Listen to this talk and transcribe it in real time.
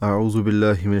أعوذ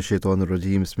بالله من الشيطان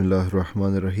الرجيم بسم الله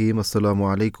الرحمن الرحيم Assalamu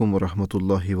alaikum wa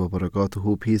rahmatullahi wa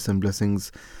barakatuhu. Peace and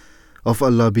blessings of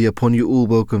Allah be upon you all.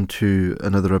 Welcome to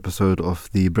another episode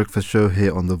of The Breakfast Show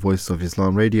here on the Voice of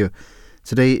Islam Radio.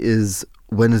 Today is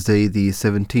Wednesday the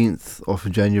 17th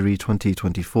of January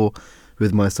 2024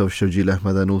 with myself Sherjeel,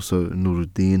 Ahmed, and also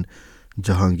Nooruddeen,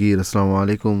 Jahangir. Assalamu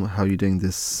alaikum. How are you doing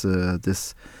this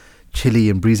chilly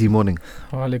and breezy morning?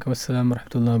 Wa alaikum assalam wa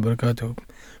rahmatullahi wa barakatuh.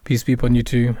 Peace be upon you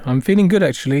too. I'm feeling good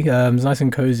actually. It's nice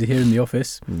and cozy here in the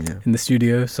office, in the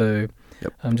studio. So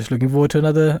I'm just looking forward to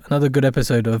another good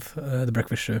episode of The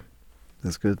Breakfast Show.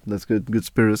 That's good. Good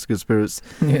spirits.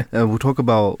 Yeah. We'll talk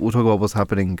about what's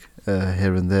happening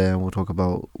here and there. We'll talk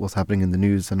about what's happening in the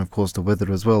news and of course the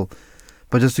weather as well.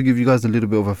 But just to give you guys a little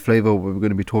bit of a flavour, we're going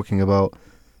to be talking about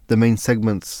the main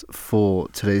segments for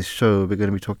today's show. We're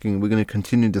going to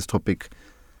continue this topic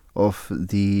of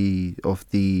the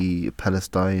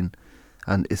Palestine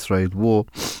and Israel war.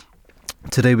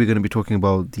 Today we're going to be talking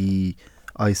about the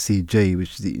ICJ,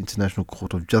 which is the International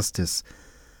Court of Justice,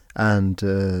 and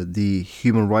the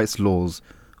human rights laws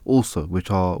also, which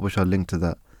are linked to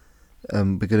that.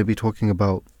 We're going to be talking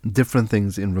about different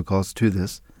things in regards to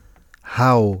this,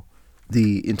 how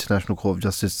the International Court of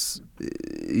Justice,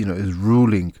 is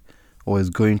ruling or is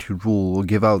going to rule or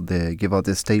give out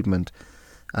their statement.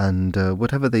 And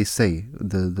whatever they say,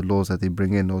 the laws that they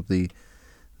bring in, or the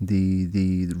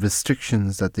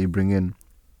restrictions that they bring in,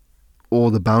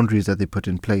 or the boundaries that they put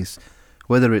in place,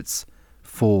 whether it's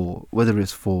for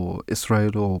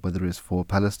Israel or whether it's for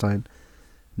Palestine,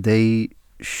 they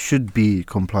should be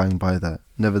complying by that.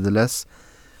 Nevertheless,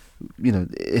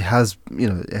 it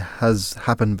has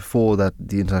happened before that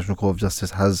the International Court of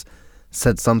Justice has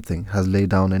said something, has laid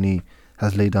down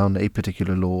a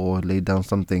particular law or laid down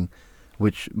something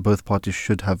which both parties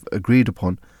should have agreed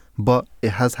upon, but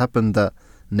it has happened that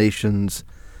nations,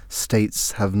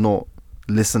 states have not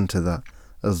listened to that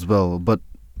as well. But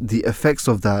the effects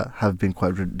of that have been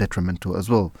quite detrimental as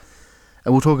well.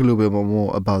 And we'll talk a little bit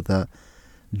more about that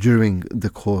during the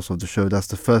course of the show. That's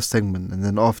the first segment. And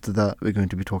then after that, we're going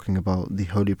to be talking about the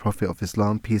Holy Prophet of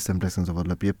Islam, peace and blessings of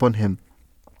Allah be upon him.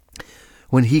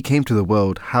 When he came to the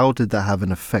world, how did that have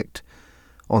an effect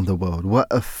on the world? What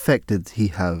effect did he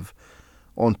have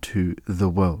onto the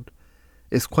world?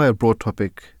 It's quite a broad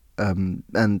topic,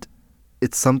 and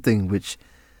it's something which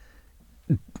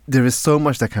there is so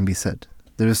much that can be said.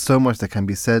 There is so much that can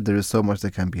be said. There is so much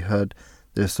that can be heard.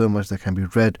 There is so much that can be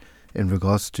read in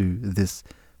regards to this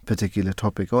particular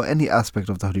topic or any aspect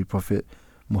of the Holy Prophet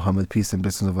Muhammad, peace and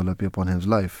blessings of Allah be upon his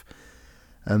life.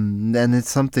 And it's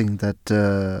something that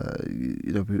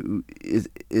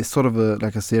is sort of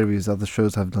like a series. Other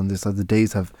shows have done this. Other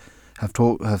days have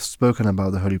spoken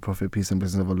about the Holy Prophet, peace and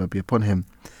blessings of Allah be upon him.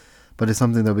 But it's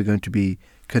something that we're going to be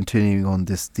continuing on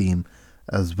this theme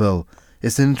as well.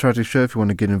 It's an interactive show. If you want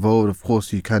to get involved, of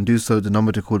course you can do so. The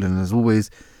number to call in, as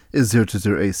always, is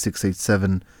 0208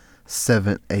 687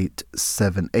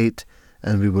 7878,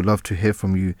 and we would love to hear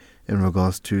from you in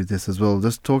regards to this as well.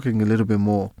 Just talking a little bit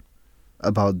more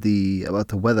about the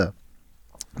weather.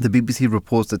 The BBC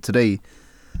reports that today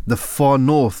the far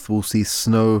north will see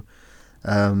snow,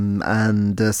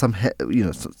 and some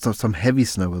heavy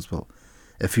snow as well.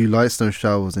 A few light snow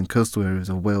showers in coastal areas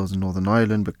of Wales and Northern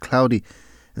Ireland, but cloudy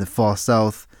in the far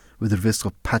south with the risk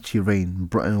of patchy rain.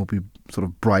 And it will be sort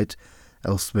of bright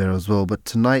elsewhere as well. But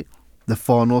tonight, the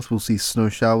far north will see snow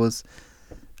showers,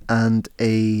 and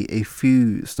a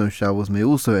few snow showers may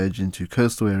also edge into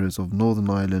coastal areas of Northern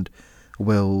Ireland,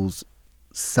 Wales,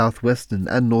 southwestern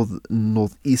and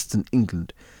northeastern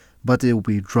England. But it will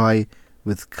be dry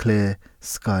with clear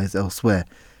skies elsewhere.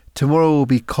 Tomorrow will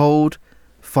be cold,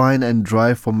 fine and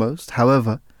dry for most.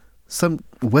 However, some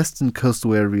western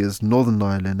coastal areas, Northern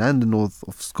Ireland and the north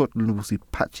of Scotland will see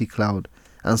patchy cloud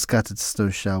and scattered snow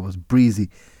showers, breezy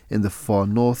in the far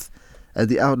north. And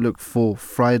the outlook for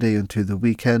Friday into the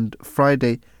weekend: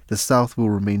 Friday, the south will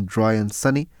remain dry and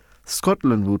sunny.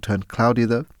 Scotland will turn cloudy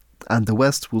though, and the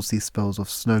west will see spells of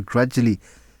snow gradually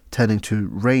turning to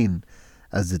rain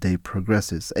as the day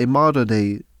progresses. A milder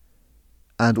day,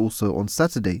 and also on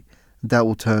Saturday, that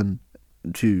will turn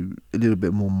to a little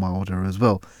bit more milder as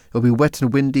well. It'll be wet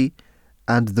and windy,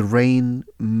 and the rain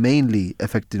mainly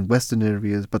affecting western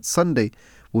areas, but Sunday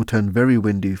will turn very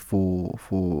windy for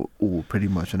all pretty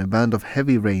much, and a band of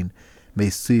heavy rain may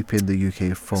sweep in the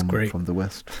UK from the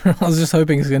west. I was just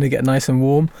hoping it's going to get nice and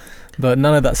warm, but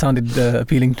none of that sounded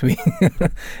appealing to me.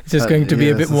 It's just going to be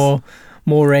a bit more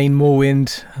rain, more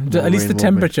wind. At least the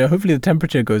temperature. Hopefully the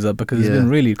temperature goes up, because it's been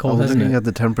really cold, hasn't it? I was looking at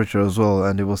the temperature as well,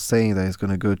 and it was saying that it's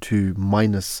going to go to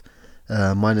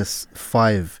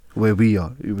 -5 where we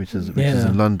are, which is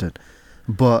in London.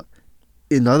 But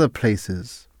in other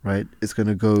places, right, it's going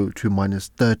to go to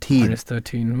 -13.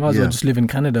 -13. Might as well just live in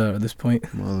Canada at this point.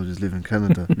 Might as well just live in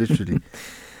Canada, literally.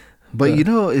 But you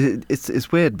know,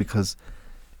 it's weird because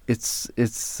it's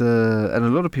and a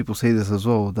lot of people say this as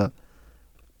well, that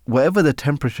whatever the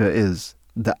temperature is,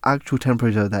 the actual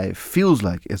temperature that it feels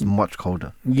like is much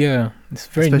colder. Yeah, it's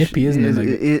very nippy, isn't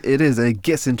it? It is. It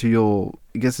gets into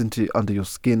under your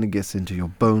skin. It gets into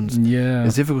your bones. Yeah,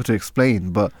 it's difficult to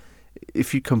explain. But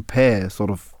if you compare sort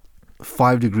of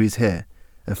 5 degrees here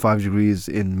and 5 degrees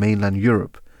in mainland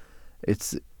Europe,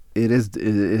 it is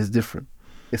different.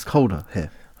 It's colder here.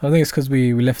 I think it's because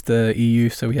we left the EU,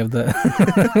 so we have the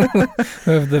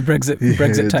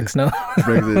Brexit tax now.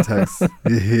 Brexit tax,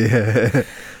 yeah.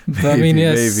 But I mean,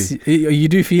 yes, you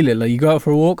do feel it. Like you go out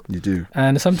for a walk, you do,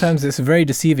 and sometimes it's very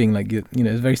deceiving. Like you know,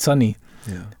 it's very sunny.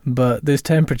 Yeah. But those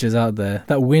temperatures out there,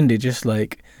 that wind, it just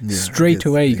like straight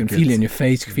away you can feel it in your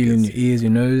face, you can feel it in your ears,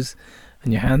 your nose,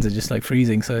 and your hands are just like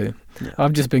freezing. So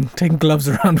I've just been taking gloves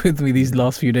around with me these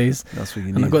last few days. That's what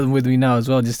you need. And I've got them with me now as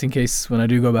well, just in case when I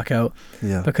do go back out.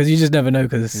 Yeah. Because you just never know,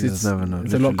 because it's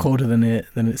a lot colder than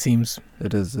it seems.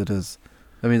 It is.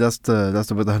 I mean, that's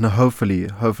the but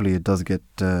hopefully it does get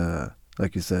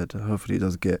like you said. Hopefully it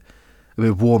does get a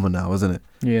bit warmer now, isn't it?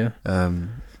 Yeah.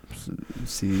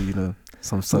 See, you know,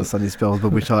 some sunny spells,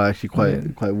 but which are actually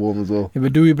quite warm as well. Yeah,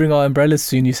 but do we bring our umbrellas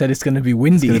soon? You said it's going to be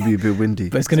windy. It's going to be a bit windy.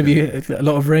 But it's going to be a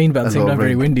lot of rain, but at the same time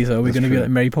very windy. So we're going to be like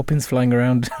Mary Poppins flying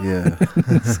around. Yeah.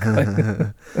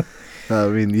 I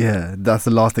mean, yeah, that's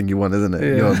the last thing you want, isn't it?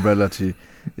 Yeah. Your umbrella to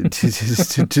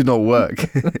not work.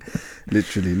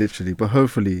 literally. But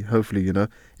hopefully, you know,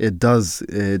 it does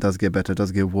get better, it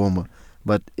does get warmer.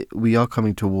 But we are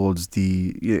coming towards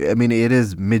I mean, it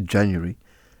is mid-January.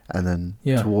 And then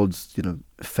towards, you know,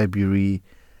 February,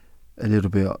 a little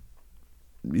bit,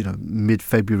 you know,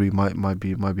 mid-February might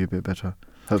be a bit better.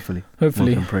 Hopefully. One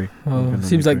can pray. Well, it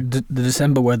seems like the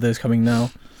December weather is coming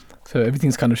now, so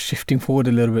everything's kind of shifting forward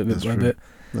a little bit by bit.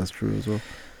 That's true as well.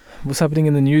 What's happening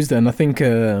in the news then? I think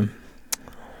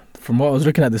from what I was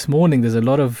looking at this morning, there's a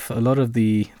lot of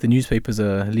the newspapers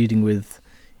are leading with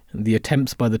the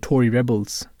attempts by the Tory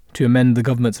rebels to amend the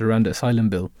government's Iran asylum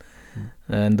bill.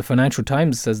 And the Financial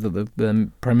Times says that the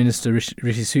Prime Minister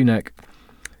Rishi Sunak,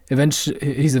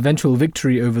 his eventual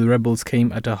victory over the rebels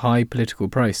came at a high political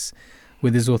price,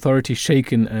 with his authority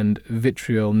shaken and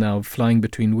vitriol now flying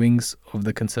between wings of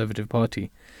the Conservative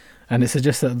Party. And it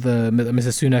suggests that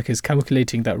Mr. Sunak is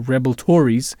calculating that rebel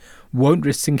Tories won't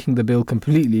risk sinking the bill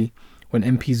completely when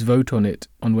MPs vote on it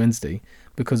on Wednesday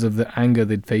because of the anger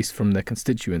they'd face from their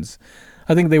constituents.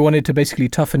 I think they wanted to basically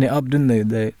toughen it up, didn't they?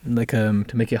 They to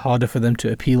make it harder for them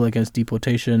to appeal against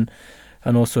deportation,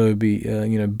 and also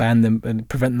ban them and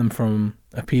prevent them from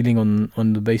appealing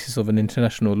on the basis of an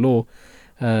international law.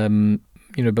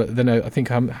 But then I think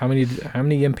how many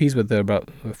MPs were there? About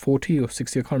 40 or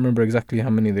 60. I can't remember exactly how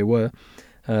many they were.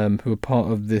 Who were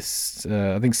part of this?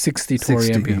 I think 60 Tory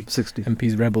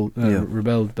MPs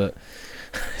rebelled, but.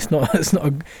 It's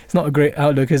not a great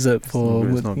outlook, is it?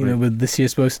 With this year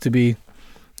supposed to be,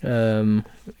 that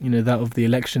of the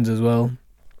elections as well.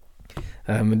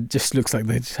 It just looks like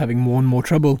they're just having more and more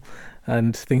trouble,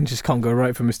 and things just can't go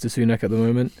right for Mr. Sunak at the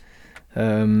moment.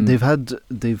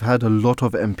 They've had a lot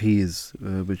of MPs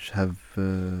which have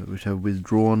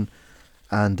withdrawn,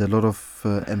 and a lot of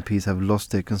MPs have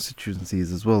lost their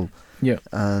constituencies as well. Yeah,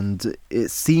 and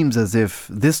it seems as if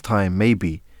this time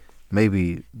maybe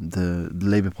the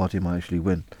Labour Party might actually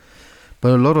win.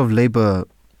 But a lot of Labour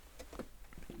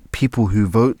people who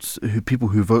vote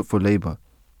for Labour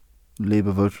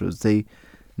voters,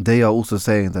 they are also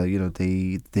saying that, you know,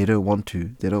 they don't want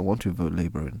to vote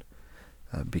Labour in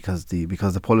because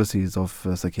the policies of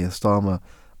Sir Keir Starmer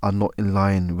are not in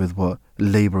line with what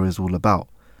Labour is all about,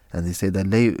 and they say that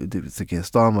Sir Keir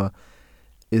Starmer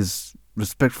is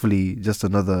respectfully just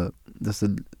another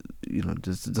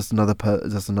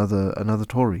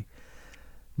Tory,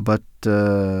 but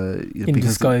in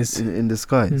disguise. In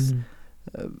disguise,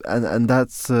 and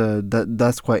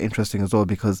that's quite interesting as well,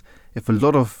 because if a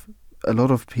lot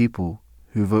of people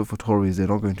who vote for Tories, they're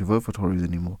not going to vote for Tories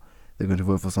anymore. They're going to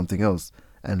vote for something else,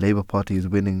 and Labour Party is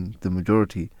winning the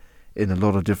majority in a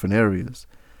lot of different areas,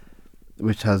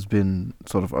 which has been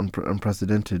sort of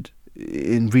unprecedented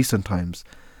in recent times.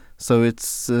 So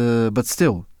it's, but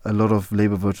still, a lot of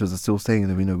Labour voters are still saying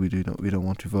that we don't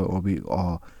want to vote, or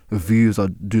our views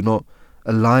do not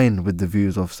align with the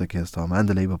views of Sir Keir Starmer and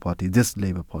the Labour Party. This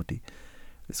Labour Party,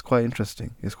 it's quite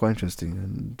interesting. It's quite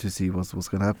interesting to see what's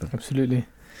going to happen. Absolutely,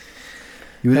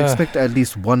 you would expect at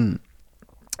least one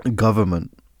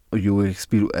government you will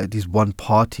expect at least one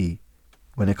party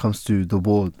when it comes to the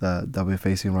war that we're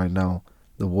facing right now,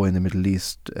 the war in the Middle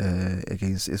East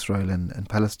against Israel and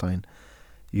Palestine.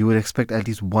 You would expect at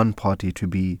least one party to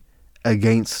be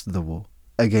against the war,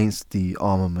 against the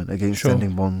armament, against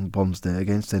sending bombs there,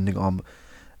 against sending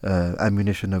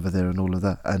ammunition over there and all of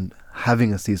that, and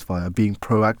having a ceasefire, being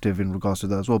proactive in regards to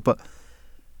that as well. But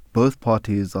both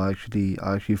parties are actually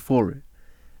for it,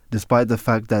 despite the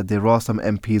fact that there are some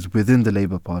MPs within the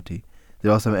Labour Party,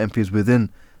 there are some MPs within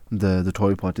the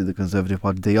Tory Party, the Conservative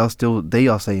Party. They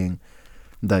are saying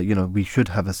that, you know, we should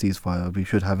have a ceasefire, we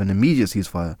should have an immediate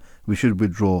ceasefire, we should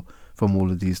withdraw from all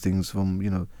of these things, from, you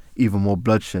know, even more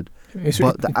bloodshed.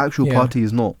 But the actual party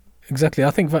is not. Exactly.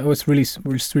 I think what's really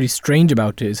strange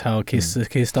about it is how Keir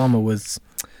Starmer was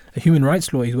a human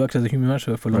rights lawyer. He's worked as a human rights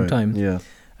lawyer for a long time. Yeah.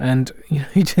 And, you know,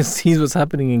 he just sees what's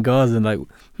happening in Gaza and like,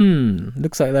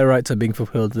 looks like their rights are being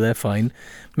fulfilled. They're fine.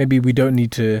 Maybe we don't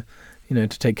need to, you know,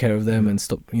 to take care of them and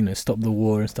stop the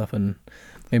war and stuff, and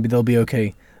maybe they'll be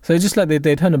okay. So it's just like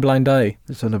they turn a blind eye.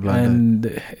 They turn a blind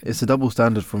eye. It's a double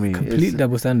standard for me. Complete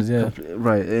double standards, yeah.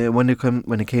 Right. When it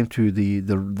came to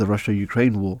the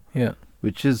Russia-Ukraine war,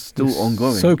 which is still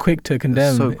ongoing. So quick to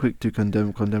condemn. So quick to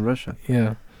condemn Russia.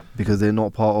 Yeah. Because they're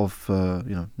not part of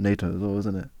NATO as well,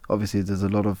 isn't it? Obviously, there's a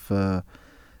lot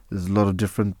of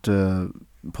different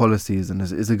policies, and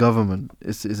it's a government.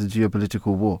 It's a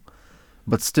geopolitical war,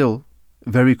 but still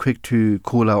very quick to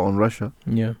call out on Russia.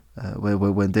 Yeah.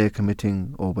 When they're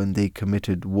committing, or when they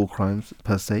committed war crimes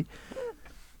per se.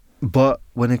 But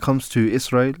when it comes to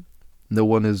Israel, no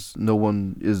one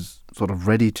is sort of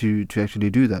ready to actually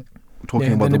do that.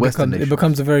 Talking about the Western nations, it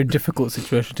becomes a very difficult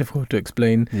situation, difficult to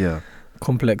explain. Yeah.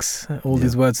 Complex. All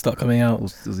these words start coming out.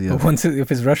 But once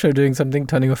if it's Russia doing something,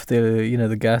 turning off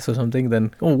the gas or something,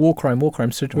 then war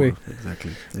crime straight away.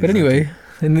 Exactly. But anyway,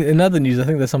 in other news, I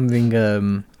think there's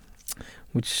something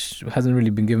which hasn't really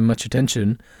been given much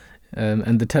attention,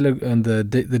 and the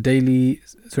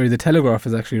Telegraph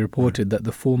has actually reported that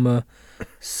the former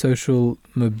social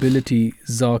mobility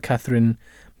czar Catherine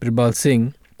Birbal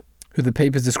Singh, who the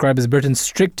papers describe as Britain's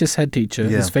strictest head teacher,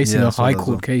 is facing a high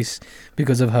court case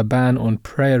because of her ban on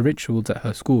prayer rituals at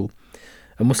her school.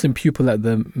 A Muslim pupil at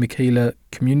the Michaela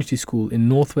Community School in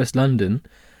northwest London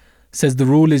says the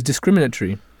rule is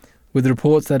discriminatory, with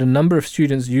reports that a number of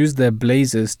students used their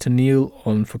blazers to kneel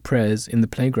on for prayers in the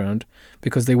playground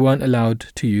because they weren't allowed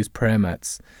to use prayer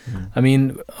mats. I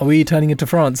mean, are we turning into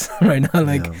France right now?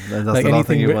 Like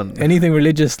anything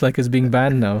religious is being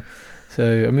banned now.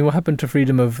 So, I mean, what happened to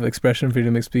freedom of expression,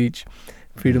 freedom of speech,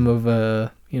 freedom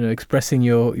of expressing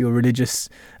your religious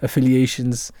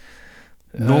affiliations?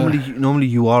 Normally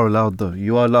you are allowed, though.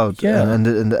 You are allowed. Yeah. And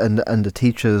the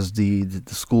teachers, the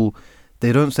school,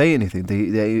 they don't say anything.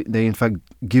 They in fact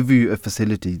give you a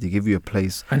facility. They give you a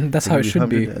place. And that's how it should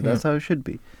be. That's how it should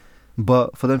be.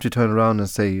 But for them to turn around and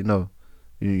say no,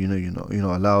 you're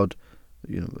not allowed.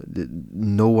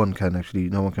 No one can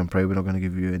pray. We're not going to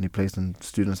give you any place, and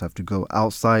students have to go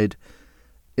outside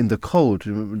in the cold,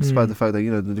 despite the fact that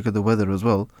look at the weather as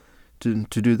well. To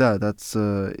do that, that's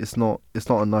it's not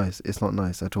nice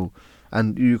at all.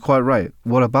 And you're quite right.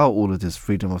 What about all of this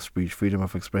freedom of speech, freedom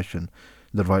of expression,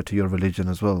 the right to your religion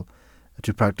as well,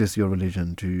 to practice your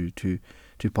religion,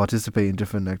 to participate in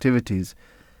different activities?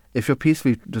 If you're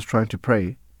peacefully just trying to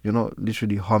pray, you're not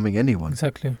literally harming anyone.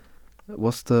 Exactly.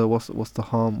 What's the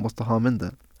harm? What's the harm in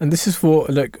that? And this is for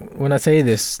when I say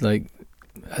this,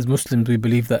 as Muslims, we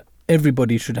believe that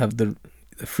everybody should have the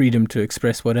freedom to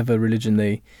express whatever religion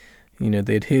they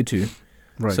adhere to.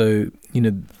 Right. So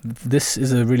this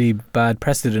is a really bad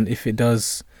precedent if it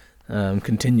does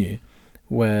continue,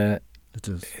 where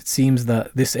it seems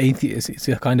that this atheist is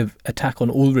a kind of attack on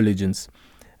all religions,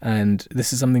 and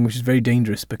this is something which is very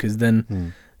dangerous, because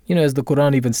then as the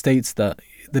Quran even states, that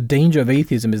the danger of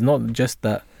atheism is not just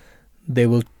that they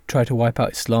will try to wipe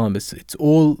out Islam. It's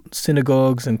all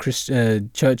synagogues and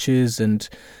churches and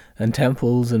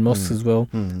temples and mosques as well.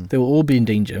 They will all be in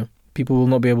danger. People will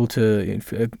not be able to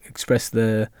express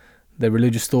their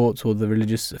religious thoughts or their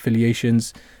religious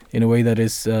affiliations in a way that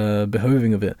is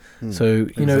behoving of it. So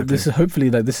exactly. This is hopefully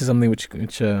this is something which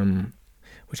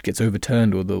gets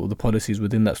overturned, or the policies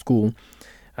within that school.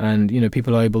 And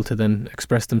people are able to then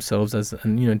express themselves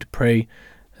and to pray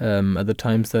at the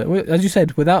times that, as you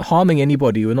said, without harming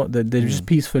anybody. They're just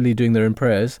peacefully doing their own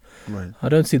prayers. Right. I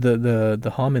don't see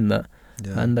the harm in that,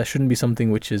 and that shouldn't be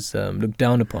something which is looked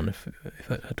down upon, if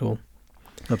at all.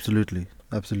 Absolutely.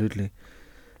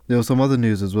 There was some other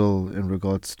news as well in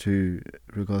regards to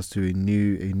a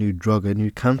new drug, a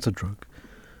new cancer drug,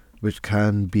 which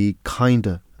can be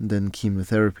kinder than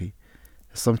chemotherapy.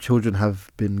 Some children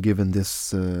have been given this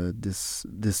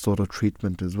sort of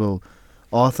treatment as well.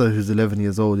 Arthur, who's 11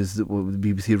 years old, is what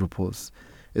the BBC reports,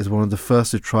 is one of the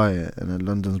first to try it at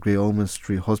London's Great Ormond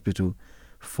Street Hospital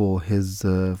for his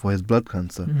blood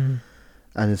cancer.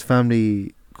 And his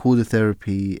family called the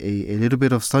therapy a little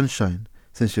bit of sunshine,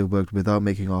 since it worked without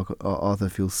making Arthur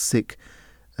feel sick,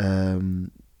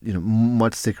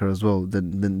 much sicker as well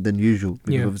than usual.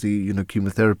 Because obviously,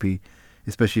 chemotherapy,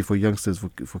 especially for youngsters,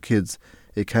 for kids,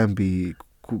 it can be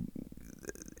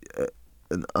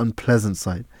an unpleasant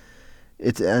sight.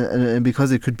 And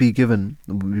because it could be given,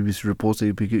 BBC reports it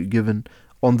would be given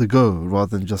on the go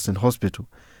rather than just in hospital.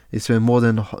 He spent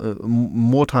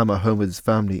more time at home with his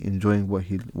family, enjoying what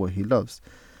he loves,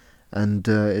 and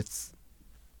it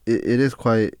is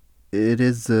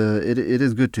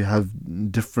good to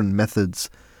have different methods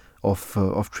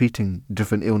of treating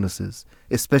different illnesses,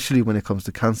 especially when it comes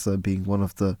to cancer being one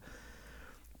of the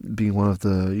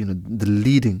the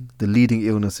leading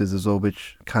illnesses as well,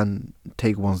 which can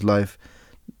take one's life.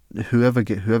 Whoever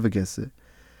gets it.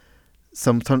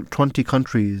 Some 20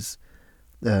 countries,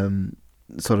 20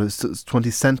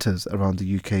 centres around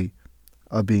the UK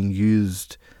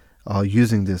are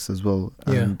using this as well,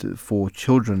 and for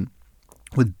children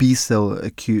with B-cell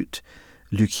acute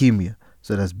leukemia.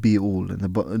 So that's B-all, and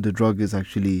the drug is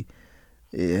actually,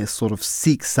 it sort of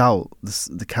seeks out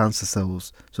the cancer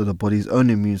cells, so the body's own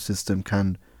immune system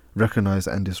can recognize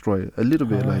and destroy it. A little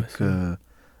bit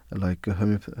like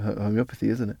homeopathy,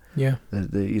 isn't it? Yeah.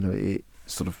 It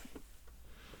sort of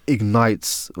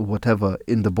ignites whatever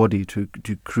in the body to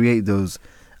create those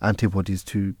antibodies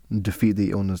to defeat the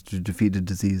illness, to defeat the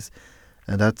disease,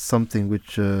 and that's something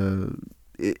which,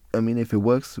 if it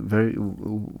works, very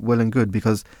well and good,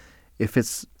 because if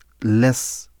it's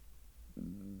less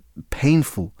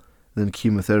painful than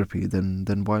chemotherapy,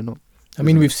 then why not? I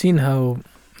mean, we've seen how,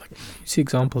 you see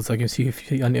examples, like you see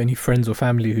if you any friends or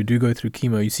family who do go through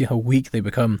chemo, you see how weak they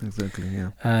become. Exactly,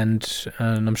 yeah. And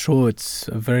I'm sure it's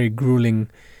a very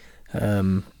grueling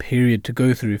period to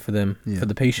go through for them, for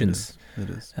the patients.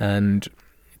 It is. And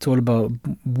it's all about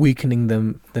weakening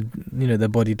them, their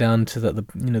body down so that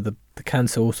the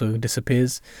cancer also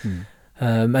disappears.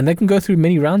 And they can go through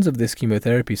many rounds of this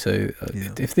chemotherapy. So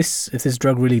if this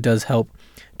drug really does help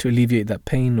to alleviate that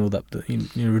pain, or that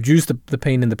reduce the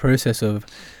pain in the process of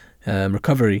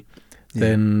recovery,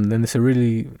 then it's a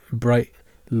really bright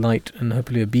light and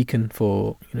hopefully a beacon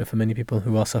for many people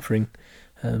who are suffering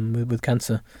with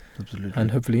cancer. Absolutely.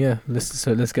 And hopefully,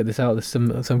 let's get this out. There's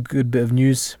some good bit of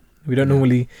news. We don't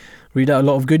normally read out a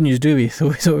lot of good news, do we? It's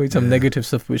always some negative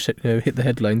stuff which hit the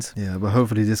headlines. Yeah, but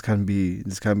hopefully this can be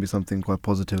something quite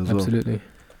positive as well. Absolutely.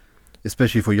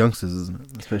 Especially for youngsters, isn't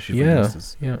it? Especially for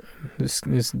youngsters. Yeah.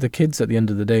 It's the kids at the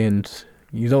end of the day, and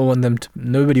you don't want them to.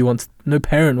 No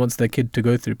parent wants their kid to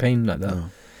go through pain like that. No,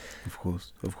 of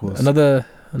course. Another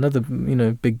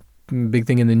big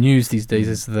thing in the news these days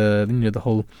is the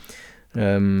whole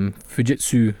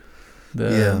Fujitsu.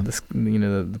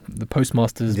 The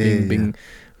postmasters being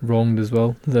wronged as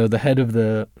well. The head of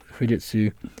the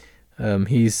Fujitsu,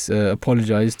 he's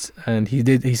apologized, and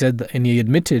he said that, and he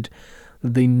admitted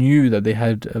that they knew that they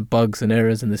had bugs and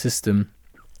errors in the system,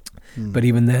 but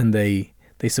even then they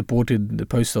supported the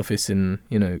post office in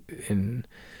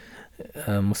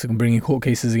bringing court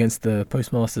cases against the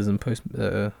postmasters and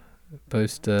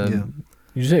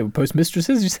you say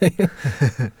postmistresses, you say?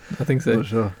 I think so. Not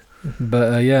sure.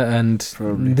 But and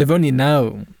probably. They've only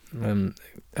now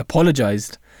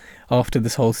apologised after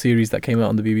this whole series that came out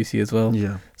on the BBC as well.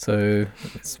 Yeah. So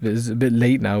it's a bit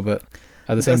late now, but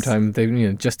at the same time,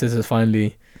 justice is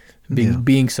finally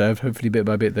being served. Hopefully, bit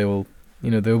by bit, they will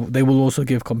also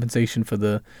give compensation for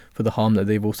the harm that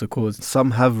they've also caused.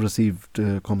 Some have received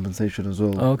compensation as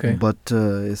well. Oh, okay. But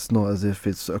it's not as if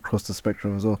it's across the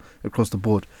spectrum as well, across the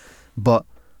board. But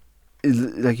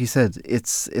like you said,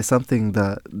 it's something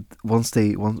that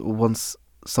once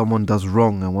someone does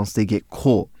wrong and once they get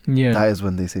caught, that is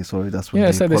when they say sorry. That's when they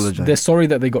apologize. They're sorry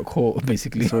that they got caught,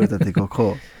 basically. Sorry that they got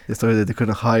caught. They're sorry that they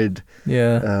couldn't hide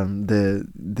their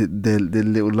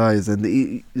little lies.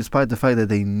 And despite the fact that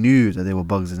they knew that there were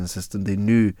bugs in the system, they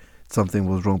knew something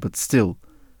was wrong, but still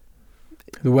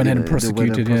they went ahead and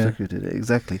prosecuted.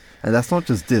 Exactly. And that's not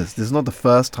just this. This is not the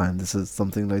first time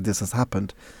something like this has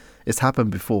happened. It's happened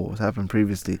before. It's happened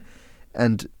previously,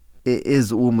 and it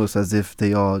is almost as if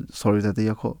they are sorry that they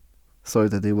are caught, sorry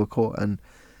that they were caught, and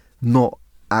not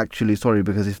actually sorry,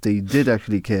 because if they did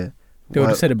actually care, they would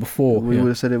have said it before. We would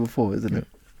have said it before, isn't it?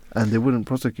 And they wouldn't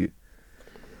prosecute.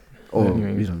 Or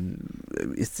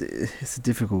it's a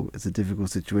difficult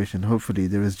situation. Hopefully,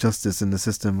 there is justice in the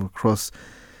system across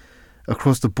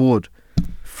the board.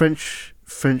 French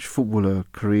French footballer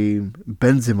Karim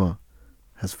Benzema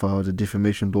has filed a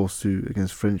defamation lawsuit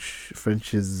against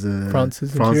France's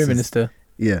Interior Minister.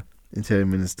 Yeah, Interior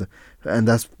Minister. And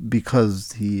that's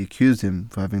because he accused him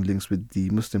for having links with the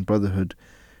Muslim Brotherhood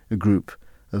group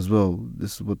as well.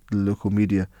 This is what the local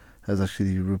media has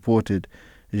actually reported.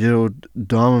 Gerald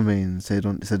Darmanin said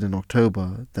in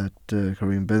October that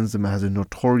Karim Benzema has a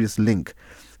notorious link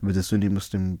with the Sunni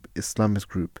Muslim Islamist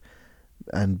group,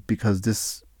 and because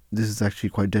this is actually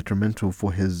quite detrimental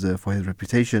for his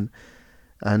reputation,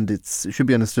 and it should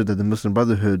be understood that the Muslim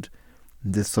Brotherhood,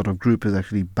 this sort of group, is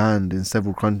actually banned in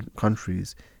several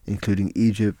countries, including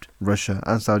Egypt, Russia,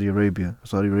 and Saudi Arabia.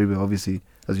 Saudi Arabia, obviously,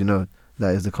 as you know,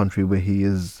 that is the country where he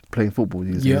is playing football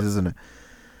these days, isn't it?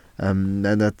 And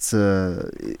that's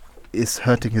it's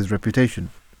hurting his reputation.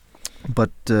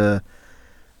 But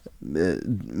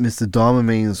Mr.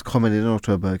 Darmanin's comment in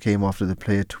October came after the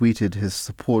player tweeted his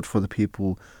support for the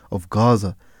people of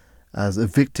Gaza as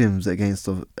victims against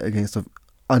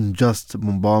unjust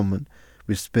bombardment,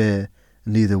 which spare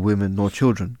neither women nor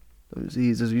children.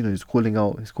 He's calling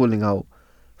out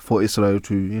for Israel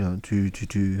to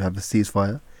have a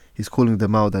ceasefire. He's calling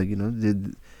them out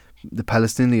that the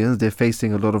Palestinians, they're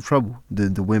facing a lot of trouble.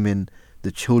 The women,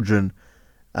 the children,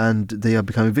 and they are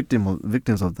becoming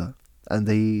victims of that. And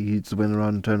he just went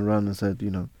around and turned around and said,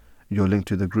 you're linked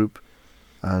to the group,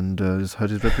 and just hurt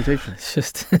his reputation. It's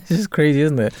just crazy,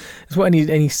 isn't it? It's what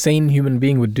any sane human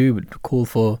being would do, but call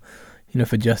for,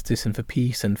 for justice and for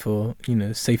peace and for,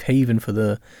 safe haven for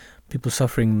the people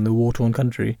suffering in the war-torn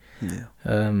country. Yeah.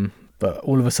 But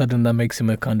all of a sudden that makes him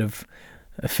a kind of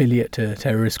affiliate to a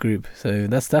terrorist group. So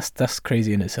that's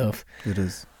crazy in itself. It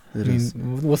is. I mean,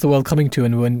 what's the world coming to?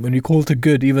 And when you call to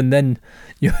good, even then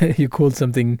you called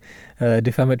something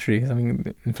defamatory,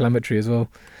 something inflammatory as well.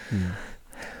 Mm.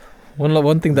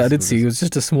 One thing that I did see was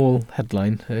just a small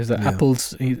headline, is that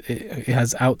Apple's it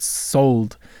has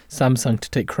outsold Samsung to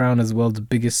take crown as the world's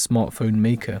biggest smartphone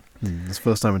maker. It's the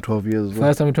first time in 12 years as well.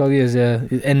 First time in 12 years, yeah.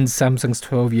 It ends Samsung's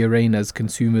 12-year reign as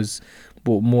consumers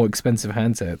bought more expensive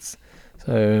handsets.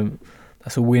 So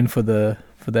that's a win for the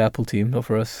Apple team, not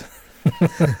for us.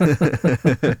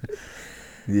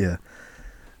 Yeah.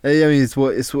 I mean, it's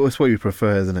what you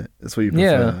prefer, isn't it? It's what you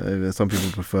prefer. Yeah. Some people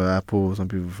prefer Apple, some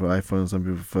people prefer iPhone, some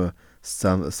people prefer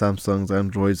Samsung's,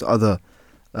 Androids, other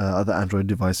Android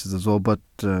devices as well. But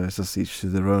it's just each to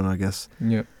their own, I guess.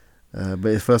 Yeah. But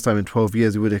it's the first time in 12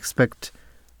 years, you would expect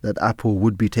that Apple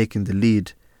would be taking the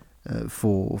lead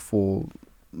for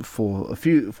a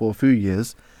few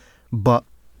years, but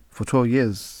for 12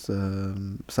 years,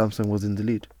 Samsung was in the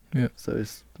lead. Yeah. So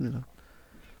it's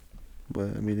well,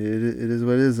 I mean, it is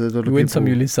what it is. You win some,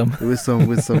 you lose some. With some,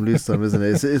 lose some, isn't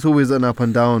it? It's always an up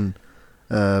and down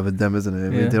with them, isn't it? I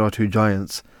mean, there are two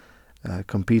giants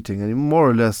competing, and more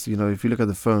or less, if you look at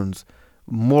the phones,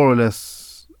 more or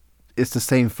less, it's the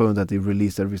same phone that they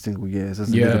release every single year. It's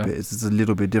just a little bit. It's just a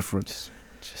little bit different.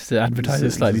 Just to advertise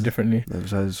it slightly differently.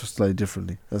 Advertise just slightly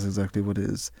differently. That's exactly what it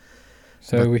is.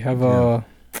 So we have we're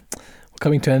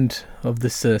coming to end of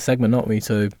this segment, aren't we?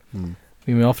 So.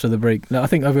 After the break, now I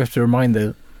think I have to remind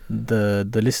our dear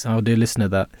listener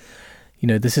that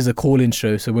this is a call-in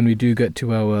show. So when we do get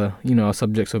to our our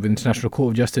subjects of International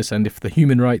Court of Justice, and if the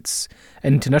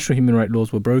international human rights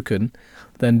laws were broken,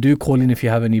 then do call in if you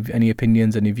have any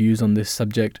opinions, any views on this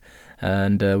subject,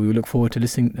 and we will look forward to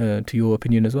listening to your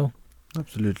opinion as well.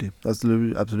 Absolutely.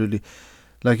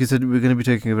 Like you said, we're going to be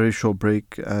taking a very short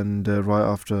break, and right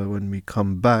after, when we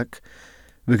come back,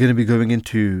 we're going to be going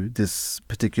into this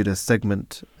particular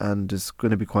segment, and it's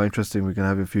going to be quite interesting. We're going to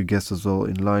have a few guests as well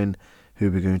in line who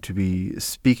we're going to be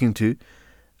speaking to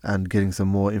and getting some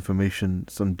more information,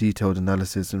 some detailed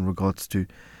analysis in regards to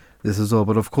this as well.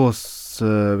 But of course,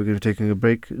 we're going to be taking a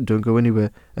break. Don't go anywhere,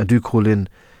 and do call in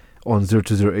on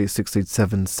 0208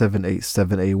 687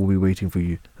 7878. We'll be waiting for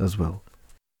you as well.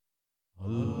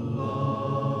 Allah.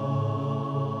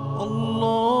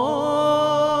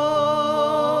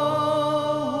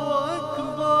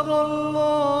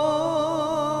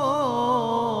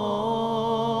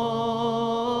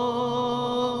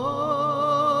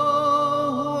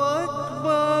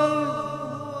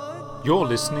 You're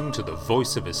listening to the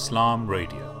Voice of Islam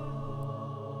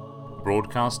Radio,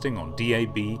 broadcasting on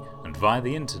DAB and via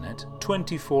the internet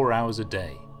 24 hours a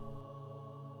day.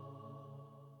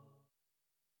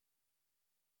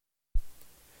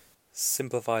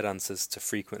 Simplified answers to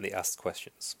frequently asked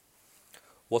questions.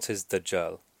 What is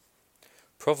Dajjal?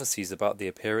 Prophecies about the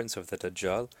appearance of the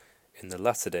Dajjal in the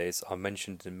latter days are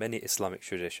mentioned in many Islamic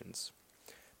traditions.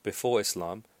 Before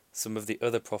Islam, some of the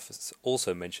other prophets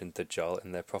also mentioned Dajjal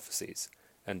in their prophecies,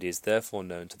 and he is therefore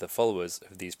known to the followers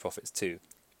of these prophets too,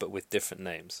 but with different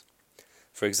names.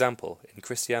 For example, in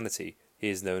Christianity, he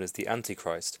is known as the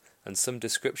Antichrist, and some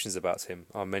descriptions about him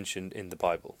are mentioned in the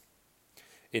Bible.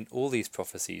 In all these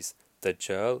prophecies,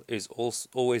 Dajjal is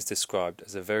always described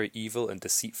as a very evil and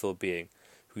deceitful being,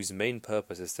 whose main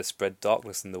purpose is to spread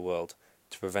darkness in the world,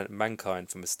 to prevent mankind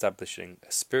from establishing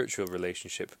a spiritual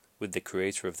relationship with the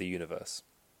Creator of the universe.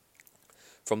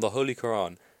 From the Holy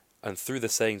Quran, and through the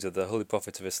sayings of the Holy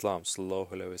Prophet of Islam, sallallahu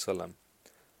alaihi wasallam,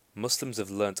 Muslims have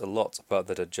learnt a lot about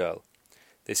the Dajjal.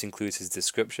 This includes his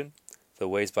description, the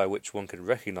ways by which one can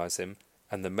recognize him,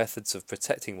 and the methods of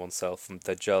protecting oneself from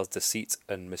Dajjal's deceit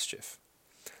and mischief.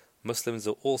 Muslims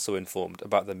are also informed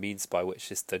about the means by which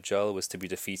this Dajjal was to be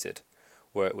defeated,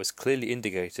 where it was clearly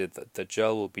indicated that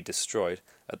Dajjal will be destroyed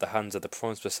at the hands of the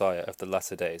promised Messiah of the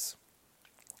latter days.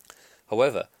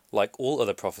 However, like all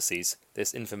other prophecies,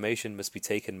 this information must be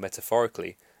taken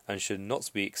metaphorically and should not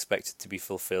be expected to be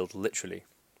fulfilled literally.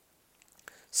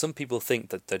 Some people think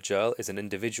that Dajjal is an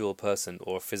individual person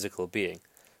or a physical being,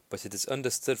 but it is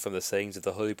understood from the sayings of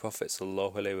the Holy Prophet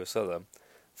ﷺ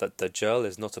that Dajjal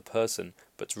is not a person,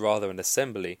 but rather an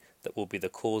assembly that will be the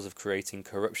cause of creating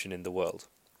corruption in the world.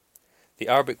 The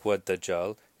Arabic word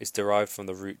Dajjal is derived from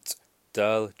the root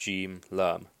Dal Jim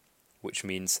Lam, which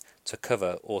means to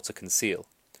cover or to conceal.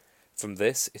 From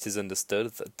this, it is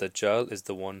understood that Dajjal is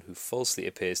the one who falsely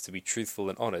appears to be truthful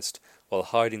and honest, while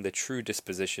hiding the true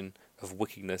disposition of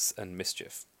wickedness and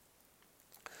mischief.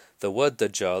 The word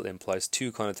Dajjal implies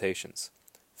two connotations.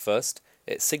 First,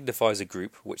 it signifies a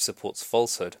group which supports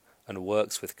falsehood and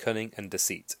works with cunning and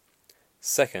deceit.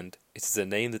 Second, it is a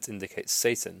name that indicates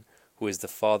Satan, who is the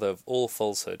father of all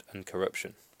falsehood and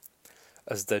corruption.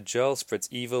 As Dajjal spreads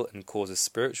evil and causes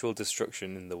spiritual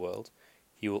destruction in the world,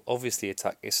 he will obviously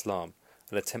attack Islam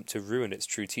and attempt to ruin its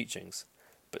true teachings.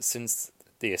 But since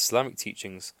the Islamic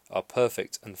teachings are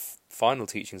perfect and final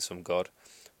teachings from God,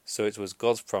 so it was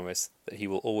God's promise that he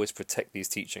will always protect these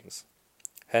teachings.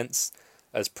 Hence,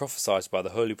 as prophesied by the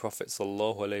Holy Prophet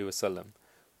ﷺ,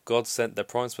 God sent the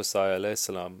promised Messiah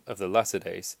ﷺ of the latter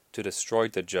days to destroy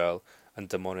Dajjal and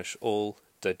demolish all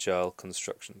Dajjal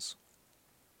constructions.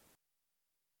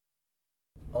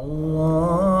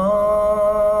 Allahu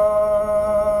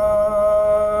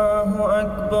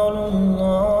Akbar,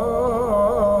 Allahu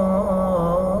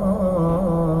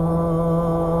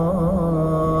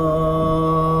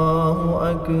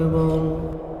Akbar,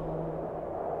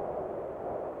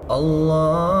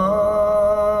 Allahu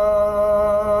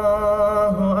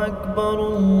Akbar,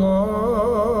 Allahu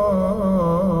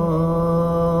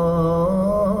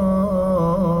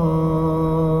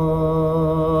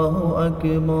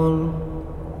Akbar.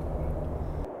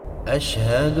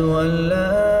 أشهد أن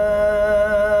لا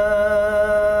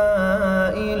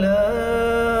إله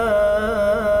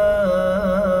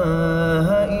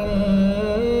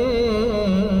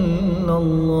إلا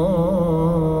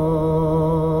الله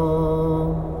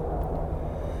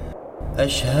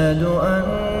أشهد أن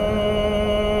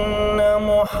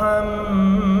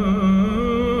محمدا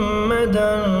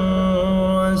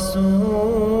رسول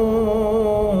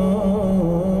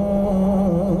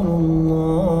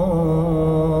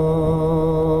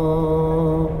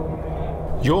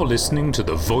You're listening to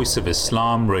the Voice of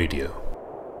Islam Radio.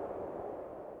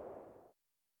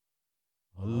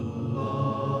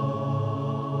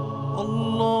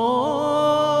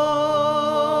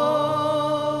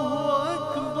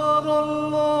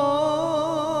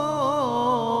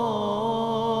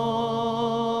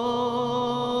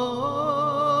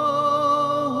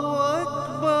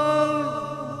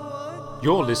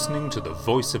 You're listening to the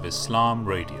Voice of Islam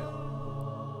Radio,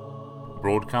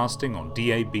 broadcasting on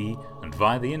DAB and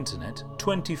via the internet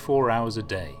 24 hours a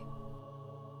day.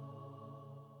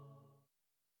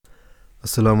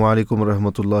 Assalamu alaikum wa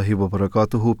rahmatullahi wa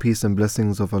barakatuhu. Peace and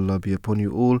blessings of Allah be upon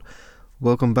you all.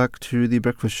 Welcome back to the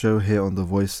breakfast show here on the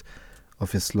Voice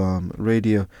of Islam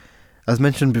Radio. As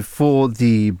mentioned before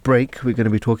the break, we're going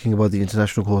to be talking about the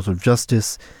International Court of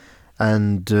Justice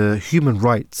and human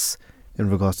rights in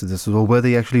regards to this, or were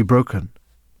they actually broken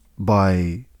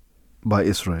by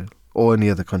Israel or any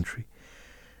other country?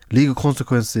 Legal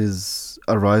consequences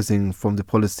arising from the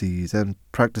policies and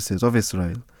practices of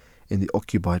Israel in the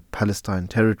occupied Palestine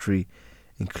territory,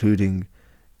 including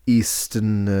East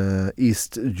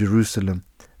Jerusalem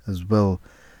as well.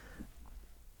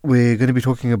 We're going to be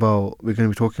talking about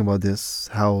this,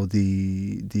 how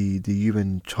the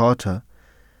UN Charter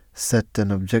set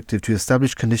an objective to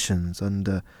establish conditions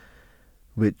under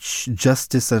which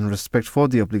justice and respect for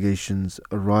the obligations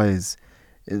arising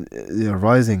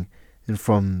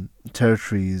from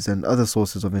territories and other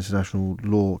sources of international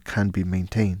law can be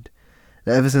maintained.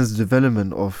 Now, ever since the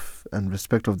development of and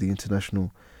respect of the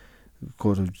international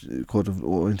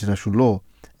or international law,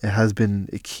 it has been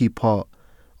a key part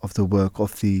of the work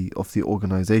of the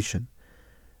organization.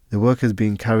 The work has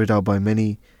been carried out by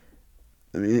many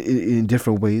in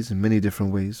many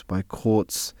different ways, by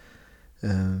courts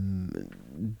and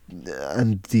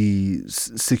the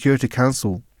Security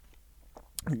Council,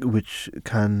 which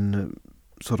can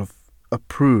sort of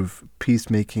approve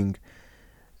peacemaking,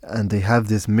 and they have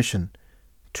this mission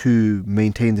to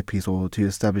maintain the peace or to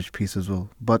establish peace as well.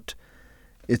 But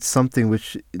it's something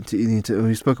which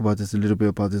we spoke about this a little bit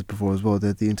about this before as well,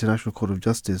 that the International Court of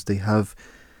Justice, they have,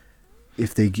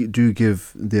 if they do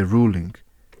give their ruling,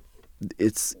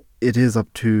 it is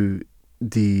up to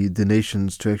the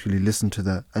nations to actually listen to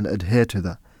that and adhere to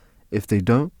that. If they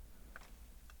don't,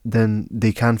 then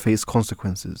they can face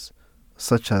consequences,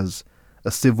 such as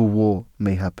a civil war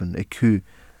may happen, a coup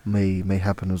may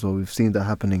happen as well. We've seen that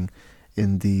happening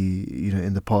in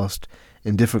the past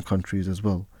in different countries as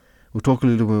well. We'll talk a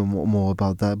little bit more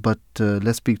about that, but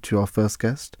let's speak to our first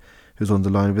guest, who's on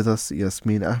the line with us,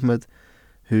 Yasmine Ahmed,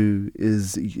 who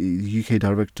is UK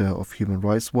Director of Human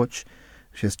Rights Watch.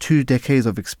 She has 2 decades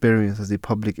of experience as a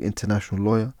public international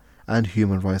lawyer and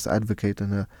human rights advocate.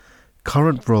 And her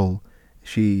current role,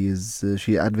 she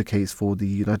advocates for the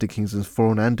United Kingdom's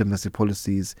foreign and domestic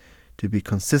policies to be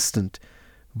consistent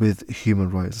with human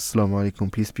rights. Assalamu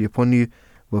alaikum, peace be upon you.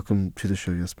 Welcome to the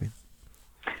show, Yasmine.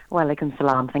 Wa alaikum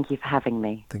salam. Thank you for having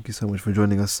me. Thank you so much for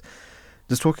joining us.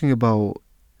 Just talking about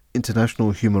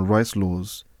international human rights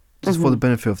laws, just for the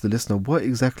benefit of the listener, what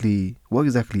exactly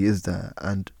is that,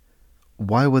 and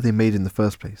why were they made in the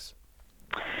first place?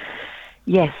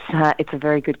 Yes, it's a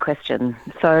very good question.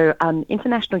 So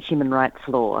international human rights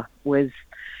law was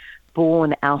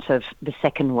born out of the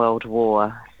Second World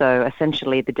War. So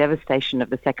essentially the devastation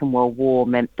of the Second World War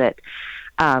meant that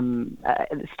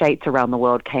states around the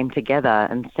world came together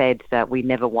and said that we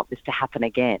never want this to happen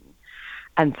again.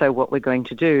 And so what we're going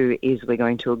to do is we're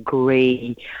going to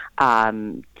agree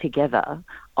together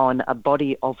on a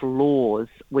body of laws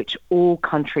which all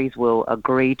countries will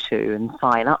agree to and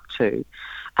sign up to.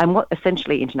 And what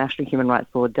essentially international human rights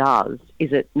law does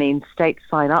is it means states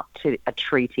sign up to a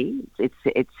treaty.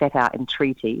 It's set out in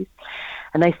treaties.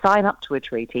 And they sign up to a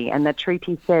treaty, and the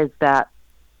treaty says that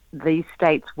these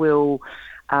states will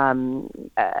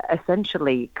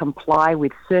essentially comply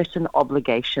with certain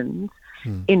obligations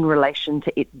in relation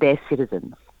to their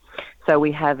citizens. So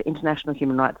we have international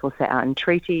human rights law set out in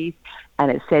treaties, and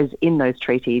it says in those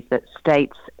treaties that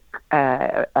states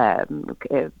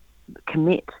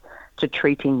commit to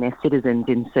treating their citizens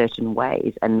in certain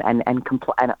ways and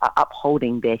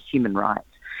upholding their human rights.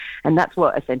 And that's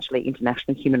what essentially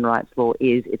international human rights law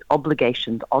is. It's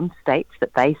obligations on states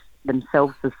that they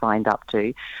themselves have signed up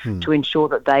to ensure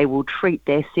that they will treat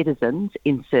their citizens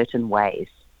in certain ways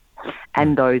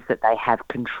and those that they have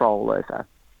control over.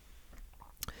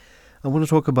 I want to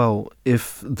talk about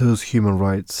if those human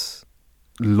rights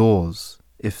laws,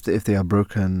 if they are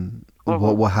broken,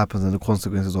 what happens and the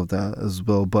consequences of that as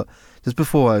well. But just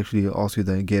before I actually ask you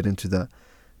that and get into that,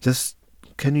 just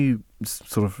can you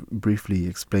sort of briefly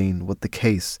explain what the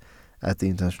case at the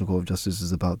International Court of Justice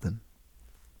is about then?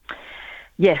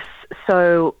 Yes.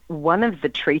 So one of the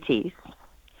treaties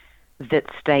that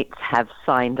states have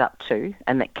signed up to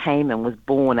and that came and was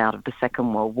born out of the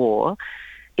Second World War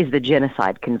is the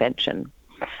Genocide Convention.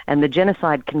 And the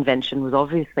Genocide Convention was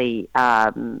obviously,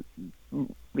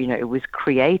 it was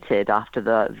created after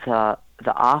the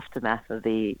aftermath of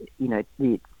the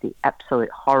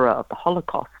absolute horror of the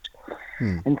Holocaust.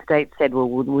 And states said, well,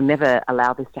 we'll never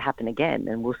allow this to happen again,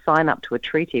 and we'll sign up to a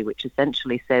treaty which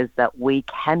essentially says that we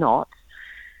cannot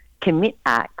commit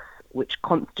acts which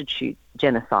constitute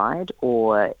genocide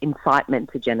or incitement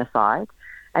to genocide.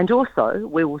 And also,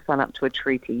 we will sign up to a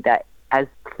treaty that as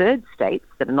third states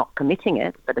that are not committing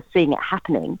it, but are seeing it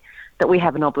happening, that we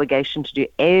have an obligation to do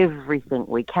everything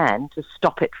we can to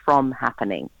stop it from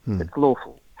happening. It's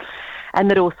lawful. And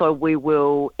that also we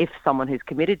will, if someone who's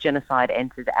committed genocide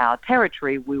enters our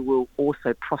territory, we will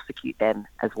also prosecute them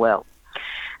as well.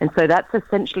 And so that's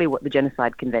essentially what the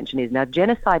Genocide Convention is. Now,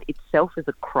 genocide itself as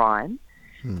a crime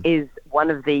is one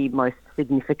of the most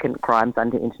significant crimes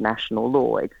under international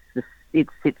law. It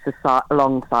sits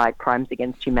alongside crimes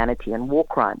against humanity and war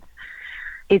crimes.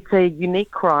 It's a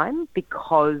unique crime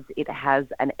because it has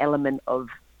an element of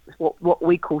what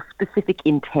we call specific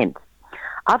intent.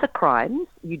 Other crimes,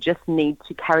 you just need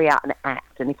to carry out an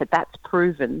act, and if that's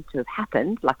proven to have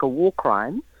happened, like a war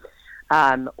crime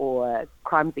or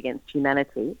crimes against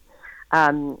humanity,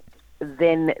 then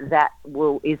that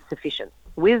is sufficient.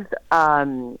 With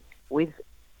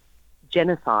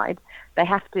genocide, they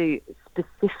have to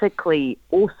specifically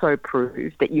also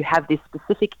prove that you have this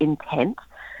specific intent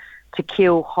to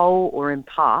kill whole or in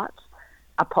part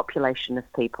a population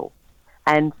of people.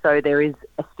 And so there is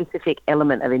a specific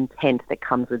element of intent that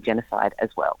comes with genocide as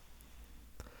well.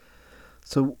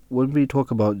 So when we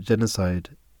talk about genocide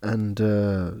and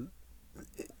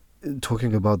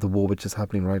talking about the war which is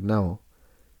happening right now,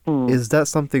 is that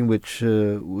something which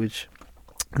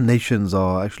nations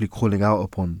are actually calling out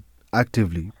upon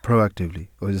actively, proactively,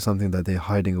 or is it something that they're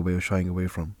hiding away or shying away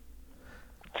from?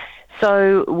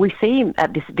 So we see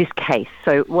at this case,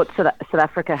 so what South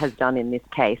Africa has done in this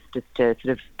case, just to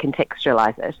sort of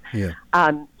contextualise it,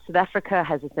 South Africa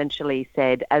has essentially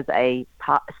said, as a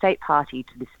state party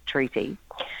to this treaty,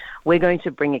 we're going to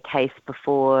bring a case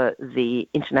before the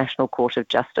International Court of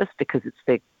Justice, because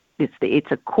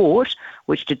it's a court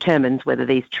which determines whether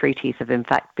these treaties have in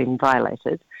fact been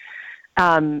violated.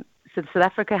 So South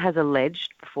Africa has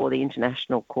alleged before the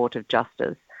International Court of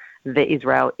Justice that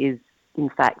Israel is in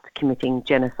fact committing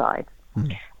genocide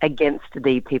against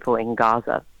the people in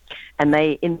Gaza. And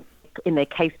they, in their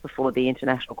case before the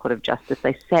International Court of Justice,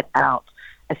 they set out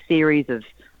a series of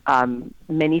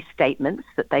many statements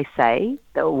that they say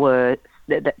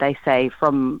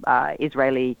from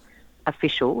Israeli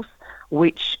officials,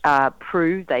 which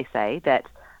prove, they say, that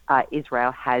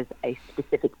Israel has a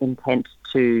specific intent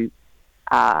to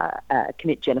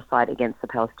commit genocide against the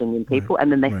Palestinian people,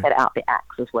 and then they set out the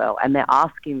acts as well. And they're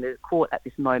asking the court at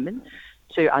this moment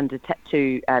to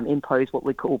impose what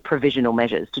we call provisional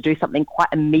measures, to do something quite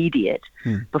immediate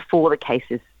before the case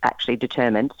is actually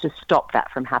determined, to stop that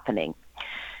from happening.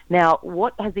 Now,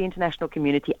 what has the international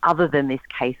community, other than this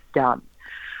case, done?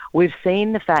 We've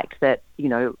seen the fact that,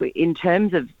 in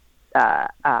terms of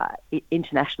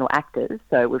international actors,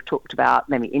 so we've talked about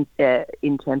maybe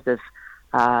in terms of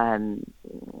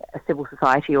civil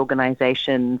society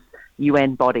organisations,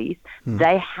 UN bodies,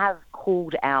 they have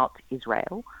called out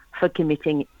Israel for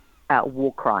committing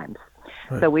war crimes.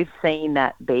 Right. So we've seen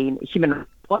that Human Rights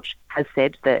Watch has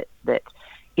said that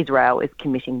Israel is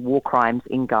committing war crimes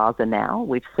in Gaza now.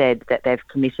 We've said that they've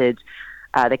committed,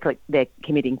 they're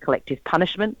committing collective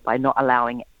punishment by not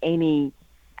allowing any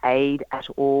aid at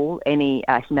all, any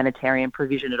humanitarian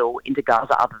provision at all into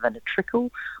Gaza other than a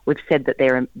trickle. We've said that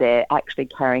they're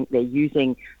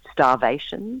using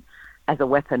starvation as a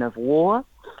weapon of war.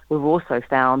 We've also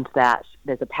found that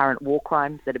there's apparent war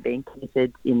crimes that are being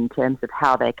committed in terms of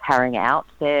how they're carrying out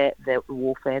their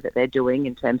warfare that they're doing,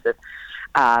 in terms of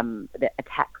the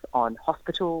attacks on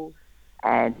hospitals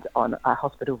and on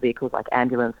hospital vehicles like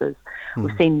ambulances.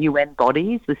 We've seen UN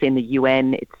bodies, we've seen the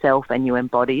UN itself and UN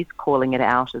bodies calling it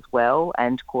out as well,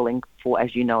 and calling for,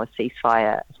 as you know, a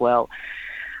ceasefire as well.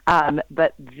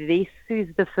 But this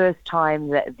is the first time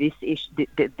that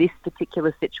this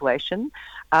particular situation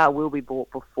will be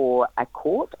brought before a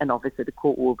court, and obviously the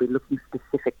court will be looking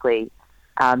specifically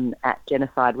at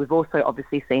genocide. We've also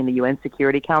obviously seen the UN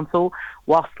Security Council,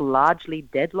 whilst largely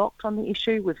deadlocked on the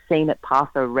issue, we've seen it pass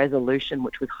a resolution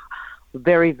which was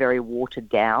very, very watered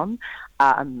down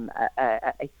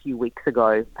a few weeks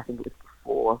ago. I think it was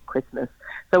before Christmas.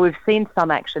 So we've seen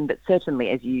some action, but certainly,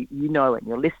 as you know and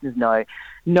your listeners know,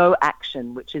 no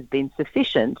action which has been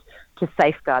sufficient to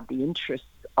safeguard the interests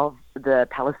of the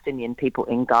Palestinian people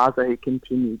in Gaza, who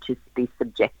continue to be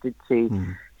subjected to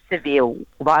severe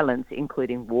violence,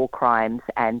 including war crimes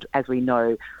and, as we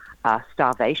know,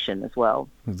 starvation as well.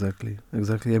 Exactly.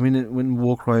 I mean, when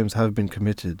war crimes have been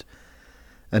committed,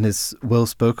 and it's well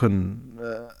spoken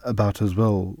about as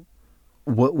well,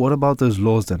 what about those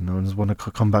laws then? I just want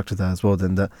to come back to that as well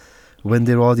then, that when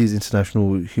there are these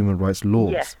international human rights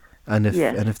laws, and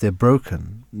if they're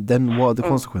broken, then what are the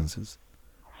consequences?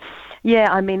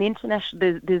 Yeah, I mean,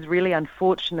 there's really,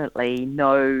 unfortunately,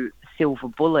 no silver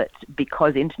bullet,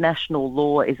 because international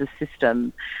law is a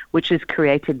system which is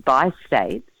created by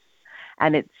states,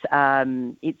 and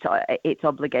it's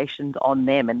obligations on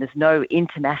them, and there's no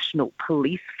international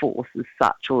police force as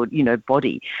such, or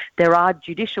body. There are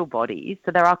judicial bodies,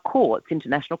 so there are courts,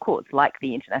 international courts like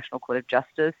the International Court of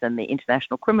Justice and the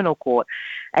International Criminal Court,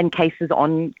 and cases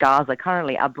on Gaza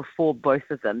currently are before both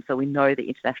of them. So we know the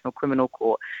International Criminal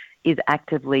Court is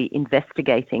actively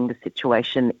investigating the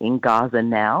situation in Gaza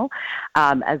now,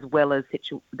 as well as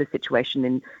the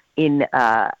situation in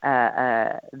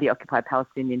the occupied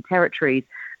Palestinian territories,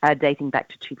 dating back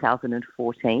to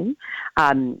 2014.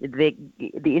 The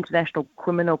International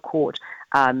Criminal Court,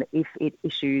 if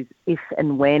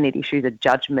and when it issues a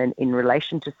judgment in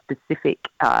relation to specific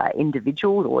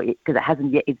individual, or because it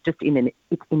hasn't yet, it's just in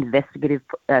its investigative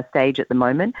stage at the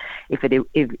moment. If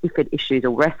it issues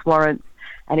arrest warrants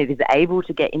and it is able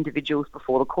to get individuals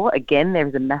before the court, again, there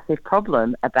is a massive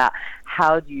problem about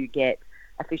how do you get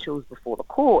officials before the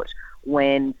court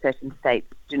when certain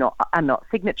states are not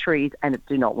signatories and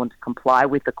do not want to comply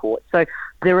with the court. So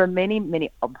there are many, many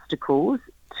obstacles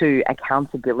to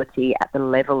accountability at the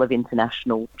level of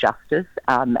international justice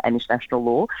and international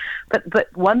law. But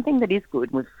one thing that is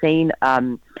good, we've seen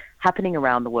happening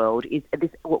around the world, is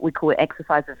this what we call an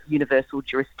exercise of universal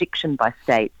jurisdiction by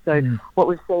states. So what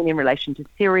we've seen in relation to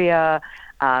Syria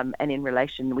and in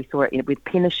relation, we saw it with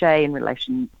Pinochet in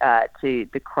relation to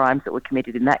the crimes that were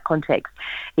committed in that context,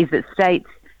 is that states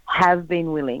have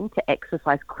been willing to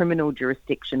exercise criminal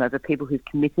jurisdiction over people who've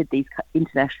committed these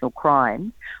international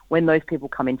crimes when those people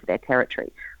come into their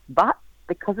territory. But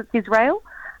because it's Israel,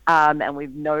 and we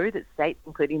know that states,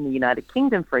 including the United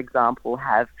Kingdom, for example,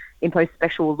 have imposed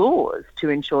special laws to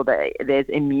ensure that there's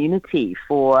immunity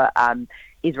for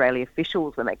Israeli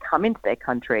officials when they come into their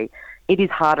country, it is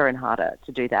harder and harder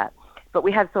to do that. But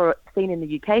we have seen in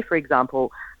the UK, for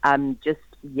example, just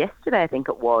yesterday, I think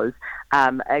it was,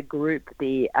 a group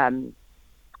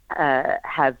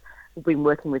have been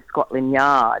working with Scotland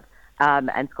Yard,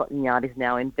 and Scotland Yard is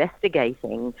now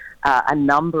investigating a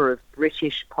number of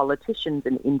British politicians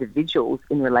and individuals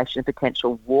in relation to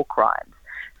potential war crimes.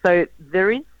 So there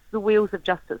is the wheels of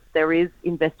justice. There is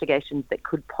investigations that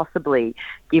could possibly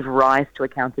give rise to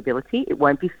accountability. It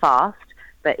won't be fast,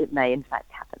 but it may in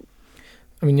fact happen.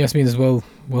 I mean, Yasmine is well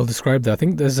described there. I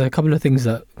think there's a couple of things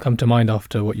that come to mind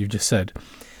after what you've just said.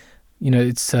 You know,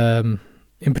 it's in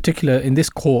particular in this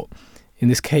court, in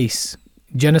this case,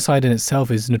 genocide in itself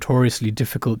is notoriously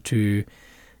difficult to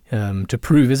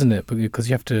prove, isn't it? Because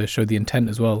you have to show the intent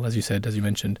as well, as you said, as you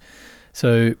mentioned.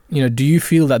 So, you know, do you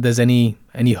feel that there's any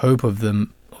hope of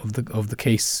the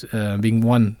case being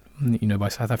won, you know, by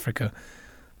South Africa?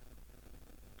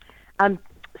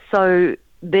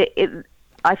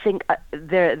 I think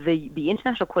the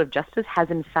International Court of Justice has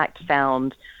in fact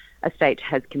found a state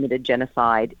has committed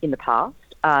genocide in the past.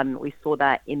 We saw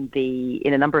that in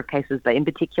a number of cases, but in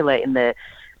particular in the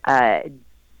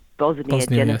Bosnia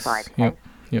genocide case.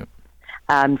 Yeah.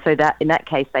 So that in that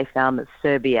case, they found that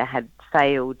Serbia had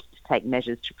failed to take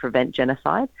measures to prevent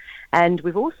genocide, and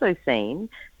we've also seen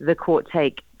the court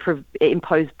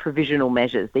impose provisional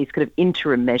measures, these kind of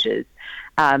interim measures,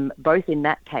 both in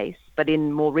that case, but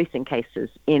in more recent cases,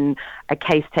 in a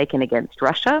case taken against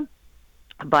Russia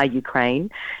by Ukraine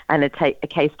and a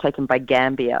case taken by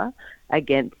Gambia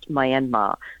against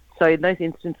Myanmar. So in those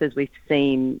instances, we've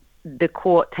seen the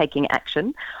court taking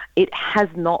action. It has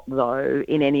not, though,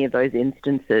 in any of those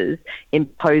instances,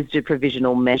 imposed a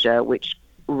provisional measure which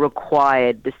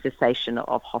required the cessation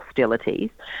of hostilities.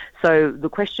 So the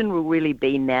question will really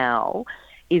be now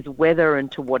is whether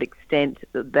and to what extent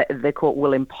the court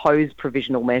will impose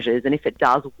provisional measures, and if it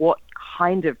does, what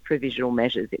kind of provisional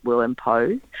measures it will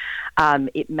impose.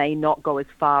 It may not go as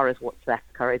far as what South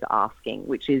Africa is asking,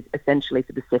 which is essentially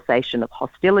for the cessation of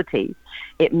hostilities.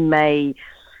 It may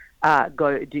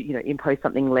impose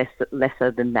something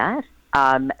lesser than that.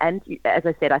 And as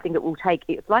I said, I think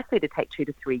it's likely to take 2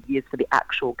 to 3 years for the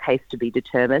actual case to be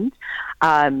determined.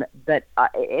 But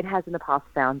it has in the past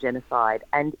found genocide.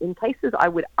 And in cases, I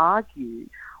would argue,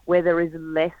 where there is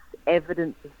less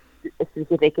evidence of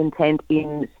specific intent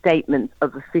in statements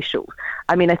of officials.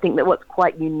 I mean, I think that what's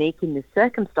quite unique in this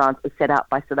circumstance, as set out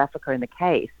by South Africa in the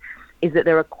case, is that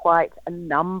there are quite a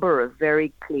number of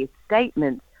very clear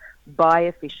statements by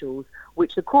officials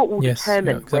which the court will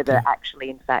determine whether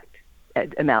actually, in fact,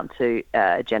 amount to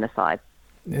genocide.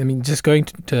 I mean, just going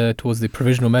towards the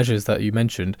provisional measures that you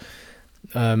mentioned,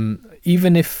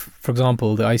 even if, for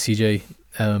example, the ICJ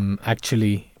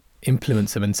actually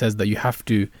implements them and says that you have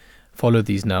to follow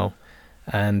these now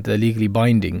and they're legally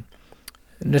binding,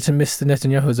 Mr.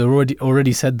 Netanyahu has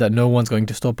already said that no one's going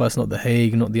to stop us, not The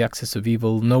Hague, not the axis of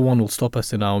evil, no one will stop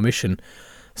us in our mission.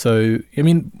 So, I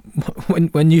mean,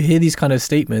 when you hear these kind of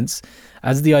statements,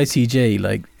 as the ICJ,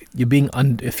 like, you're being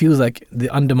it feels like the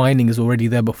undermining is already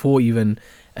there before even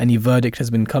any verdict has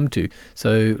been come to.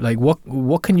 So, like,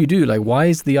 what can you do? Like, why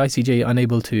is the ICJ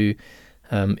unable to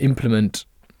implement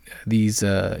these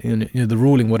the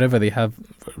ruling, whatever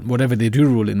they do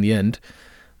rule in the end?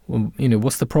 Well,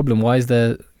 what's the problem? Why is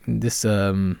there this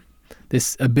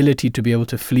ability to be able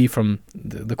to flee from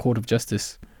the Court of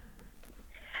Justice?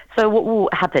 So what will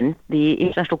happen, the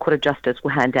International Court of Justice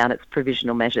will hand down its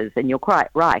provisional measures, and you're quite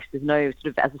right. There's no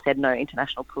as I said, no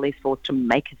international police force to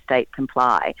make a state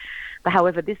comply. But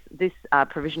however, this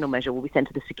provisional measure will be sent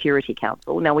to the Security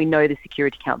Council. Now, we know the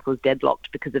Security Council is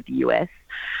deadlocked because of the US,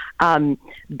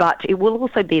 but it will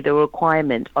also be the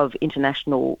requirement of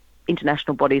international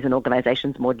international bodies and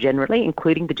organisations more generally,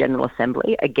 including the General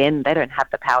Assembly. Again, they don't have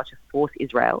the power to force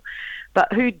Israel.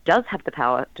 But who does have the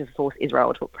power to force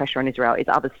Israel, to put pressure on Israel, is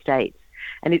other states.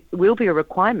 And it will be a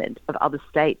requirement of other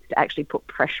states to actually put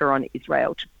pressure on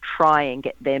Israel to try and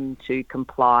get them to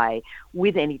comply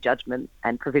with any judgment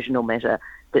and provisional measure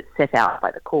that's set out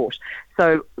by the court.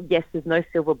 So, yes, there's no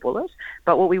silver bullet,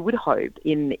 but what we would hope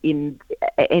in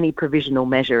any provisional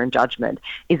measure and judgment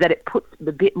is that it puts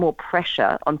a bit more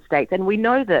pressure on states. And we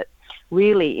know that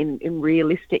really, in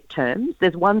realistic terms,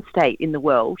 there's one state in the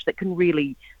world that can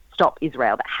really stop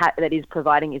Israel, that is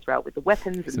providing Israel with the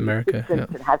weapons and America,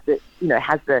 and has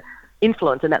the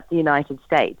influence, and that's the United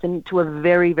States, and to a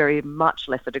very, very much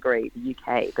lesser degree the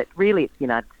UK, but really it's the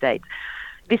United States.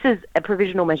 This is a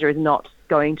provisional measure is not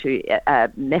going to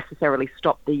necessarily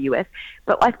stop the US,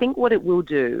 but I think what it will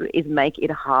do is make it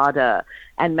harder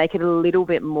and make it a little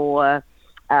bit more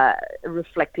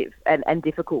reflective and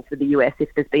difficult for the US if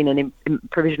there's been a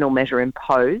provisional measure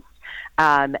imposed.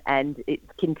 And it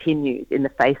continues in the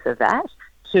face of that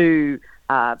to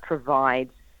provide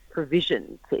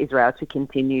provision for Israel to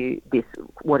continue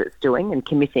what it's doing and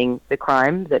committing the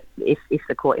crime that if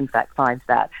the court in fact finds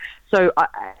that. So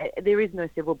there is no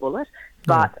silver bullet,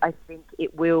 but I think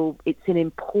it's an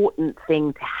important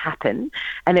thing to happen,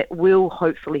 and it will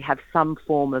hopefully have some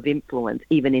form of influence,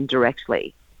 even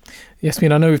indirectly.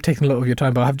 Yasmine, I know we've taken a lot of your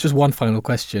time, but I have just one final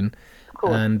question. Of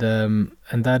course. And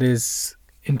that is,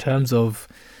 in terms of,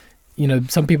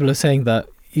 some people are saying that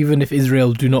even if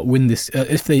Israel do not win this,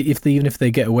 even if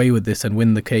they get away with this and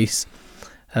win the case,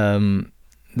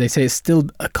 they say it's still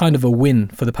a kind of a win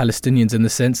for the Palestinians, in the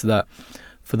sense that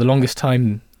for the longest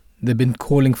time they've been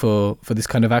calling for this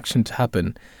kind of action to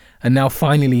happen, and now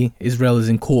finally Israel is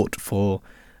in court for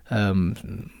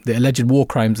the alleged war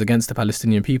crimes against the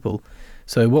Palestinian people.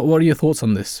 So what are your thoughts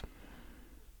on this?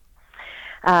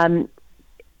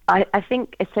 I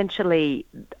think essentially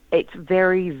it's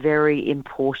very, very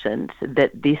important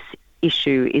that this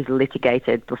issue is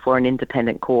litigated before an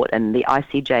independent court, and the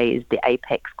ICJ is the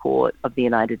apex court of the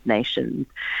United Nations.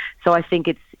 So I think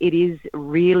it is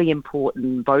really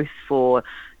important, both for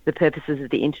the purposes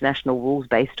of the international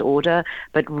rules-based order,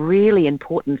 but really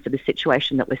important for the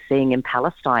situation that we're seeing in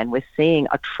Palestine. We're seeing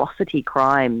atrocity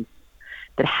crimes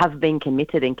that have been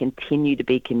committed and continue to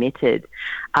be committed,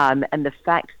 and the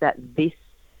fact that this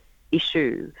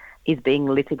issue is being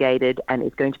litigated and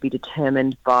is going to be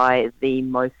determined by the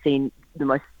most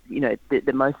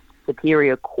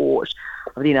superior court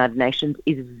of the United Nations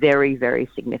is very, very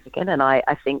significant. And I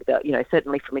think that,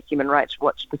 certainly from a Human Rights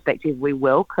Watch perspective, we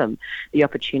welcome the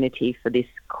opportunity for this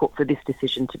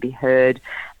decision to be heard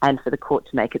and for the court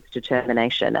to make its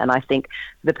determination. And I think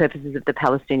for the purposes of the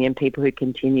Palestinian people who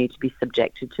continue to be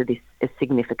subjected to this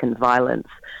significant violence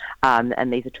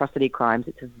and these atrocity crimes,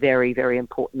 it's very, very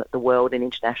important that the world and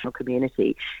international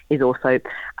community is also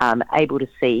able to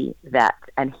see that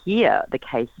and hear the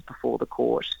case before the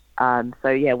court.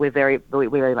 We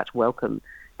very much welcome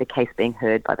the case being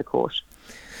heard by the court.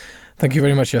 Thank you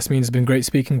very much, Yasmine. It's been great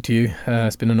speaking to you.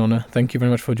 It's been an honour. Thank you very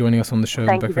much for joining us on the show.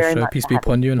 Thank you very much. Peace be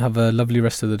upon you, and have a lovely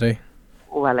rest of the day.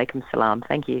 Wa alaikum salam.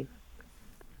 Thank you.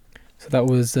 So that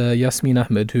was Yasmine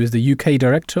Ahmed, who is the UK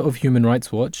Director of Human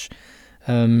Rights Watch.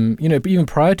 But even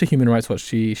prior to Human Rights Watch,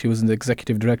 she was the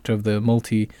Executive Director of the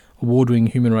multi-award-winning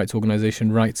human rights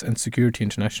organisation Rights and Security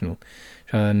International.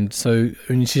 And so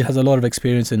she has a lot of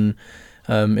experience in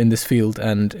this field,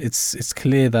 and it's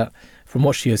clear that from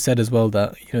what she has said as well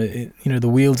that the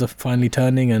wheels are finally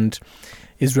turning and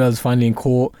Israel is finally in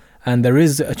court, and there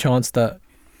is a chance that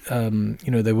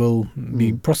they will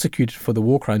be prosecuted for the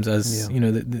war crimes, as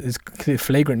it's clear,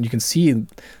 flagrant. You can see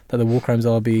that the war crimes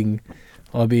are being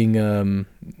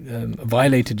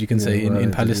violated, you can say,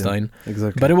 in Palestine. Yeah,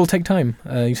 exactly. But it will take time.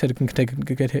 You said it can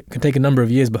take a number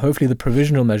of years, but hopefully the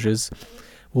provisional measures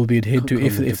will be adhered to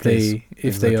if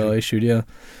they are issued. Yeah.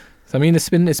 So I mean, it's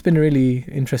been really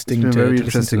interesting. It's been very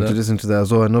interesting to listen to that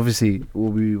as well, and obviously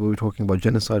we'll be talking about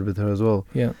genocide with her as well.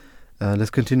 Yeah. Let's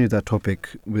continue that topic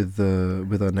with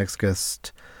our next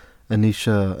guest,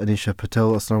 Anisha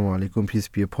Patel. Assalamu alaikum, peace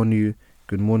be upon you.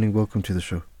 Good morning, welcome to the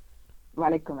show.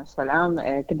 Walaikum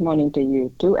assalam. Good morning to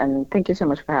you too, and thank you so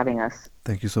much for having us.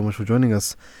 Thank you so much for joining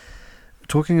us.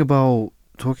 Talking about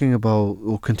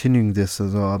or continuing this,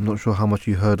 as well, I'm not sure how much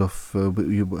you heard of,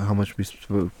 how much we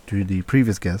spoke to the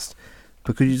previous guest,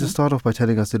 but could you just start off by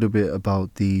telling us a little bit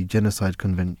about the Genocide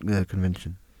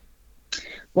Convention?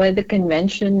 Well, the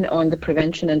Convention on the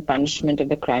Prevention and Punishment of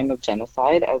the Crime of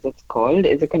Genocide, as it's called,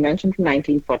 is a convention from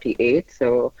 1948,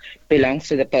 so belongs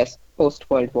to the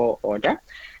post-World War order.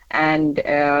 And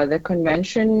the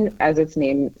convention, as its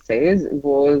name says,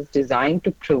 was designed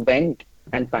to prevent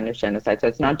and punish genocide. So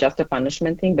it's not just a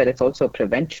punishment thing, but it's also a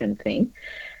prevention thing.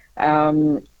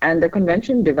 And the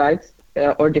convention divides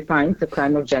or defines the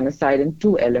crime of genocide in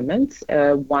two elements.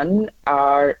 One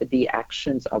are the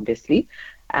actions, obviously,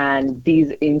 and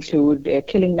these include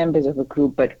killing members of a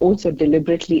group, but also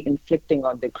deliberately inflicting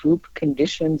on the group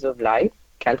conditions of life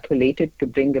calculated to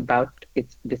bring about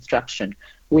its destruction,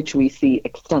 which we see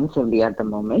extensively at the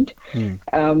moment.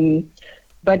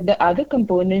 But the other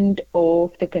component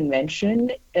of the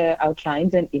convention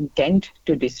outlines an intent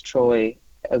to destroy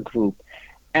a group.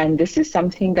 And this is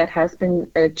something that has been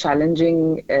a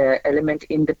challenging element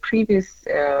in the previous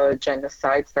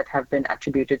genocides that have been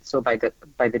attributed so by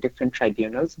the different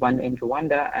tribunals, one in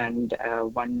Rwanda and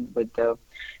one with the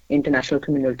International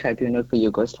Criminal Tribunal for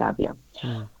Yugoslavia.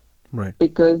 Right.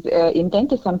 Because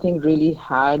intent is something really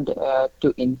hard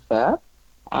to infer.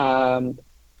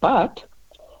 But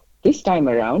this time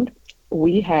around,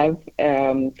 we have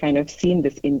kind of seen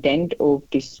this intent of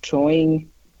destroying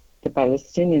the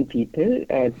Palestinian people,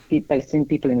 Palestinian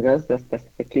people in Gaza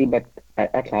specifically, but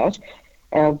at large,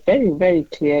 very, very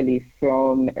clearly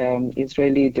from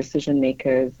Israeli decision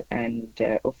makers and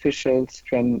officials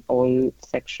from all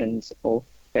sections of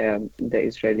the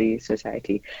Israeli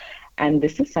society. And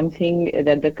this is something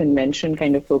that the convention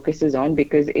kind of focuses on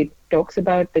because it talks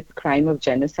about the crime of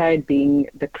genocide being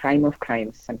the crime of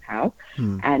crimes somehow.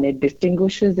 And it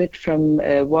distinguishes it from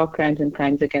war crimes and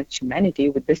crimes against humanity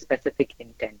with this specific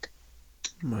intent.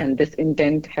 Right. And this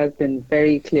intent has been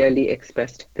very clearly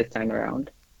expressed this time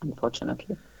around,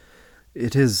 unfortunately.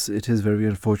 It is very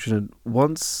unfortunate.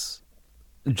 Once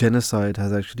genocide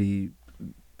has actually,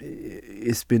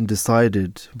 it's been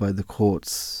decided by the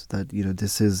courts that, you know,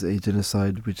 this is a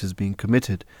genocide which is being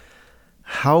committed,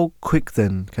 how quick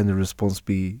then can the response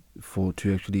be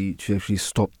to actually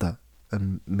stop that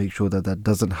and make sure that that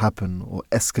doesn't happen or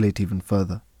escalate even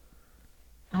further?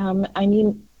 I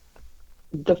mean,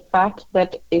 the fact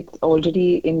that it's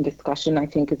already in discussion, I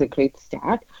think, is a great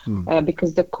start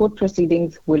because the court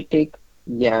proceedings will take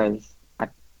years,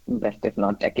 at best, if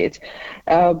not decades.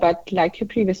 But like your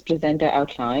previous presenter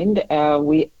outlined,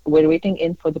 we're waiting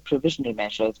in for the provisional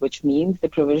measures, which means the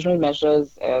provisional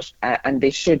measures, and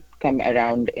they should come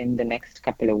around in the next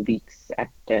couple of weeks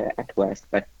at worst,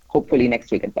 but hopefully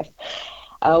next week at best.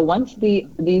 Once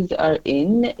these are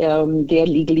in, they are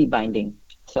legally binding.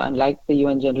 So unlike the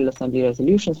UN General Assembly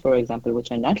resolutions, for example,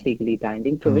 which are not legally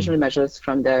binding, provisional measures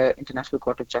from the International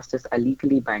Court of Justice are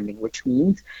legally binding, which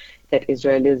means that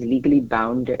Israel is legally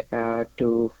bound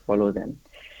to follow them.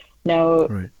 Now,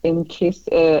 in case,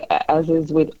 as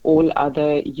is with all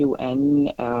other UN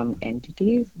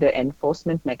entities, the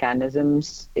enforcement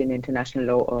mechanisms in international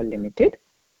law are limited.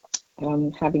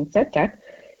 Having said that,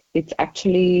 it's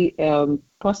actually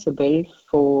possible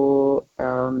for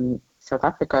South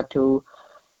Africa to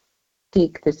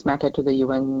take this matter to the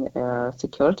UN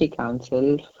Security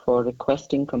Council for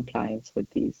requesting compliance with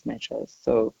these measures.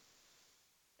 So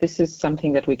this is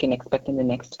something that we can expect in the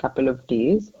next couple of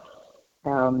days,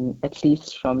 at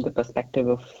least from the perspective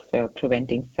of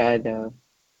preventing further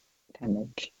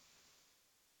damage.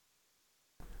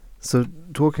 So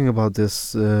talking about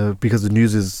this, because the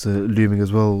news is looming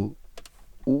as well,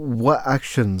 what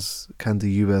actions can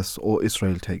the US or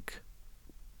Israel take?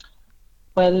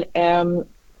 Well,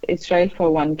 Israel,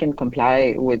 for one, can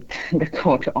comply with the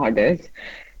court orders.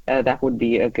 That would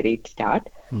be a great start.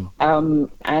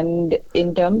 And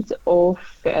in terms of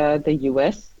the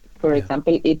US, for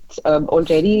example, it's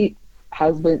already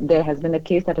there has been a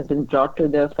case that has been brought to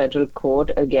the federal court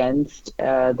against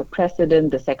the president,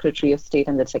 the secretary of state,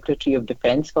 and the secretary of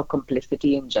defense for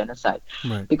complicity in genocide.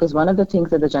 Right. Because one of the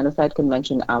things that the Genocide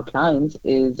Convention outlines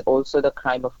is also the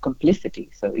crime of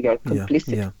complicity. So you're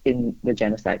complicit in the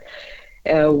genocide.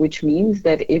 Which means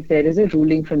that if there is a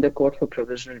ruling from the court for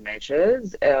provisional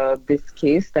measures, this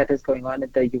case that is going on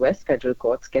at the US federal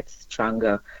courts gets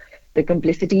stronger. The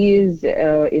complicity is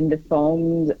in the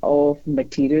forms of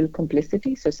material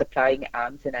complicity, so supplying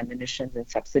arms and ammunition and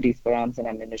subsidies for arms and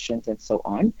ammunition and so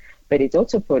on. But it's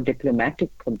also for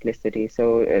diplomatic complicity,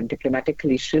 so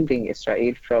diplomatically shielding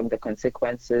Israel from the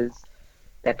consequences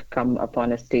that come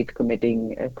upon a state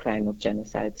committing a crime of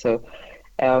genocide. So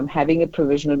having a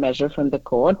provisional measure from the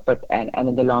court, but and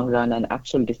in the long run, an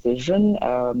actual decision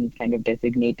kind of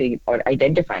designating or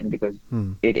identifying, because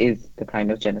it is the crime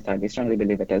of genocide, we strongly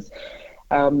believe it is,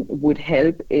 would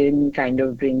help in kind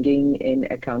of bringing in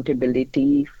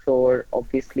accountability for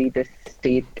obviously the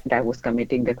state that was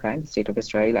committing the crime, the state of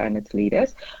Israel and its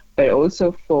leaders, but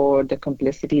also for the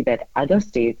complicity that other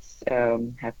states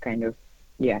have kind of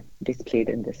displayed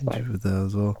in this fight. With that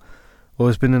as well. Well,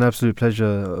 it's been an absolute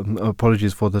pleasure.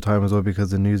 Apologies for the time as well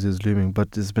because the news is looming,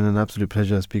 but it's been an absolute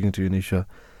pleasure speaking to you, Anisha,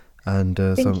 and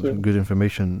some good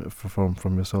information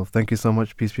from yourself. Thank you so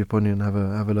much. Peace be upon you, and have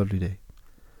a lovely day.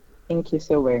 Thank you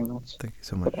so very much. Thank you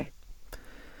so much. Bye-bye.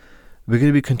 We're going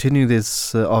to be continuing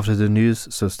this after the news,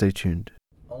 so stay tuned.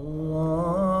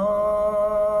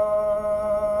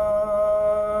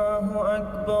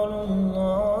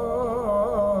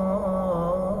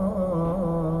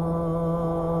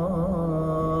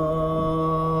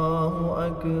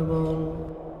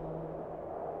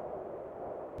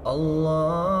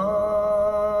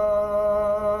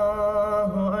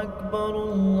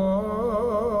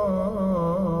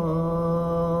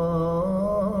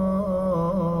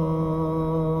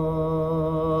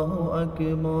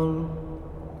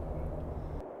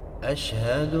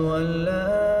 أشهد أن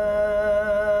لا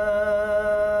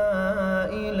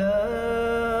إله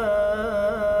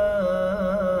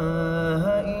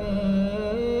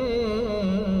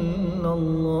إلا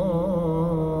الله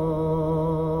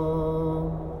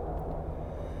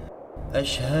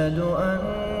أشهد أن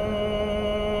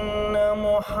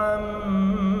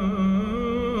محمدا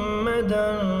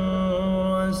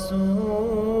رسول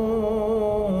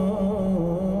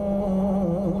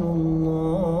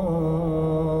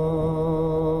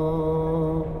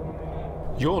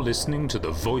You're listening to the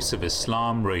Voice of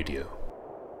Islam Radio.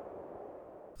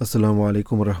 Assalamu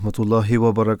alaikum wa rahmatullahi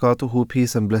wa barakatuhu.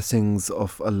 Peace and blessings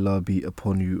of Allah be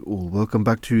upon you all. Welcome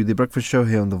back to the Breakfast Show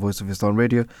here on the Voice of Islam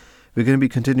Radio. We're going to be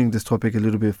continuing this topic a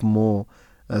little bit more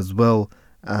as well,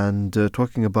 and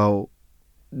talking about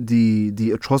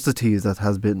the atrocities that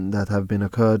have been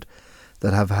occurred,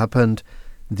 that have happened,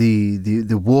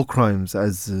 the war crimes,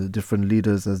 as different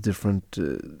leaders, as different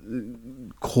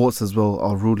courts as well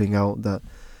are ruling out that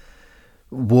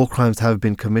war crimes have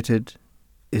been committed.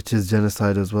 It is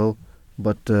genocide as well,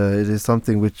 but it is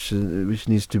something which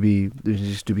needs to be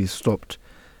stopped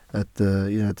at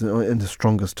in the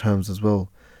strongest terms as well.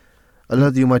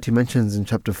 Allah the Almighty mentions in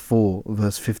chapter 4,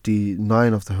 verse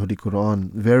 59 of the Holy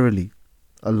Quran, "Verily,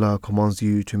 Allah commands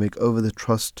you to make over the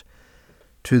trust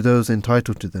to those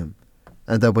entitled to them,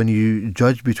 and that when you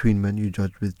judge between men, you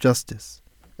judge with justice.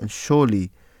 And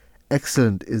surely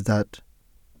excellent is that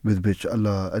with which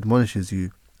Allah admonishes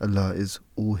you. Allah is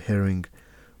all-hearing,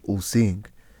 all-seeing."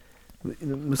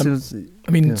 Muslims,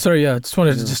 sorry, I just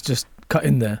wanted to just cut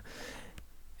in there.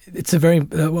 It's a very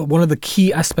one of the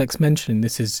key aspects mentioned in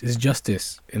this is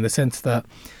justice, in the sense that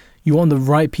you want the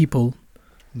right people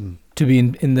to be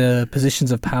in the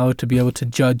positions of power to be able to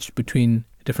judge between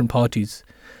different parties,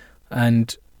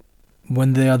 and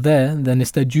when they are there, then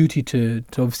it's their duty to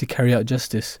obviously carry out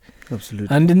justice. Absolutely.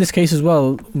 And in this case as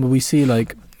well, we see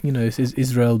is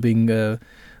Israel being held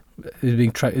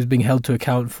to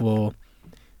account for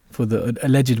the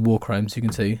alleged war crimes, you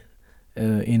can say,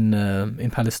 in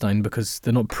Palestine, because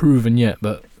they're not proven yet,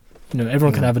 but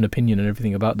everyone can have an opinion and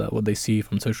everything about that, what they see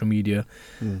from social media,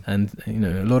 and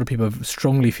a lot of people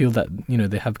strongly feel that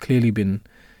they have clearly been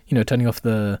turning off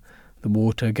the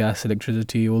water, gas,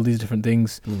 electricity, all these different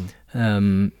things.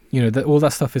 All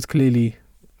that stuff is clearly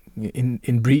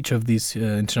in breach of these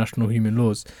international human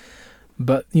laws.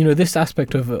 But this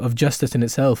aspect of justice in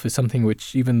itself is something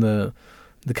which even the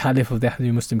Caliph of the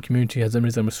Ahmadi Muslim community, Hazrat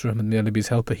Mirza Masroor Ahmad, may Allah be his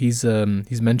helper, he's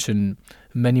mentioned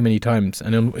many times.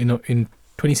 And in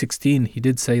 2016, he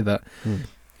did say that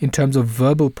in terms of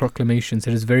verbal proclamations,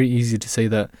 it is very easy to say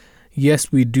that,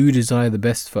 yes, we do desire the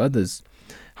best for others.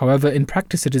 However, in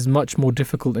practice, it is much more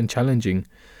difficult and challenging.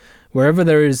 Wherever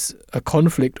there is a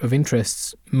conflict of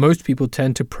interests, most people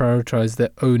tend to prioritize their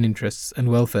own interests and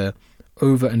welfare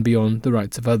over and beyond the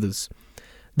rights of others.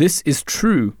 This is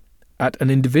true at an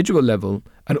individual level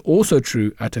and also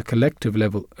true at a collective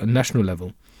level, a national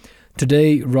level.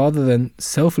 Today, rather than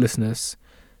selflessness,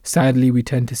 sadly, we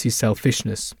tend to see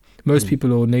selfishness. Most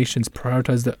people or nations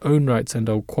prioritize their own rights and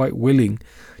are quite willing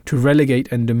to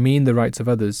relegate and demean the rights of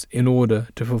others in order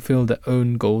to fulfill their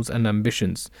own goals and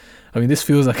ambitions. I mean, this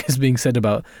feels like it's being said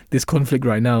about this conflict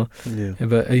right now. Yeah.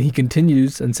 But he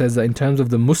continues and says that in terms of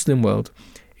the Muslim world,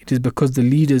 it is because the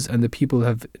leaders and the people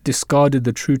have discarded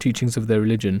the true teachings of their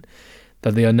religion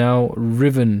that they are now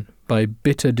riven by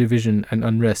bitter division and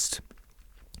unrest.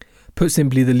 Put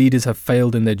simply, the leaders have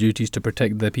failed in their duties to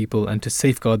protect their people and to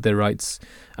safeguard their rights,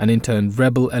 and in turn,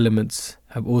 rebel elements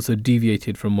have also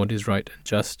deviated from what is right and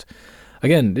just.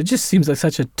 Again, it just seems like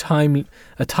such a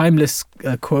timeless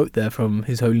quote there from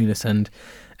His Holiness, and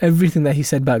everything that he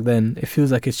said back then, it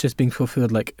feels like it's just being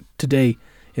fulfilled like today,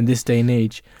 in this day and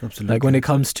age. Absolutely. Like when it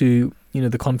comes to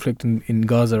the conflict in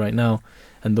Gaza right now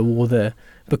and the war there,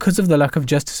 because of the lack of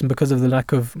justice and because of the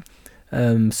lack of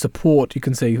support, you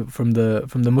can say, from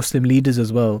the Muslim leaders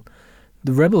as well.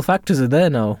 The rebel factors are there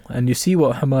now, and you see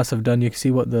what Hamas have done. You can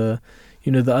see what the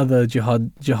other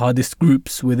jihadist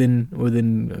groups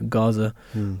within Gaza,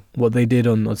 what they did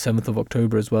on 7th of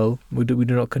October as well. We do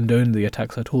not condone the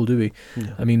attacks at all, do we?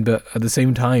 Yeah. I mean, but at the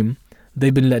same time,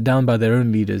 they've been let down by their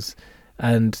own leaders,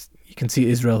 and you can see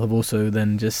Israel have also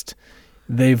then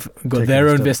they've got Taken their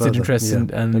a own step vested further. interests, Yeah,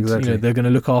 and exactly. they're going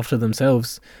to look after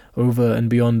themselves over and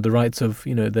beyond the rights of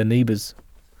their neighbors.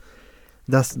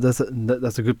 That's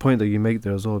a good point that you make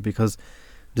there as well, because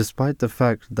despite the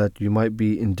fact that you might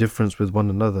be in difference with one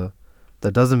another,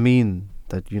 that doesn't mean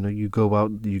that you go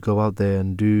out there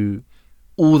and do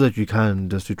all that you can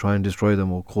just to try and destroy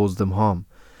them or cause them harm.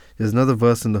 There's another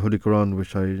verse in the Holy Quran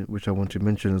which I want to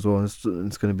mention as well. And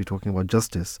it's going to be talking about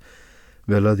justice,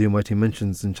 where Allah the Almighty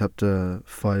mentions in chapter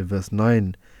 5 verse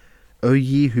 9, "O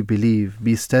ye who believe,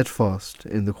 be steadfast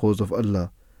in the cause of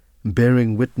Allah,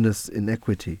 bearing witness in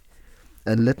equity,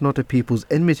 and let not a people's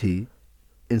enmity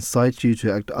incite you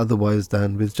to act otherwise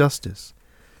than with justice.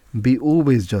 Be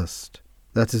always just,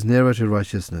 that is nearer to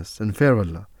righteousness, and fear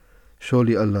Allah.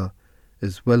 Surely Allah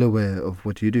is well aware of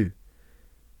what you do."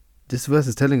 This verse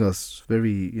is telling us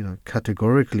very,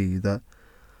 categorically that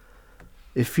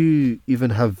if you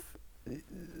even have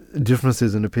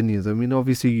differences in opinions, I mean,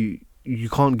 obviously you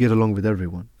can't get along with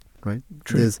everyone, right?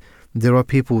 True. There are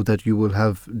people that you will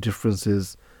have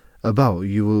differences about.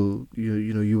 You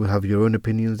will have your own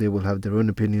opinions, they will have their own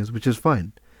opinions, which is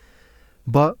fine.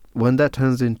 But when that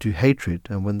turns into hatred,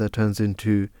 and when that turns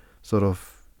into sort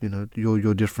of,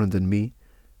 you're different than me,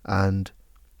 and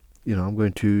I'm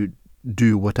going to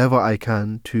do whatever I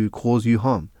can to cause you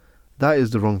harm, that is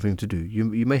the wrong thing to do.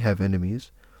 You may have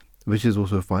enemies, which is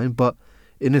also fine, but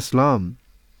in Islam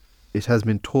it has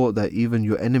been taught that even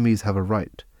your enemies have a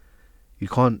right. You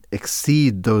can't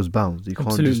exceed those bounds. You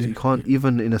can't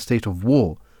even in a state of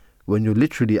war, when you're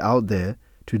literally out there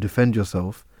to defend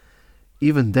yourself,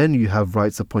 even then you have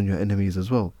rights upon your enemies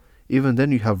as well. Even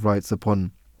then you have rights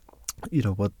upon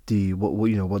what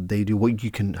they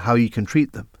do, how you can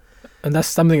treat them. And that's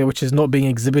something which is not being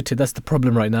exhibited. That's the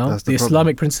problem right now. That's the the problem.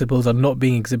 Islamic principles are not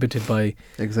being exhibited by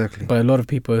a lot of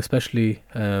people, especially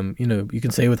you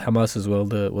can say with Hamas as well,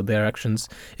 their actions.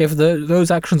 If those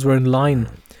actions were in line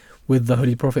with the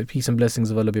Holy Prophet, peace and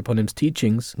blessings of Allah be upon him's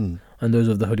teachings and those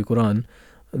of the Holy Quran,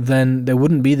 then there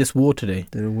wouldn't be this war today.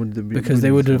 Because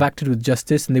they would have acted with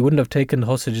justice, and they wouldn't have taken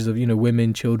hostages of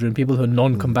women, children, people who are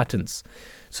non-combatants.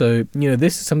 So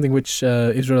this is something which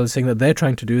Israel is saying that they're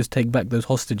trying to do, is take back those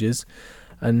hostages,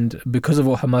 and because of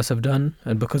what Hamas have done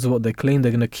and because of what they claim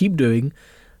they're going to keep doing,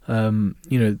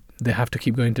 they have to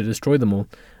keep going to destroy them all,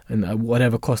 and at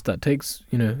whatever cost that takes,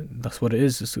 that's what it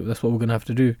is. That's what we're going to have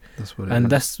to do.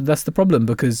 That's the problem,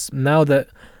 because now that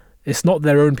it's not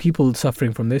their own people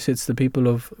suffering from this, it's the people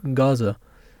of Gaza,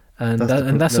 and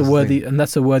that's a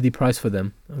worthy price for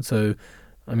them. And so,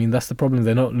 I mean, that's the problem.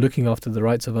 They're not looking after the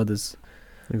rights of others.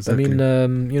 Exactly. I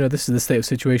mean, this is the state of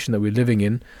situation that we're living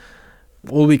in.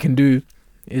 All we can do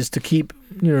is to keep,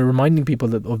 reminding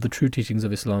people of the true teachings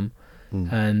of Islam,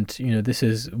 and this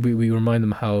is we remind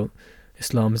them how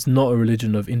Islam is not a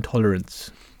religion of intolerance,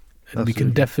 and we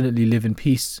can definitely live in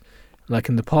peace, like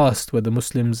in the past, where the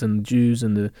Muslims and the Jews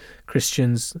and the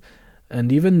Christians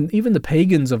and even the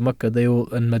pagans of Mecca,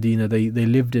 and Medina, they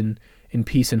lived in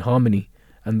peace and harmony,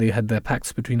 and they had their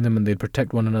pacts between them, and they'd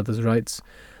protect one another's rights.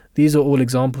 These are all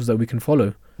examples that we can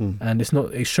follow, and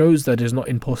it shows that it's not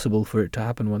impossible for it to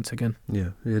happen once again. Yeah,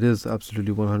 it is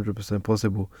absolutely 100%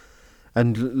 possible.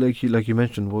 And like you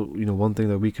mentioned, one thing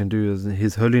that we can do is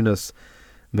His Holiness,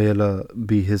 may Allah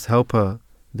be his helper,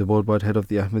 the worldwide head of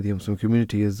the Ahmadi Muslim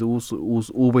community, is also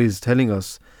always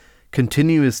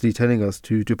continuously telling us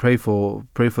to pray for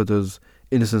those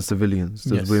innocent civilians,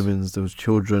 those women, those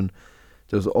children,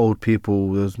 those old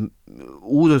people,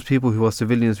 all those people who are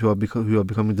civilians who are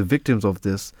becoming the victims of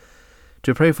this,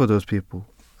 to pray for those people,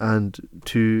 and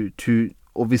to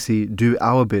obviously do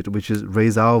our bit, which is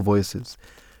raise our voices,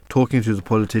 talking to the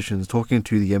politicians, talking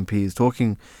to the MPs,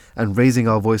 talking and raising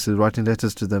our voices, writing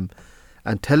letters to them,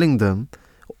 and telling them,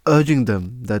 urging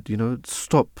them that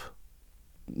stop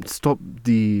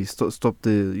the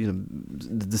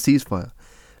ceasefire.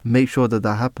 Make sure that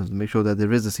happens. Make sure that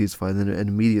there is a ceasefire, and an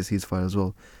immediate ceasefire as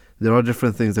well. There are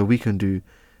different things that we can do,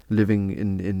 living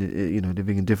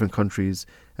in different countries,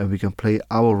 and we can play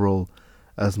our role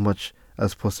as much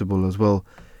as possible as well.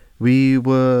 We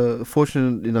were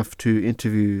fortunate enough to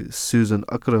interview Susan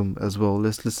Akram as well.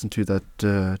 Let's listen to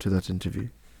that interview.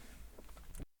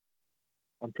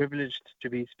 I'm privileged to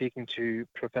be speaking to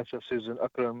Professor Susan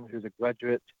Akram, who's a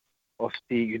graduate of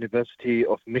the University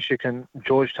of Michigan,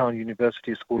 Georgetown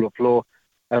University School of Law,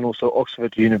 and also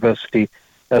Oxford University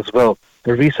as well.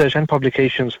 The research and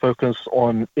publications focus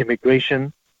on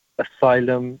immigration,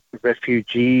 asylum,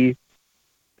 refugee,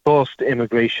 forced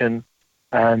immigration,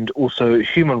 and also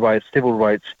human rights, civil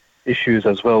rights issues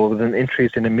as well, with an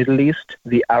interest in the Middle East,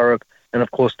 the Arab, and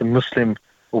of course the Muslim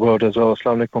world as well.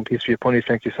 Assalamu alaikum, peace be upon you.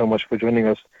 Thank you so much for joining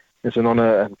us. It's an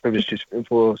honor and privilege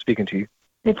for speaking to you.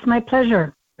 It's my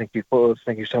pleasure. Thank you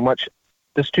so much.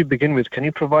 Just to begin with, can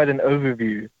you provide an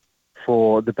overview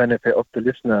for the benefit of the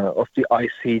listener of the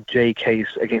ICJ case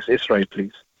against Israel,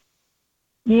 please?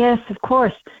 Yes, of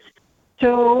course.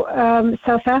 So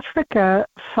South Africa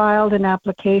filed an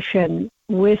application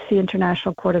with the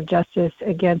International Court of Justice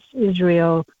against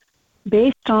Israel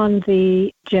based on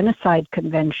the Genocide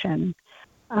Convention.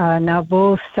 Now,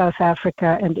 both South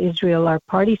Africa and Israel are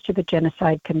parties to the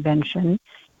Genocide Convention,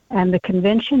 and the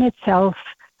convention itself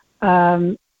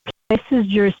places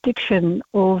jurisdiction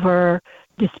over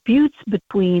disputes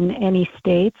between any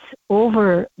states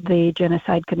over the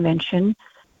Genocide Convention,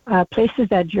 places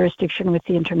that jurisdiction with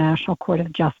the International Court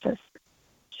of Justice.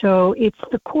 So it's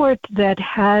the court that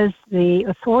has the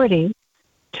authority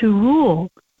to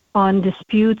rule on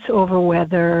disputes over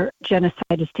whether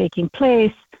genocide is taking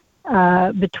place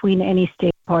between any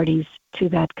state parties to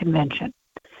that convention.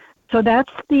 So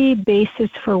that's the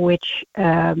basis for which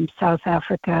South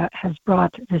Africa has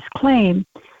brought this claim.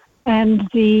 And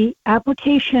the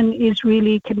application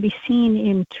can be seen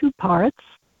in two parts.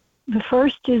 The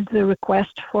first is the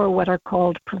request for what are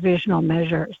called provisional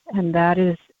measures, and that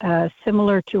is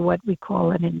similar to what we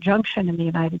call an injunction in the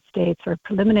United States, or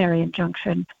preliminary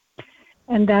injunction.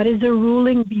 And that is a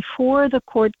ruling before the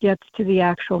court gets to the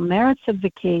actual merits of the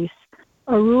case,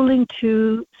 a ruling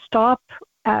to stop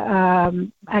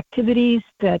activities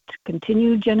that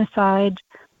continue genocide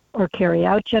or carry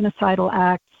out genocidal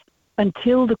acts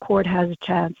until the court has a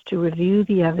chance to review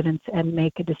the evidence and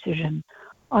make a decision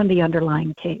on the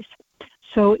underlying case.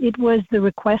 So it was the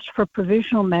request for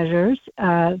provisional measures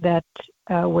that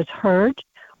was heard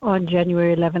on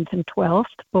January 11th and 12th.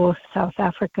 Both South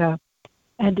Africa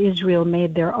and Israel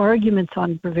made their arguments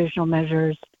on provisional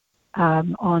measures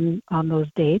on those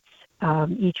dates.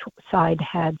 Each side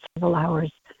had several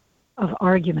hours of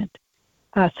argument.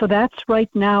 So that's right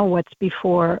now what's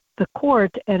before the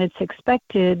court, and it's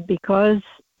expected because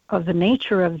of the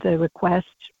nature of the request.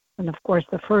 And of course,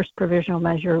 the first provisional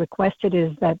measure requested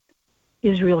is that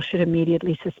Israel should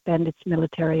immediately suspend its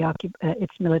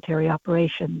military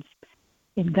operations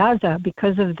in Gaza.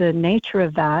 Because of the nature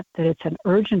of that it's an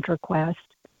urgent request,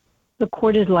 the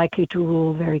court is likely to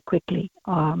rule very quickly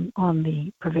on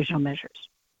the provisional measures.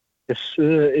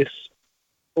 It's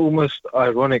almost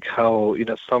ironic how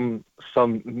some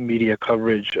media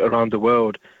coverage around the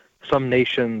world, some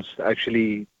nations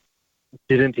actually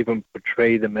didn't even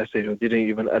portray the message or didn't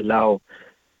even allow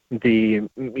the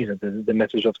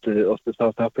message of the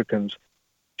South Africans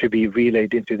to be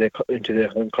relayed into their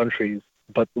home countries.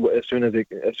 But as soon as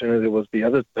it was the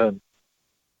other turn,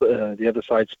 the other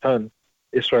side's turn,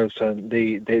 Israel's turn,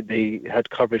 they had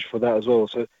coverage for that as well.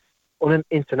 So on an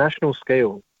international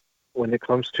scale, when it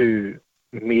comes to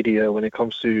media, when it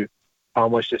comes to how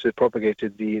much this is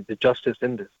propagated, the justice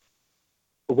in this,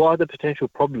 what are the potential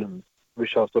problems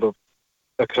which are sort of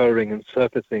occurring and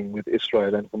surfacing with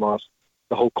Israel and Hamas,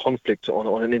 the whole conflict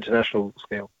on an international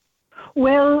scale?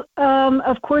 Well,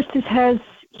 of course, this has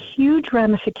huge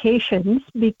ramifications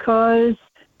because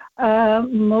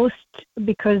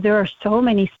there are so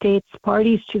many states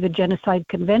parties to the Genocide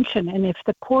Convention, and if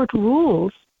the court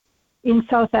rules in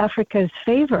South Africa's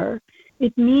favor,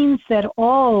 it means that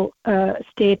all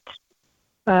state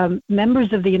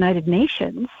members of the United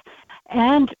Nations,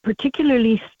 and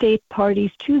particularly state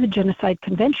parties to the Genocide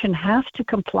Convention, have to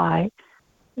comply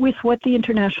with what the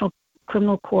International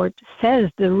Criminal Court says.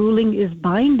 The ruling is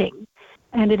binding,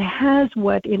 and it has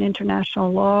what in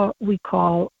international law we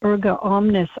call erga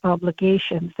omnes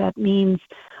obligations. That means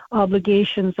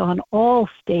obligations on all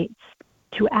states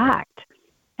to act.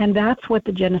 And that's what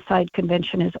the Genocide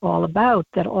Convention is all about,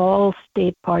 that all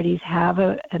state parties have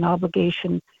an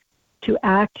obligation to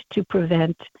act to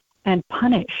prevent and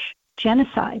punish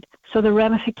genocide. So the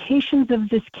ramifications of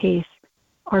this case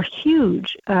are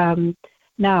huge.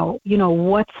 Now,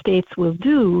 what states will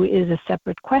do is a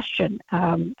separate question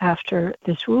after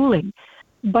this ruling.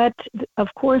 But,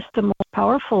 of course, the most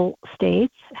powerful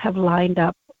states have lined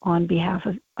up on behalf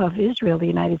of Israel. The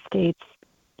United States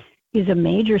is a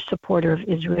major supporter of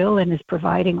Israel and is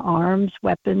providing arms,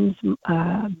 weapons,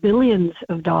 billions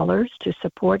of dollars to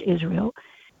support Israel.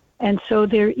 And so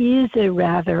there is a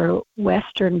rather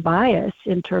Western bias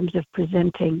in terms of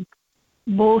presenting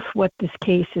both what this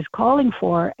case is calling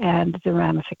for and the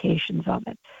ramifications of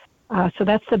it. So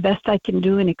that's the best I can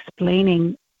do in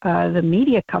explaining the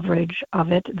media coverage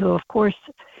of it, though of course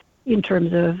in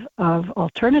terms of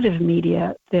alternative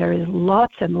media, there is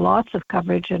lots and lots of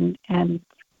coverage, and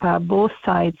both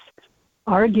sides'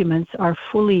 arguments are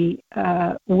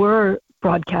were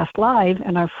broadcast live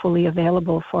and are fully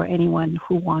available for anyone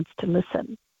who wants to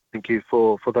listen. Thank you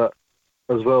for that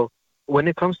as well. When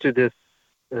it comes to this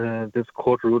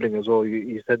court ruling as well,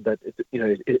 you said that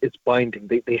it's binding.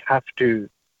 They have to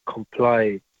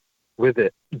comply with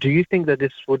it. Do you think that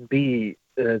this would be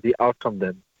the outcome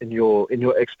then, in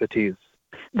your expertise?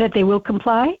 That they will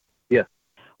comply? Yeah.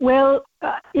 Well,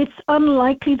 it's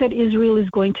unlikely that Israel is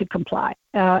going to comply,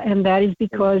 and that is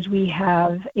because we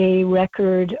have a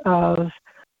record of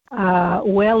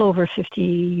well over 50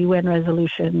 UN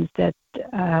resolutions that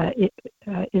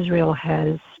Israel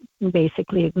has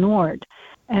basically ignored.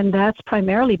 And that's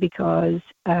primarily because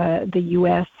the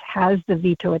U.S. has the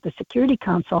veto at the Security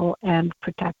Council and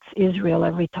protects Israel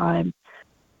every time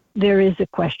there is a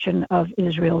question of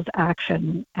Israel's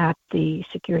action at the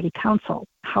Security Council.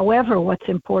 However, what's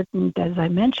important, as I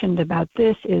mentioned about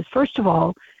this, is first of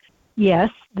all, yes,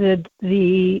 the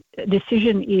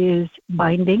decision is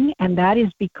binding, and that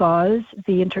is because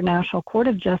the International Court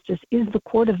of Justice is the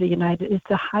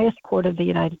highest court of the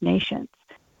United Nations,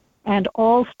 and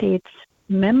all states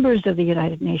members of the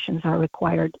United Nations are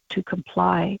required to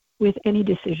comply with any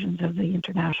decisions of the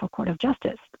International Court of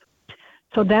Justice.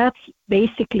 So that's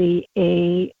basically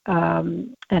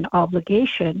an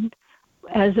obligation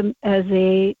as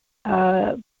a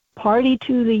party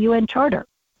to the UN Charter.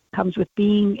 Comes with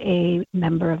being a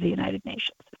member of the United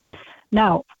Nations.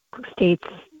 Now, states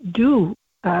do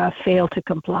fail to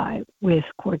comply with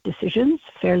court decisions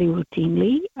fairly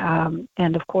routinely,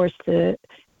 and of course the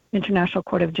International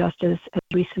Court of Justice, as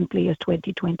recently as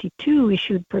 2022,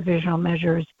 issued provisional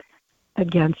measures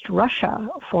against Russia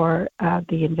for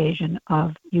the invasion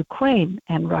of Ukraine,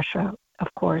 and Russia,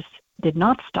 of course, did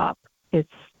not stop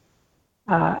its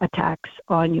attacks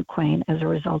on Ukraine as a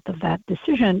result of that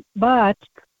decision, but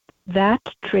that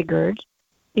triggered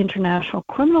International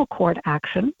Criminal Court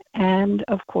action and,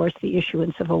 of course, the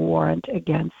issuance of a warrant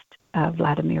against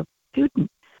Vladimir Putin.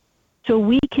 So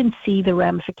we can see the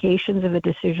ramifications of a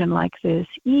decision like this,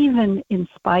 even in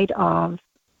spite of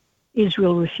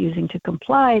Israel refusing to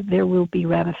comply. There will be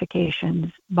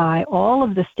ramifications by all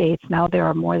of the states. Now there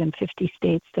are more than 50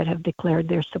 states that have declared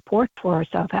their support for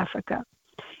South Africa,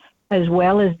 as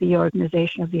well as the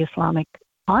Organization of the Islamic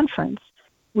Conference,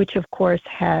 which of course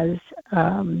has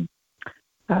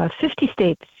 50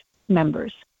 states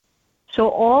members. So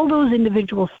all those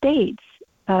individual states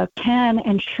can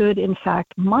and should, in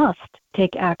fact, must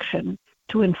take action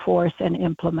to enforce and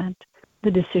implement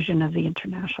the decision of the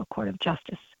International Court of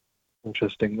Justice.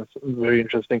 Interesting. That's very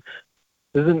interesting.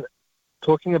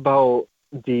 Talking about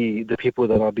the people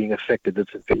that are being affected, the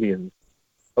civilians,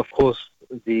 of course,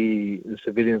 the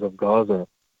civilians of Gaza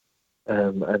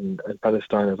and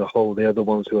Palestine as a whole, they are the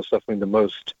ones who are suffering the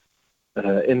most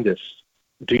in this.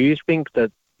 Do you think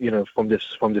that, from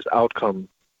this outcome,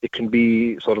 it can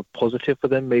be sort of positive for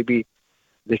them? Maybe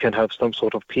they can have some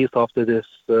sort of peace after this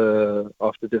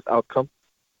outcome?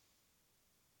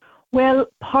 Well,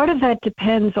 part of that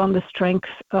depends on the strength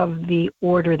of the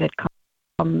order that comes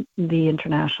from the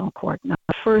International Court. Now,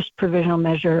 the first provisional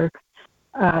measure,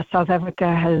 South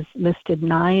Africa has listed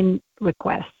 9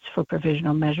 requests for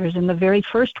provisional measures, and the very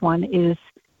first one is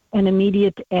an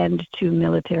immediate end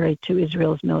to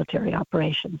Israel's military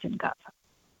operations in Gaza.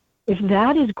 If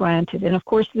that is granted, and of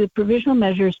course the provisional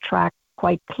measures track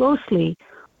quite closely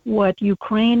what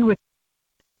Ukraine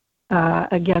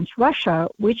against Russia,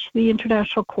 which the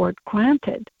International Court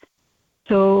granted.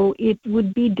 So it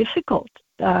would be difficult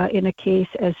in a case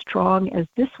as strong as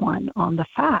this one on the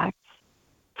facts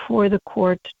for the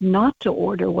court not to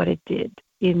order what it did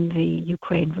in the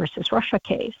Ukraine versus Russia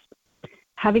case.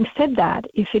 Having said that,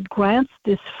 if it grants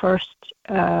this first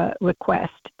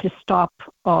request to stop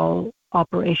all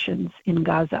operations in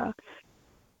Gaza,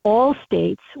 all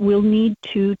states will need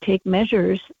to take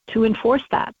measures to enforce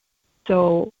that.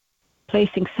 So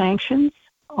placing sanctions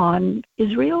on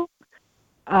Israel,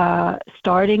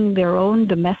 starting their own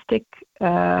domestic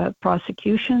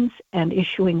prosecutions and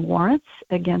issuing warrants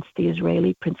against the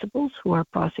Israeli principals who are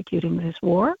prosecuting this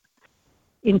war,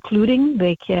 including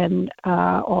they can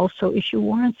also issue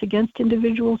warrants against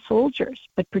individual soldiers,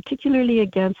 but particularly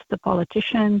against the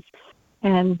politicians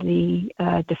and the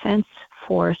defense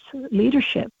force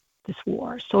leadership this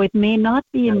war. So it may not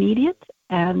be immediate,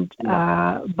 and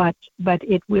but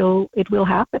it will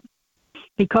happen.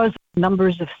 because of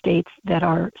numbers of states that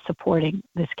are supporting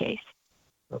this case.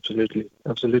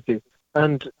 Absolutely.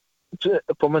 And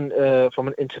from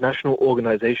an international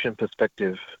organization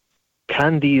perspective,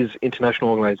 can these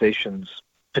international organizations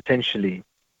potentially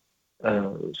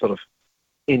sort of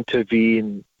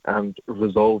intervene and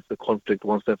resolve the conflict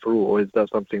once and for all, or is that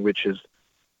something which is,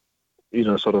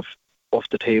 sort of off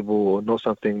the table or not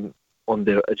something on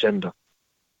their agenda?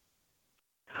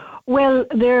 Well,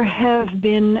 there have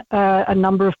been a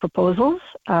number of proposals,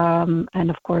 and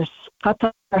of course,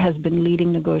 Qatar has been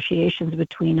leading negotiations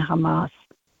between Hamas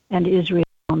and Israel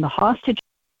on the hostage.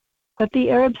 But the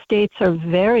Arab states are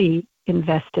very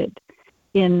invested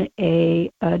in a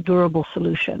durable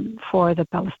solution for the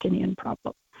Palestinian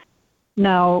problem.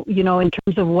 Now, in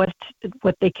terms of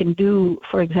what they can do,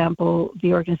 for example,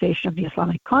 the Organization of the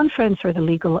Islamic Conference or the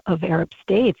League of Arab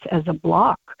States as a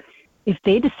bloc, if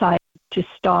they decide to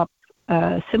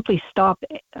simply stop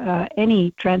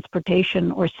any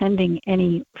transportation or sending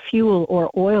any fuel or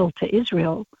oil to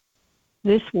Israel,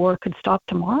 this war could stop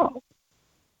tomorrow,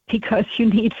 because you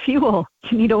need fuel,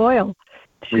 you need oil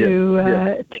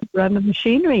to run the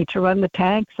machinery, to run the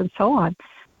tanks, and so on.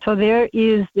 So there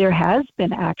has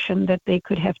been action that they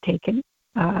could have taken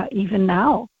even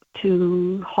now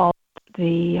to halt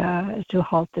the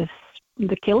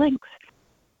killings.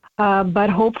 But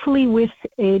hopefully, with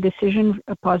a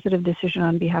positive decision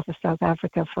on behalf of South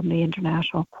Africa from the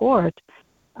International Court,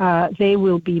 they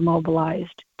will be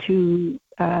mobilized to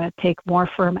take more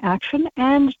firm action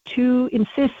and to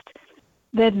insist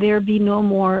that there be no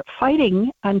more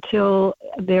fighting until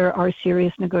there are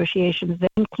serious negotiations that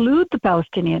include the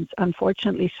Palestinians.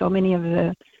 Unfortunately, so many of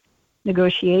the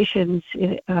negotiations,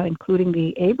 including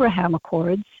the Abraham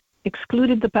Accords,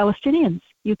 excluded the Palestinians.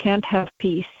 You can't have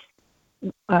peace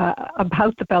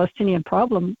about the Palestinian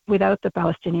problem without the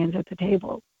Palestinians at the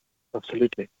table.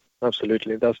 Absolutely.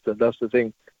 That's the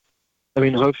thing. I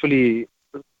mean, hopefully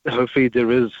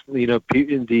there is,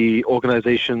 in the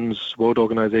organizations, world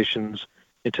organizations,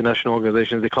 international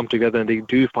organizations, they come together and they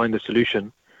do find a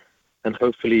solution. And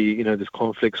hopefully, this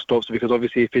conflict stops, because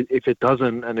obviously if it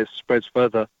doesn't and it spreads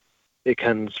further, it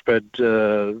can spread,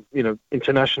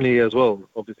 internationally as well.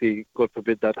 Obviously, God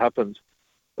forbid that happens.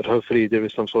 But hopefully there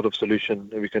is some sort of solution,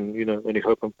 and we can, only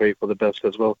hope and pray for the best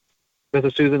as well.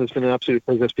 Professor Susan, it's been an absolute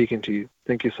pleasure speaking to you.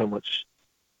 Thank you so much.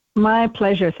 My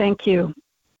pleasure. Thank you.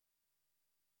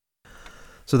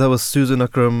 So that was Susan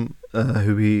Akram,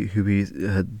 who we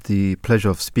had the pleasure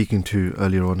of speaking to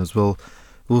earlier on as well.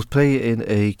 We'll play in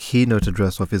a keynote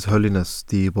address of His Holiness,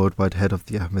 the worldwide head of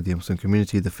the Ahmadi Muslim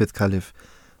community, the fifth Caliph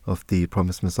of the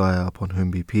Promised Messiah, upon whom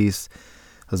be peace,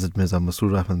 Hazrat Mirza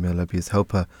Masroor Ahmad, may Allah be his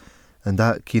helper. And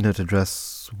that keynote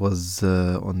address was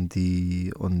on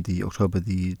the October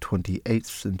the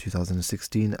 28th in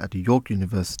 2016 at York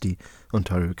University,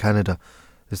 Ontario, Canada.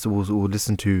 We'll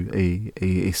listen to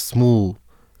a small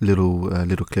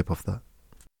little clip of that.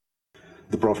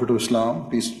 The Prophet of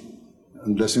Islam, peace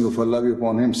and blessing of Allah be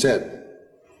upon him, said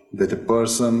that a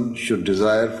person should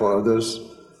desire for others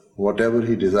whatever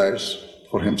he desires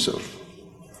for himself.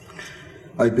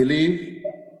 I believe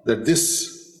that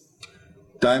this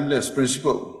timeless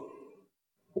principle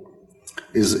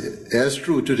is as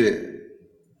true today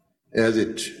as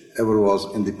it ever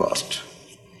was in the past.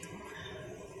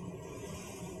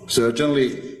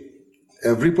 Certainly,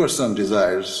 every person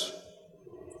desires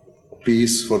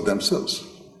peace for themselves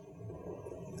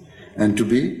and to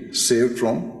be saved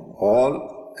from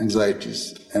all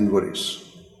anxieties and worries.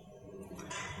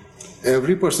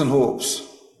 Every person hopes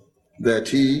that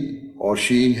he or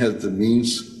she has the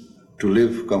means to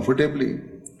live comfortably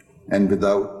and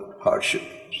without hardship.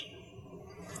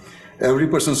 Every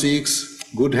person seeks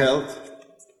good health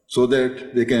so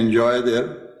that they can enjoy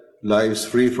their lives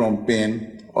free from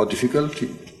pain or difficulty.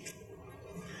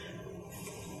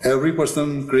 Every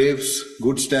person craves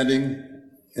good standing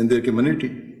in their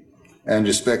community and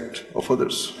respect of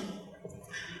others.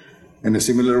 In a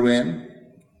similar vein,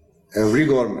 every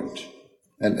government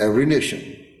and every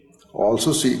nation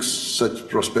also seeks such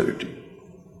prosperity.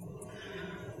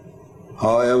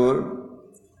 However,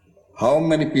 how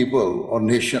many people or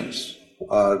nations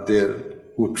are there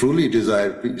who truly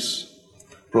desire peace,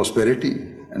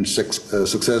 prosperity, and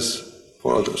success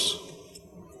for others?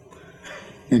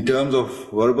 In terms of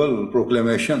verbal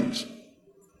proclamations,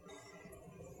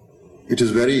 it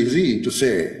is very easy to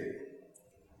say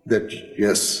that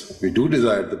yes, we do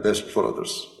desire the best for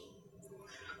others.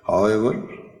 However,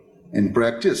 in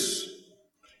practice,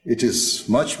 it is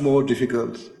much more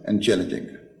difficult and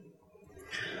challenging.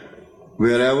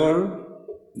 Wherever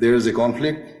there is a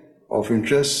conflict of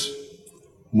interest,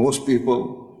 most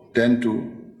people tend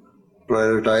to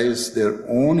prioritize their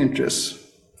own interests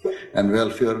and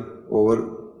welfare over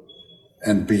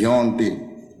and beyond the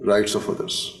rights of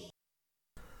others.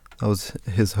 That was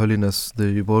His Holiness,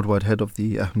 the worldwide head of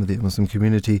the Ahmadi Muslim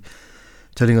community,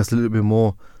 telling us a little bit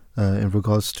more in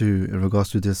regards to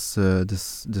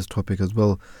this topic as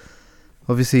well.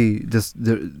 Obviously,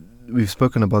 we've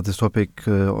spoken about this topic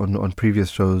on previous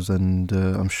shows, and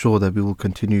I'm sure that we will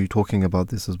continue talking about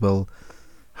this as well.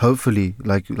 Hopefully,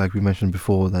 like we mentioned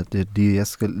before, that it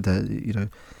de-escalates, that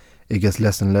it gets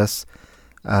less and less,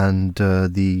 and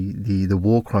the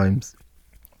war crimes,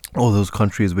 all those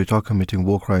countries which are committing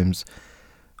war crimes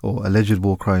or alleged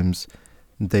war crimes,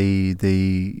 they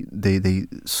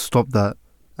stop that,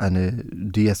 and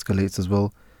it de-escalates as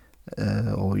well,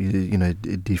 or it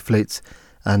deflates,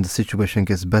 and the situation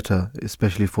gets better,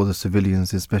 especially for the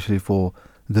civilians, especially for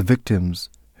the victims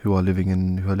who are living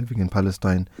in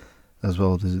Palestine as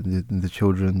well, the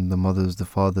children, the mothers, the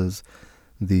fathers,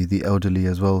 the elderly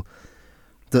as well.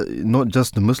 Not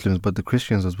just the Muslims, but the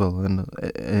Christians as well, and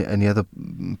any other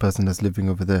person that's living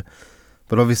over there.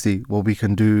 But obviously, what we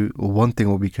can do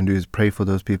is pray for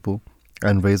those people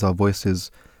and raise our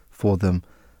voices for them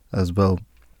as well.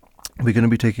 We're going to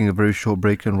be taking a very short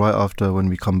break, and right after, when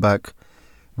we come back,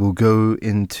 we'll go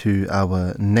into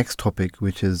our next topic,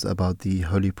 which is about the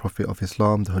Holy Prophet of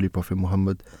Islam, the Holy Prophet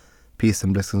Muhammad, peace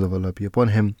and blessings of Allah be upon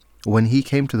him. When he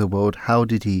came to the world, how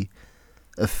did he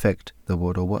affect the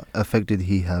world, or what effect did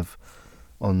he have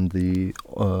on the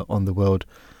world?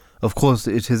 Of course,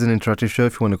 it is an interactive show.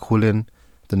 If you want to call in,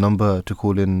 the number to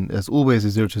call in, as always,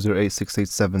 is 0208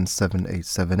 687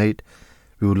 7878.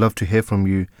 We would love to hear from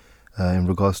you in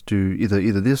regards to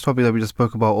either this topic that we just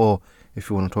spoke about, or if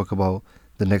you want to talk about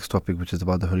the next topic, which is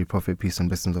about the Holy Prophet, peace and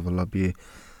blessings of Allah be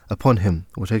upon him.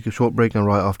 We'll take a short break, and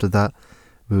right after that,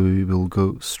 we will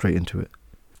go straight into it.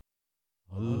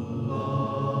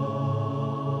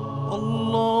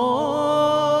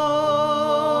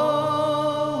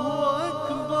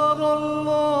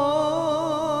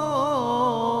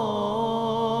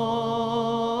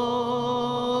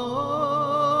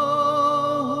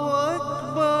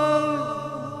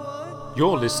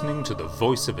 You're listening to the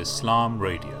Voice of Islam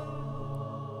Radio,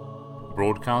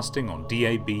 broadcasting on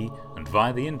DAB and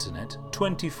via the internet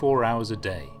 24 hours a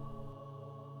day.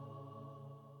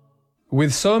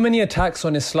 With so many attacks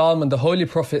on Islam and the Holy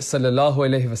Prophet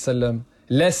ﷺ,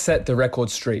 let's set the record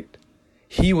straight.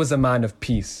 He was a man of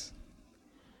peace.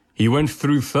 He went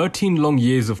through 13 long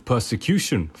years of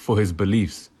persecution for his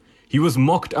beliefs. He was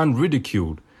mocked and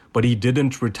ridiculed, but he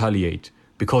didn't retaliate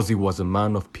because he was a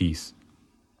man of peace.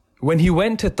 When he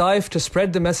went to Taif to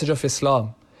spread the message of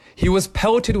Islam, he was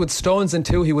pelted with stones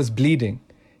until he was bleeding,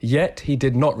 yet he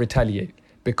did not retaliate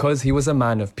because he was a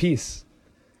man of peace.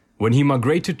 When he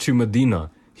migrated to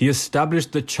Medina, he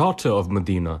established the Charter of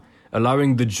Medina,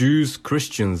 allowing the Jews,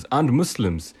 Christians and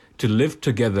Muslims to live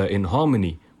together in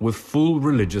harmony with full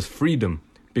religious freedom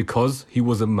because he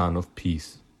was a man of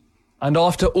peace. And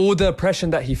after all the oppression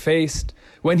that he faced,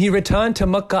 when he returned to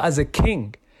Mecca as a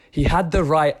king, he had the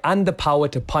right and the power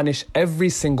to punish every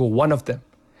single one of them.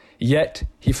 Yet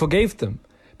he forgave them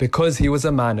because he was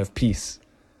a man of peace.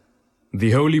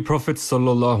 The Holy Prophet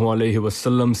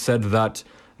ﷺ said that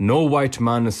no white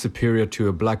man is superior to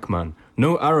a black man,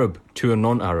 no Arab to a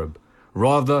non-Arab.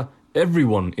 Rather,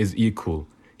 everyone is equal.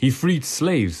 He freed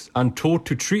slaves and taught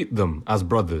to treat them as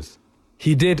brothers.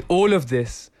 He did all of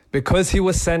this because he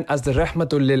was sent as the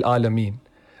Rahmatul lil Alameen,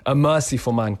 a mercy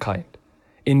for mankind.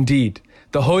 Indeed,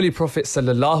 the Holy Prophet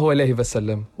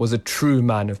ﷺ was a true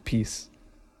man of peace.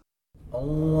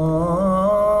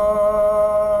 Allahu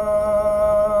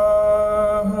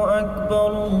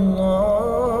Akbar,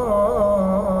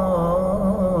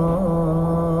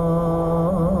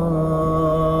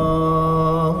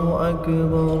 Allahu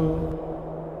Akbar,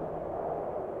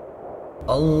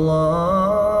 Allahu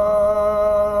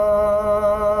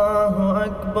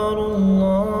Akbar, Allahu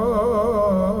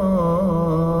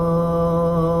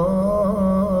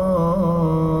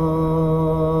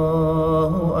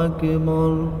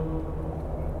Akbar.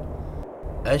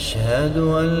 أشهد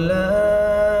أن لا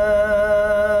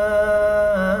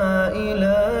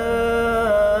إله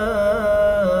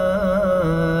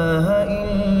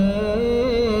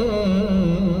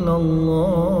إلا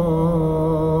الله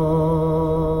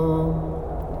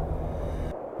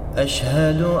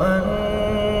أشهد أن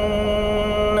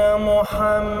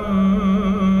محمدا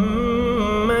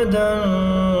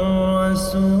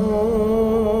رسول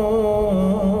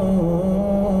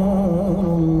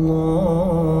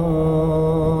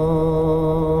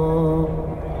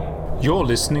You're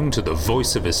listening to the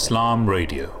Voice of Islam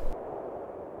Radio.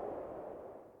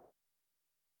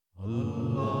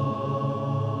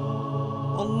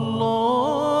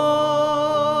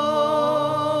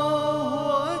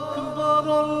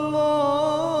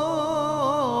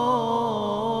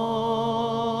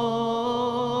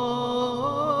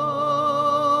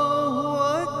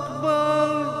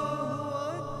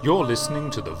 You're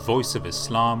listening to the Voice of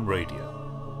Islam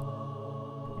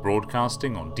Radio,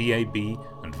 broadcasting on DAB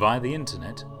and via the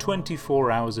internet 24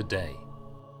 hours a day.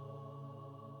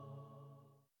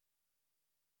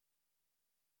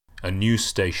 A new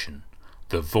station,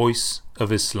 the Voice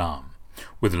of Islam,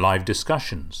 with live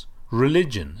discussions,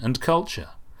 religion and culture.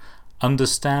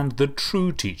 Understand the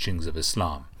true teachings of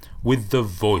Islam with the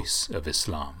Voice of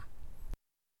Islam.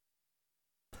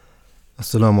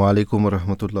 Assalamu alaikum wa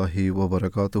rahmatullahi wa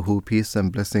barakatuhu. Peace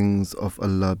and blessings of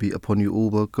Allah be upon you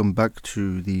all. Welcome back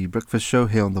to the breakfast show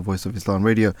here on the Voice of Islam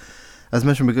Radio. As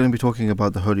mentioned, we're going to be talking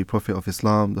about the Holy Prophet of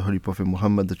Islam, the Holy Prophet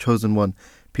Muhammad, the chosen one.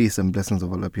 Peace and blessings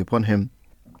of Allah be upon him.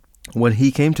 When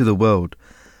he came to the world,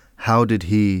 how did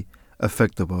he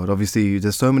affect the world? Obviously,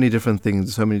 there's so many different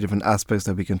things, so many different aspects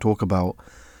that we can talk about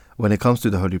when it comes to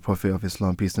the Holy Prophet of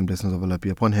Islam. Peace and blessings of Allah be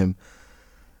upon him.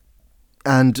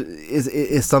 And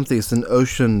it's an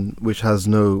ocean which has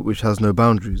no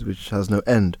boundaries, which has no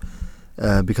end,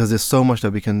 because there's so much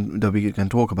that we can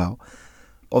talk about.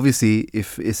 Obviously,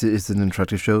 if it's an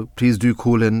interactive show, please do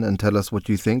call in and tell us what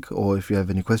you think, or if you have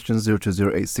any questions,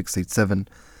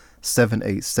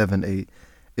 0208-687-7878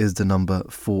 is the number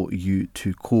for you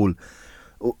to call.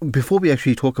 Before we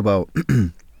actually talk about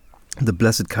the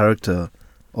blessed character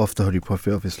of the Holy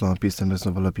Prophet of Islam, peace and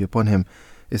blessings of Allah be upon him,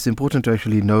 it's important to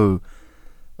actually know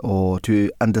or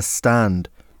to understand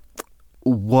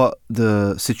what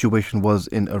the situation was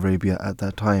in Arabia at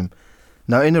that time.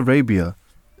 Now, in Arabia,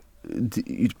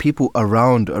 the people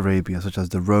around Arabia, such as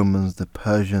the Romans, the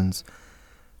Persians,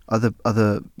 other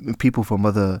people from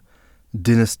other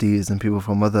dynasties and people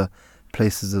from other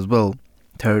places as well,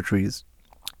 territories,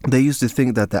 they used to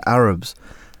think that the Arabs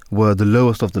were the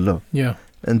lowest of the low. Yeah.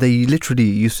 And they literally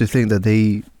used to think that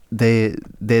they're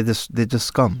just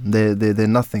scum. They're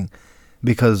nothing.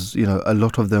 Because, you know, a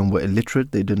lot of them were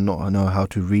illiterate. They did not know how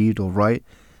to read or write.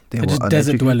 They're just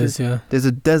desert dwellers, yeah. There's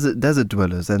a desert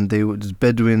dwellers, and they were just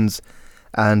Bedouins.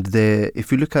 And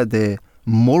if you look at their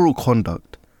moral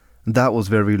conduct, that was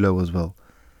very low as well.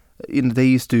 You know, they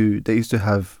used to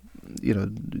have, you know,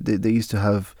 they used to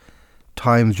have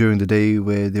times during the day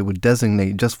where they would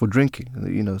designate just for drinking.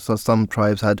 You know, so some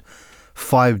tribes had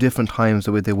 5 different times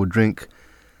where they would drink.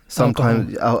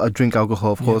 Sometimes drink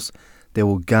alcohol, of course. They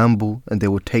will gamble, and they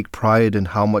will take pride in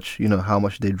how much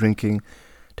they're drinking,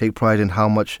 take pride in how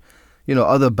much, you know,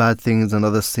 other bad things and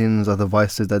other sins, other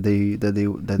vices that they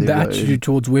the attitude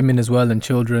towards women as well and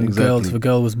children, exactly. Girls. If a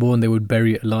girl was born, they would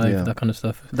bury it alive. That kind of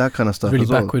stuff. Really as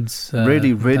well. Backwards.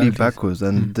 Really backwards,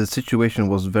 and the situation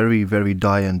was very, very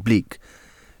dire and bleak,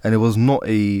 and it was not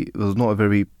a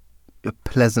very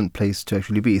pleasant place to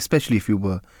actually be, especially if you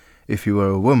were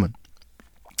a woman.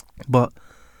 But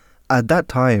at that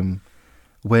time,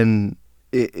 when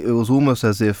it was almost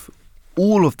as if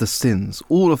all of the sins,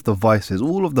 all of the vices,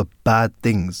 all of the bad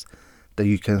things that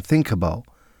you can think about,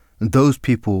 those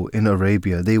people in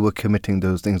Arabia, they were committing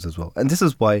those things as well. And this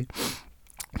is why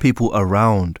people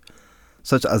around,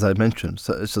 such as I mentioned,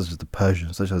 such as the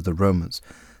Persians, such as the Romans,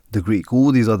 the Greek,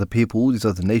 all these other people, all these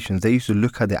other nations, they used to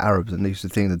look at the Arabs and they used to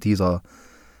think that these are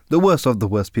the worst of the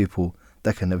worst people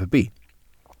that can ever be.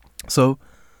 So,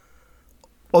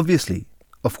 obviously,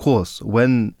 of course,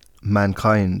 when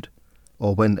mankind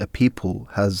or when a people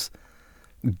has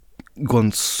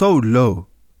gone so low,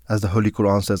 as the Holy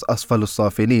Quran says, asfalus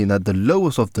safilin, at the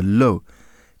lowest of the low,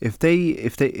 if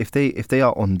they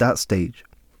are on that stage,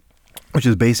 which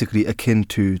is basically akin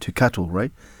to cattle,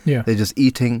 right? Yeah. They're just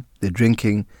eating, they're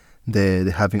drinking,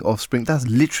 they're having offspring. That's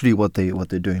literally what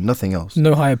they're doing, nothing else.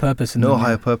 No higher purpose in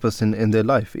their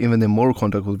life. Even their moral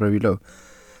conduct was very low.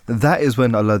 That is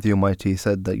when Allah the Almighty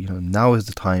said that, you know, now is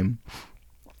the time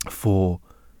for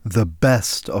the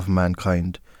best of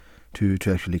mankind to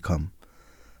actually come.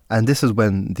 And this is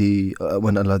when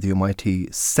Allah the Almighty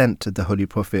sent the Holy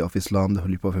Prophet of Islam, the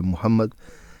Holy Prophet Muhammad,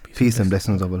 peace and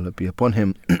blessings of Allah be upon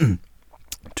him,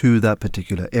 to that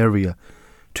particular area,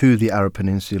 to the Arab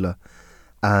Peninsula,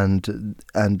 and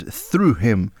through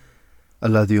him,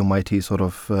 Allah the Almighty sort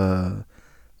of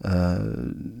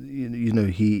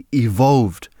he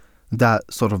evolved that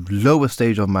sort of lower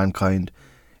stage of mankind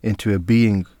into a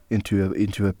being,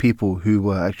 into a people who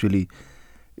were actually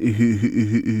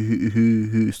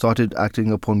who started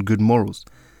acting upon good morals,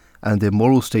 and their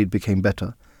moral state became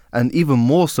better, and even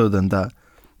more so than that,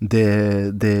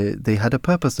 they had a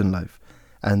purpose in life,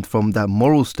 and from that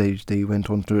moral stage they went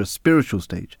on to a spiritual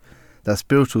stage, that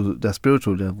spiritual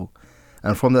level,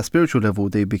 and from that spiritual level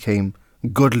they became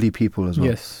godly people as well.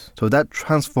 Yes. So that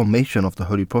transformation of the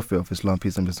Holy Prophet of Islam,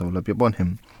 peace and blessings of Allah be upon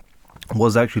him,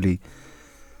 was actually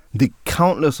the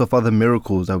countless of other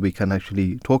miracles that we can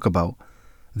actually talk about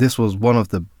this was one of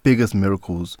the biggest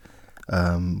miracles,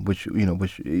 which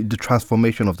the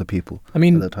transformation of the people. I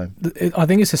mean, at that time. I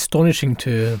think it's astonishing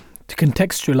to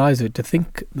contextualize it, to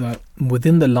think that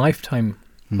within the lifetime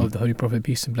of the Holy Prophet,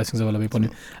 peace and blessings of Allah be upon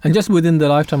him, and just within the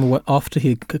lifetime after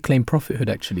he claimed prophethood,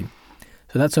 actually.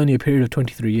 So that's only a period of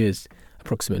 23 years,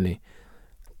 approximately.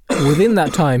 Within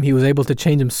that time, he was able to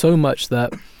change him so much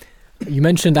that, you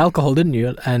mentioned alcohol, didn't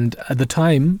you? And at the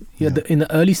time, in the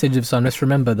early stages of Islam, let's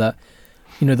remember that,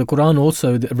 the Quran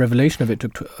also, the revelation of it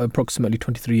took approximately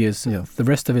 23 years, the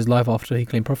rest of his life after he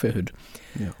claimed prophethood.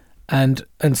 Yeah. And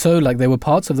so, there were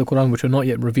parts of the Quran which were not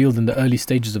yet revealed in the early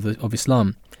stages of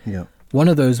Islam. Yeah. One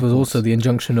of those was also the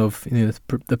injunction of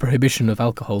the prohibition of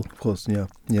alcohol. Of course, yeah.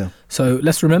 So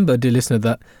let's remember, dear listener,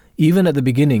 that even at the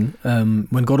beginning,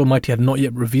 when God Almighty had not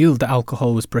yet revealed that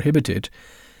alcohol was prohibited,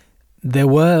 there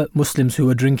were Muslims who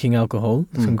were drinking alcohol,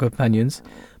 some companions.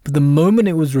 But the moment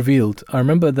it was revealed, I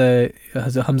remember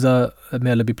Hazrat Hamza,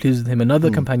 may Allah be pleased with him, and other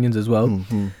companions as well.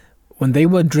 When they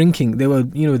were drinking, they were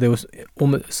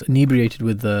almost inebriated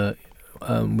with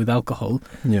alcohol.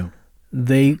 Yeah.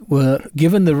 They were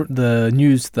given the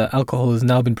news that alcohol has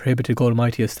now been prohibited. God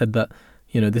Almighty has said that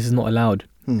this is not allowed.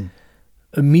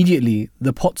 Immediately,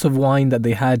 the pots of wine that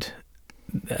they had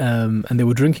and they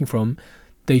were drinking from,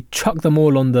 they chucked them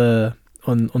all on the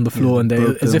floor, and they,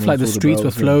 as if the streets were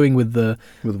flowing with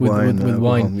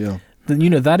wine. Yeah.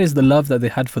 That is the love that they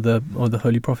had for the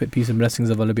Holy Prophet, peace and blessings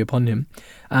of Allah be upon him,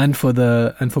 and for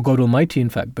God Almighty, in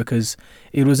fact, because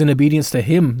it was in obedience to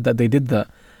Him that they did that.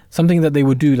 Something that they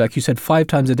would do, like you said, 5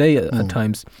 times a day at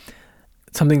times.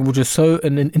 Something which was so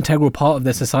an integral part of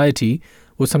their society,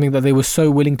 was something that they were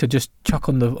so willing to just chuck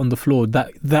on the floor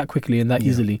that quickly and that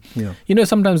easily. Yeah.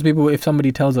 Sometimes people, if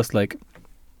somebody tells us get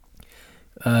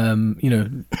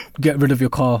rid of your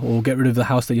car or get rid of the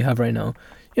house that you have right now,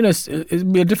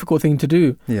 it'd be a difficult thing to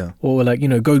do. Yeah. Or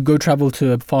go travel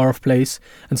to a far off place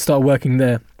and start working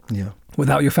there. Yeah.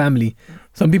 Without your family.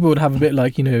 Some people would have a bit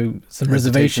some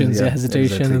reservations,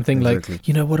 hesitation, and think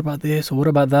what about this or what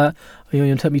about that?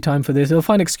 It took me time for this. They'll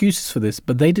find excuses for this,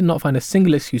 but they did not find a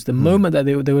single excuse. The moment that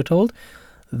they were told,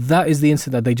 that is the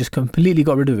instant that they just completely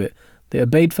got rid of it. They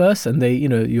obeyed first, and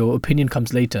your opinion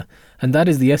comes later, and that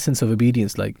is the essence of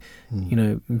obedience.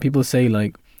 People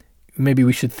say maybe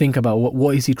we should think about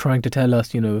what is he trying to tell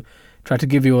us. Try to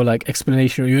give your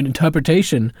explanation or your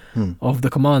interpretation of the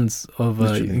commands of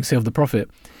the Prophet,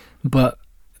 but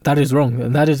that is wrong,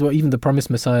 and that is what even the promised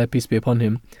Messiah, peace be upon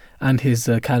him, and his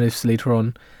caliphs later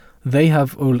on, they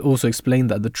have also explained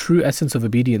that the true essence of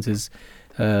obedience is,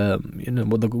 what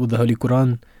the Holy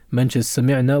Quran mentions,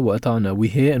 sami'na wa ata'na, we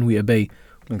hear and we obey.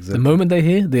 Exactly. The moment they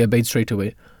hear, they obeyed straight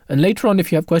away. And later on,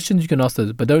 if you have questions, you can ask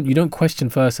those, but you don't question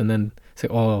first and then say,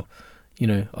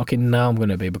 okay, now I'm going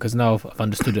to obey because now I've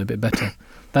understood it a bit better.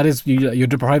 That is, you're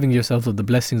depriving yourself of the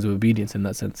blessings of obedience in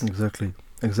that sense. Exactly.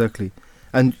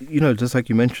 And just like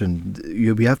you mentioned,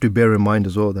 we have to bear in mind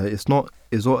as well that it's not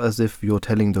as if you're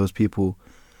telling those people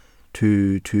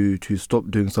to stop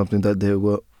doing something that they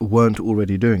weren't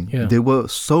already doing. Yeah. They were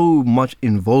so much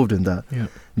involved in that. Yeah.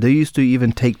 They used to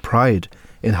even take pride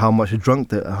in how much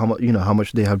how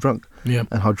much they have drunk, yeah,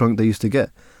 and how drunk they used to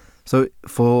get. So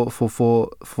for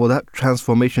that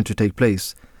transformation to take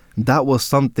place, that was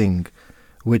something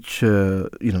which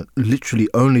literally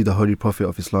only the Holy Prophet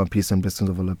of Islam, peace and blessings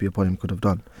of Allah be upon him, could have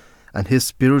done. And his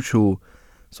spiritual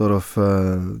sort of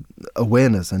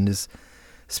awareness and his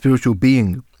spiritual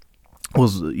being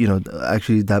was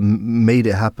actually that made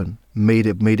it happen, made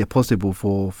it possible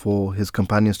for his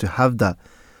companions to have that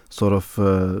sort of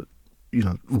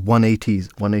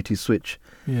 180 switch.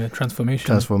 Yeah,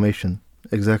 transformation.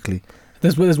 Exactly.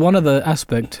 There's one other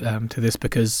aspect to this,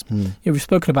 because we've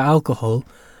spoken about alcohol,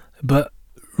 but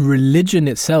religion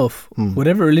itself,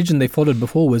 whatever religion they followed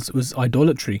before, was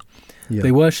idolatry. Yeah.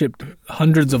 They worshipped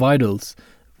hundreds of idols,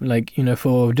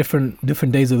 for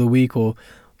different days of the week, or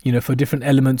for different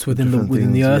elements within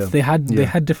the earth. Yeah. They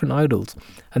had different idols,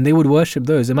 and they would worship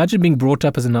those. Imagine being brought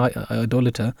up as an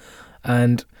idolater,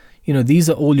 and these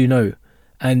are all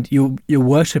and you're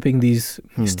worshipping these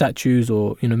statues,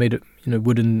 or made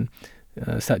wooden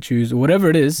statues, or whatever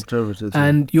it is,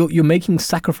 and you're making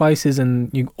sacrifices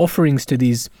and offerings to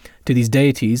these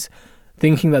deities,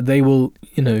 thinking that they will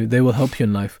help you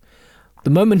in life. The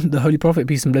moment the Holy Prophet,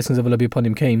 peace and blessings of Allah be upon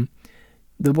him, came,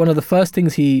 one of the first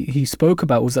things he spoke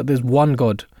about was that there's one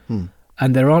God,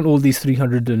 and there aren't all these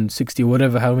 360 or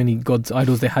whatever, how many gods,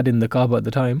 idols they had in the Kaaba at the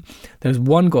time. There's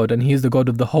one God, and He is the God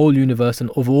of the whole universe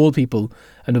and of all people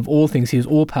and of all things. He is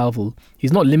all powerful.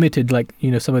 He's not limited like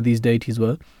some of these deities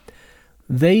were.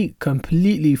 They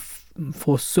completely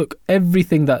forsook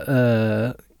everything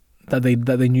that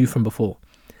they knew from before.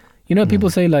 You know, people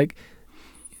say like,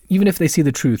 even if they see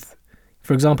the truth,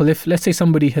 for example, if let's say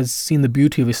somebody has seen the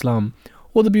beauty of Islam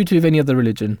or the beauty of any other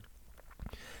religion,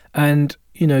 and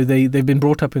you know they've been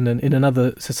brought up in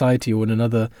another society or in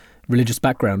another religious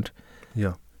background,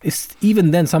 it's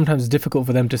even then sometimes difficult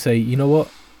for them to say, you know what,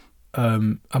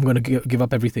 I'm going to give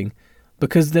up everything,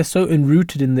 because they're so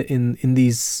enrooted in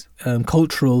these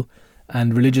cultural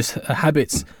and religious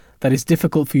habits that it's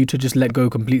difficult for you to just let go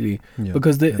completely,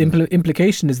 because the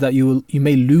implication is that you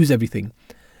may lose everything.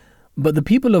 But the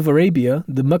people of Arabia,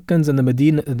 the Meccans and the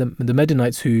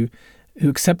Medinites who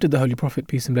accepted the Holy Prophet,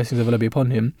 peace and blessings of Allah be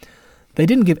upon him, they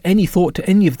didn't give any thought to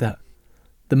any of that.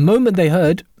 The moment they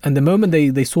heard and the moment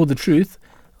they saw the truth,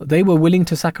 they were willing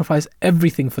to sacrifice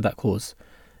everything for that cause.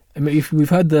 I mean, if we've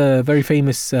heard the very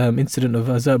famous incident of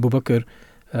Hazrat Abu Bakr,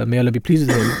 may Allah be pleased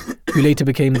with him, who later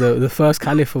became the first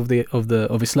caliph of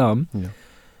Islam.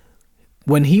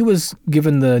 When he was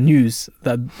given the news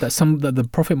that the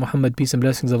Prophet Muhammad, peace and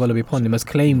blessings of Allah be upon him, has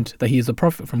claimed that he is a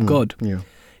prophet from God,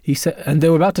 he said, and they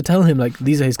were about to tell him like,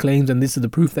 these are his claims and this is the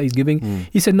proof that he's giving.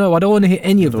 He said, no, I don't want to hear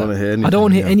any of that. I don't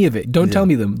want to hear any of it. Don't tell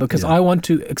me them, because I want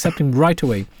to accept him right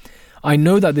away. I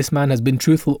know that this man has been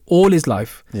truthful all his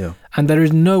life, and there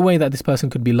is no way that this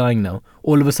person could be lying now.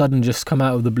 All of a sudden just come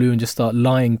out of the blue and just start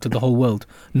lying to the whole world.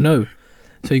 No.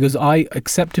 So he goes, I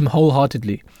accept him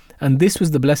wholeheartedly. And this was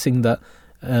the blessing that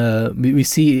we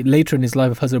see later in his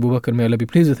life of Hazrat Abu Bakr, may Allah be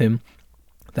pleased with him,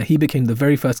 that he became the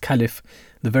very first caliph,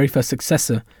 the very first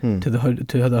successor to the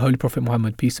Holy Prophet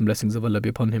Muhammad, peace and blessings of Allah be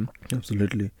upon him.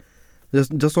 Absolutely.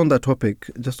 Just on that topic,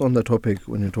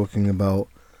 when you're talking about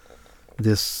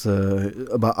this,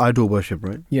 about idol worship,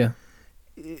 right? Yeah.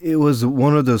 It was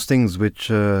one of those things which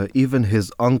even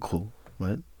his uncle,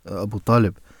 right, Abu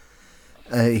Talib,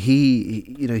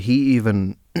 he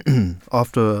even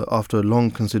after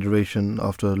long consideration,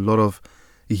 after a lot of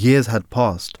years had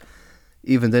passed,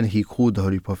 even then he called the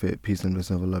Holy Prophet, peace and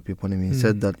blessings of Allah be upon him. He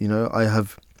said that, you know, I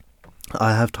have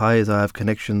ties, I have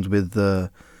connections with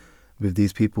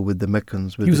these people, with the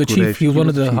Meccans, with he was the a chief. He was one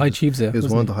of the high chiefs there. He was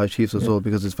one of the high chiefs as well,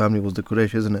 because his family was the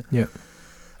Quraysh, isn't it? Yeah.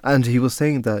 And he was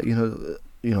saying that, you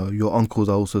know, your uncles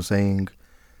are also saying,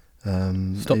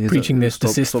 stop preaching this,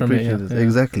 desist from it. Yeah.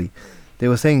 Exactly. They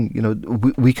were saying, you know,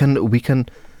 we can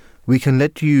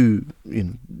let you,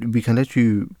 we can let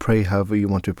you pray however you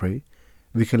want to pray.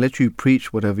 We can let you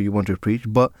preach whatever you want to preach,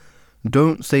 but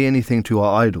don't say anything to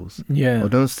our idols. Yeah. Or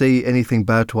don't say anything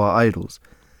bad to our idols.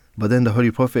 But then the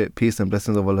Holy Prophet, peace and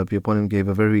blessings of Allah be upon him, gave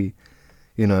a very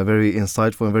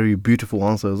insightful and very beautiful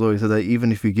answer as well. He said that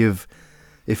even if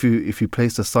you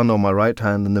place the sun on my right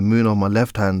hand and the moon on my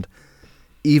left hand,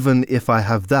 even if I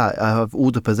have that, I have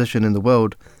all the possession in the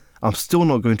world, I'm still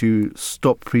not going to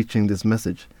stop preaching this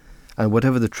message. And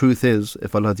whatever the truth is,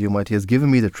 if Allah the Almighty has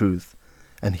given me the truth,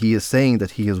 and He is saying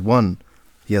that He is one,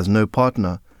 He has no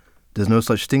partner, there's no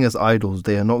such thing as idols,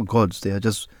 they are not gods, they are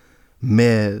just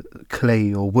mere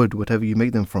clay or wood, whatever you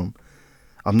make them from.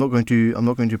 I'm not going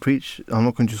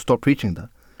to stop preaching that.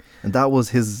 And that was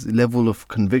his level of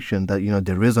conviction that, you know,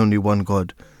 there is only one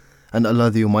God, and Allah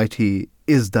the Almighty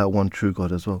is that one true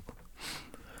God as well.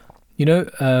 You know,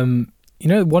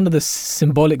 one of the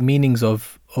symbolic meanings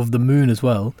of the moon as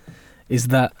well is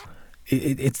that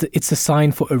it's a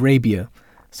sign for Arabia.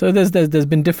 So there's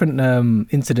been different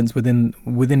incidents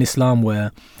within Islam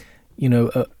where, you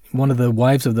know, one of the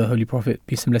wives of the Holy Prophet,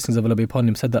 peace and blessings of Allah be upon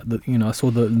him, said that I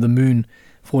saw the moon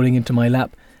falling into my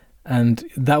lap, and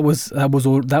that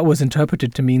was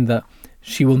interpreted to mean that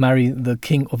she will marry the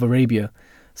king of Arabia.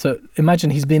 So imagine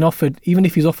he's been offered, even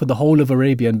if he's offered the whole of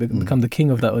Arabia and become the king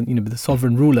of that, the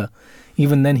sovereign ruler,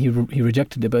 even then he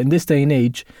rejected it. But in this day and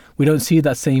age, we don't see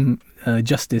that same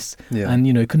justice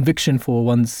and conviction for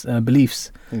one's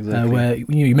beliefs, where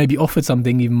you may be offered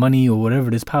something, even money or whatever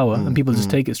it is, power, and people just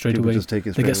take it straight away.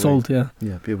 They get sold.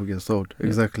 Yeah, people get sold.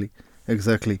 Exactly.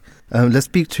 Let's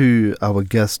speak to our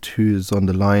guest who's on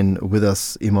the line with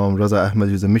us, Imam Raza Ahmed,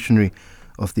 who's a missionary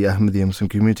of the Ahmadiyya Muslim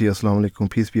community. Assalamu alaikum,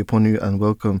 peace be upon you, and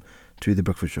welcome to the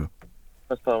Breakfast Show.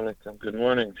 Assalamu alaikum, good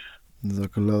morning.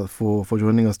 Jazakallah for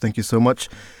joining us. Thank you so much.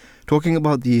 Talking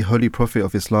about the Holy Prophet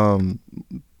of Islam,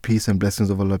 peace and blessings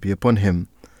of Allah be upon him,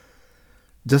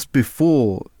 just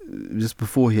before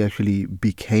he actually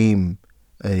became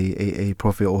a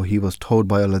prophet, or he was told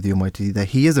by Allah the Almighty that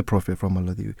he is a prophet from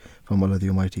Allah the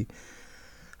Almighty,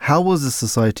 how was the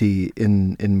society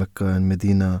in Mecca and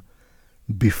Medina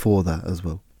before that as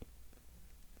well?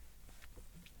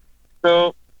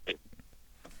 So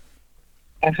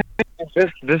I think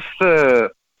this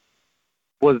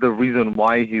was the reason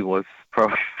why he was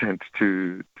probably sent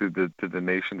to the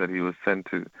nation that he was sent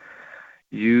to.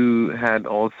 you had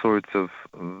all sorts of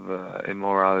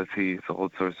immoralities, all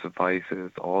sorts of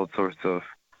vices, all sorts of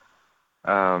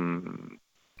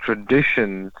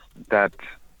traditions that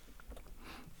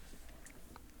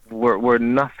were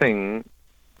nothing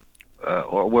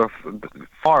or were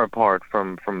far apart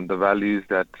from the values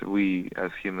that we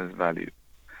as humans value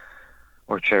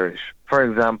or cherish. For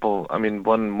example, I mean,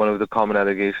 one of the common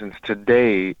allegations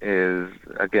today is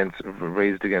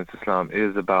raised against Islam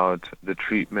is about the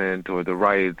treatment or the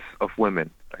rights of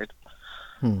women, right?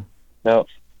 Now,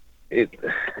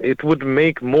 it would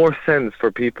make more sense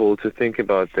for people to think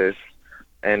about this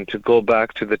and to go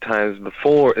back to the times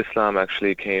before Islam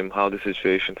actually came, how the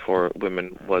situation for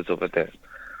women was over there.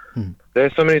 There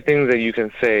are so many things that you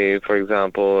can say, for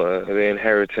example, the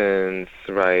inheritance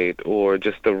right, or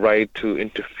just the right to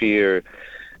interfere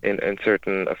in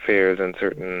certain affairs and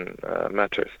certain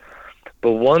matters.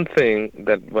 But one thing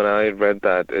that when I read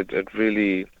that, it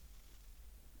really,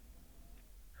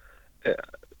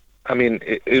 I mean,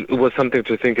 it was something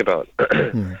to think about.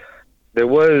 If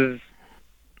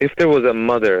there was a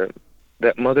mother,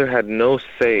 that mother had no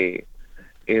say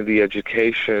in the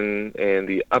education and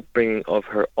the upbringing of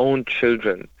her own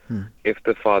children if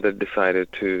the father decided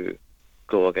to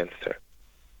go against her.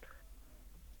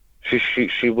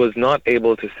 She was not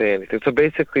able to say anything. So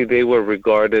basically they were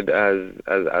regarded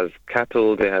as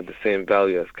cattle. They had the same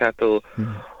value as cattle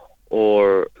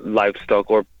or livestock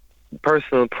or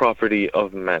personal property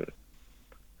of men.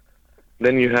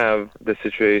 Then you have the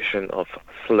situation of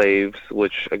slaves,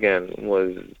 which again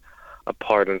was a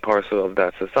part and parcel of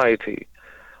that society.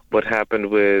 What happened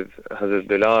with Hazrat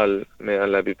Bilal, may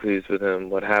Allah be pleased with him,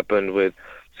 what happened with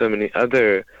so many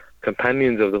other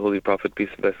companions of the Holy Prophet, peace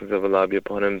and blessings of Allah be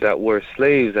upon him, that were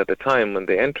slaves at the time when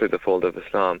they entered the fold of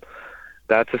Islam.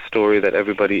 That's a story that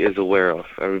everybody is aware of.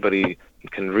 Everybody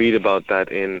can read about that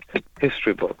in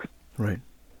history books. Right.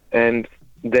 And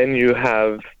then you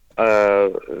have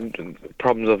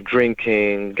problems of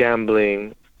drinking,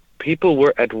 gambling. People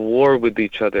were at war with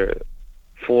each other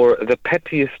for the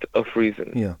pettiest of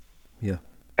reasons. Yeah.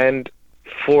 And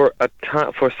for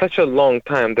such a long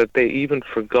time that they even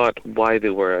forgot why they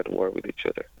were at war with each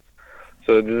other.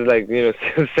 So this is like,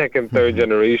 second, third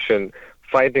generation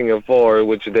fighting a war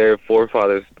which their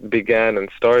forefathers began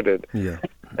and started. Yeah.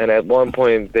 And at one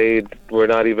point they were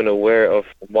not even aware of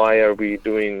why are we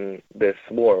doing this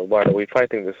war? Why are we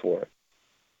fighting this war?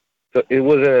 So it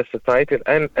was in a society,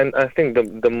 and I think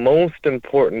the most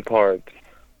important part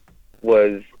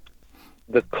was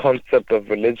the concept of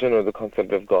religion or the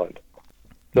concept of God.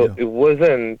 So it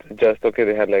wasn't just, okay,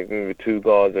 they had like maybe 2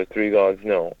 gods or 3 gods.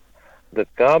 No. The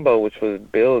Kaaba, which was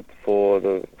built for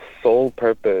the sole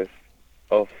purpose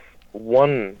of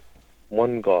one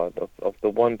God, of the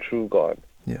one true God,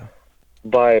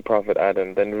 by Prophet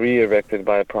Adam, then re-erected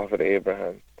by Prophet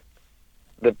Abraham.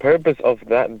 The purpose of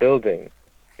that building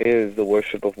is the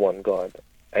worship of one God.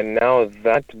 And now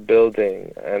that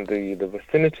building and the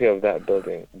vicinity of that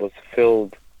building was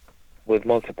filled with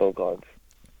multiple gods.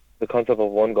 The concept of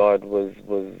one God was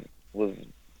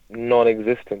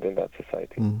non-existent in that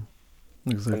society.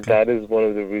 Exactly. And that is one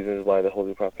of the reasons why the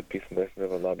Holy Prophet, peace and blessings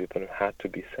of Allah be upon him, had to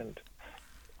be sent.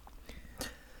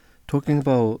 Talking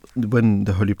about when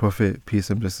the Holy Prophet, peace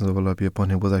and blessings of Allah be upon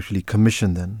him, was actually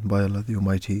commissioned then by Allah the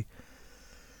Almighty,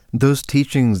 those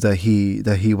teachings that he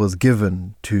was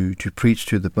given to preach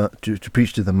to the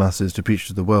masses, to preach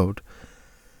to the world,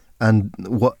 and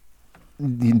what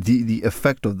the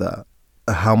effect of that,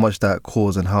 how much that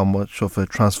caused, and how much of a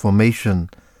transformation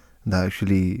that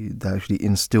actually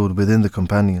instilled within the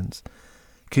companions.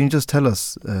 Can you just tell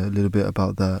us a little bit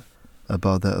about that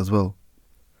as well?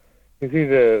 You see,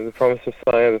 the promised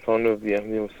Messiah, the founder of the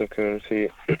Ahmadi Muslim community,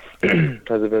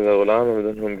 Hazrat bin Ghulam,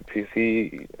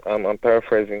 I'm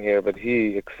paraphrasing here, but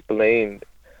he explained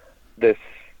this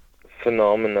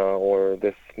phenomena or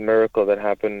this miracle that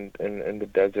happened in the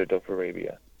desert of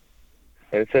Arabia.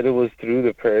 And it said it was through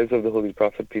the prayers of the Holy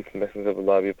Prophet, peace and blessings of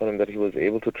Allah be upon him, that he was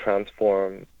able to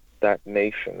transform that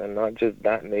nation. And not just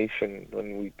that nation,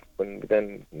 when we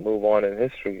then move on in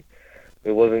history,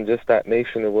 it wasn't just that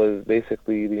nation, it was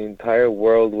basically the entire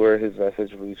world where his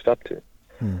message reached up to.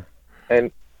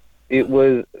 And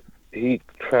he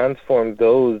transformed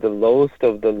those, the lowest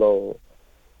of the low,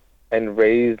 and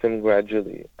raised them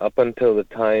gradually up until the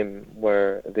time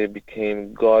where they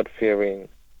became God-fearing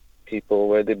people,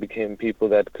 where they became people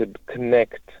that could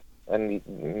connect and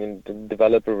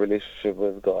develop a relationship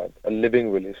with God, a living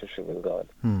relationship with God.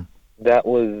 That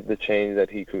was the change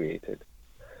that he created.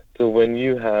 So when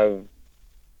you have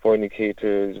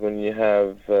fornicators, when you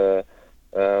have,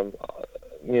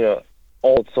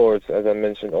 all sorts, as I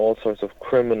mentioned, all sorts of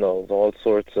criminals, all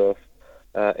sorts of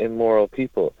immoral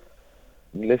people.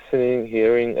 Listening,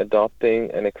 hearing,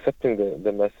 adopting, and accepting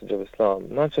the message of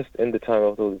Islam, not just in the time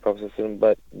of the Holy Prophet,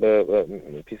 but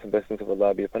peace and blessings of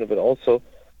Allah be upon him, but also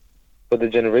for the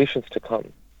generations to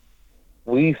come.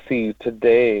 We see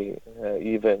today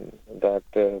even that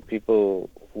people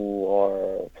who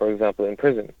are, for example, in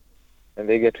prison, and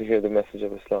they get to hear the message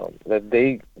of Islam, that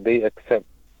they accept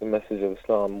the message of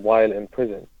Islam while in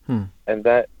prison, and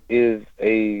that is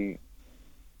a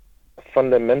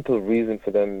fundamental reason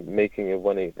for them making a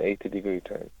 180-degree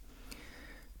turn.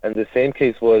 And the same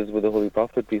case was with the Holy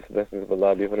Prophet, peace and blessings of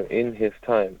Allah be upon him, in his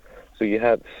time. So you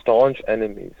had staunch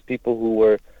enemies, people who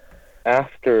were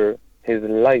after his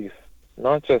life,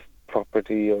 not just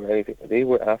property or anything. They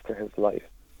were after his life.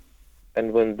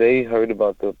 And when they heard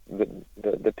about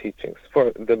the teachings,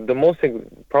 for the most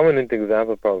prominent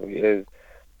example probably is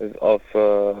of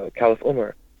Caliph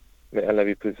Umar, may Allah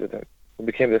be pleased with him, who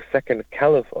became the second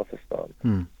Caliph of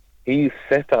Islam. He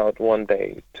set out one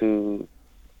day to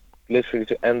literally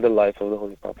to end the life of the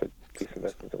Holy Prophet, peace and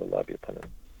blessings of Allah be upon him.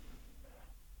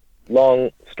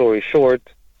 Long story short,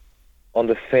 on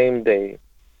the same day,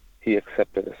 he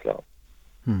accepted Islam.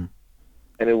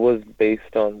 And it was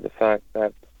based on the fact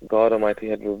that God Almighty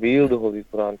had revealed the Holy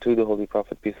Quran to the Holy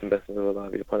Prophet, peace and blessings of Allah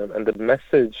be upon him. And the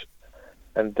message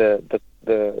and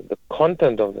the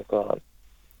content of the Quran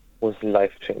was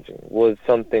life-changing, was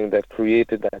something that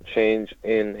created that change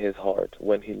in his heart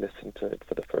when he listened to it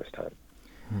for the first time.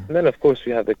 And then, of course,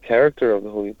 you have the character of the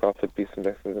Holy Prophet, peace and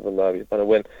blessings of Allah be upon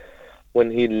him,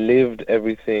 when he lived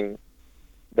everything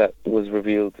that was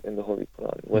revealed in the Holy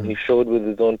Quran, when he showed with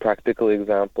his own practical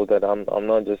example that I'm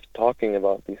not just talking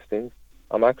about these things,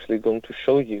 I'm actually going to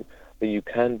show you that you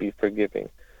can be forgiving,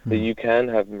 that you can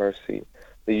have mercy,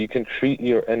 that you can treat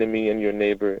your enemy and your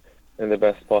neighbor in the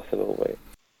best possible way,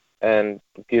 and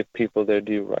give people their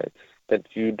due rights. That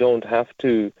you don't have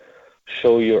to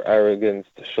show your arrogance,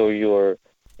 to show your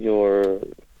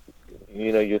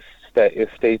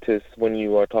status when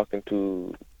you are talking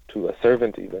to a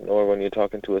servant even, or when you're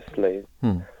talking to a slave.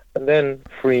 And then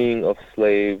freeing of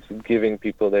slaves, giving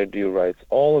people their due rights,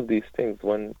 all of these things,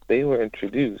 when they were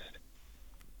introduced,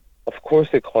 of course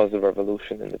it caused a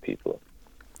revolution in the people.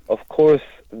 Of course,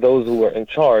 those who were in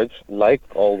charge, like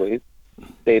always,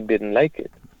 they didn't like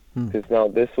it. Because now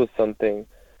this was something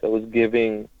that was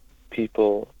giving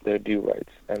people their due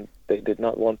rights, and they did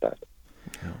not want that.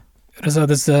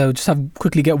 Raza, just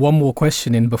quickly get one more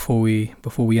question in before we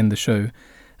end the show.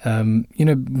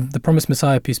 The promised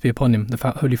Messiah, peace be upon him, the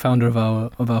holy founder of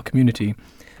our community,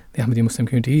 the Ahmadi Muslim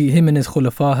community, him and his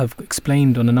Khulafa have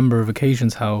explained on a number of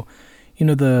occasions how,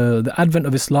 the advent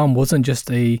of Islam wasn't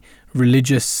just a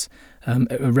religious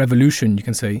a revolution, you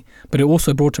can say, but it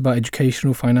also brought about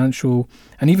educational, financial,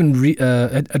 and even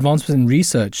advancements in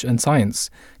research and science.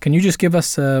 Can you just give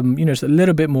us, just a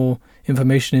little bit more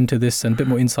information into this and a bit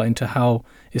more insight into how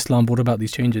Islam brought about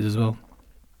these changes as well?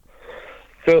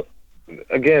 So,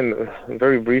 again,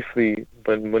 very briefly,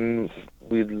 when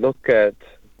we look at,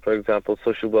 for example,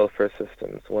 social welfare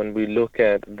systems, when we look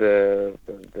at the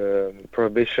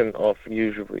prohibition of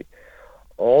usury,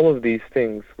 all of these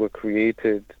things were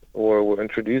created or were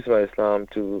introduced by Islam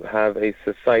to have a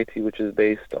society which is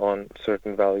based on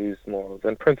certain values, morals,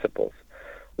 and principles,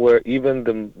 where even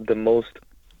the most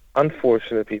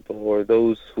unfortunate people, or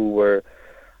those who were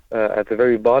at the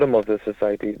very bottom of the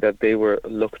society, that they were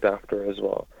looked after as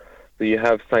well. So you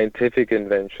have scientific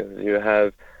inventions, you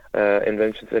have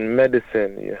inventions in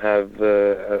medicine, you have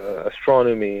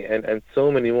astronomy, and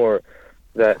so many more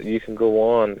that you can go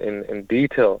on in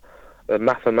detail.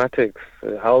 Mathematics,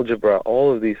 algebra,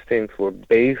 all of these things were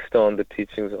based on the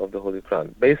teachings of the Holy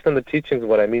Quran. Based on the teachings,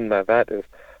 what I mean by that is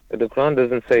that the Quran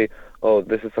doesn't say, oh,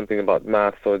 this is something about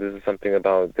math, or this is something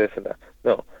about this and that.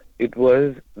 No, it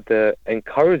was the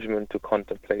encouragement to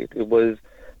contemplate. It was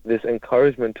this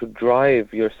encouragement to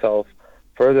drive yourself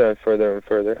further and further and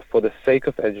further for the sake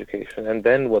of education. And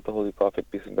then what the Holy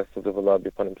Prophet, peace and blessings of Allah be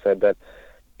upon him, said, that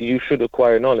you should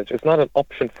acquire knowledge. It's not an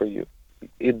option for you.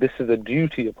 This is a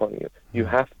duty upon you. You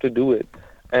have to do it.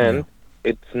 And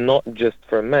it's not just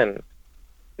for men.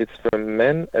 It's for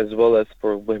men as well as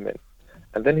for women.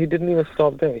 And then he didn't even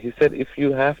stop there. He said, if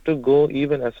you have to go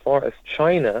even as far as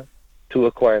China to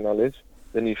acquire knowledge,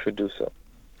 then you should do so.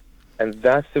 And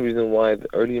that's the reason why the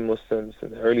early Muslims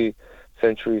in the early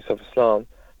centuries of Islam,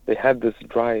 they had this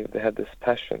drive, they had this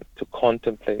passion to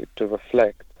contemplate, to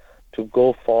reflect, to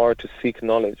go far, to seek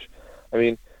knowledge. I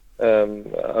mean,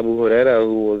 Abu Huraira,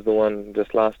 who was the one,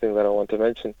 just last thing that I want to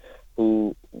mention,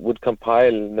 who would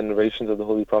compile the narrations of the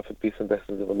Holy Prophet, peace and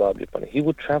blessings of Allah be upon him. He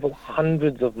would travel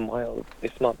hundreds of miles,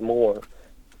 if not more,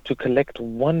 to collect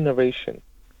one narration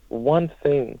one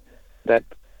thing that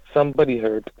somebody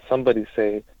heard, somebody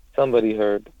say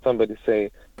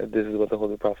that this is what the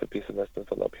Holy Prophet, peace and blessings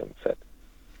of Allah, said.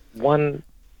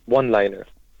 One-liner,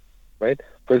 right?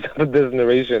 For example, this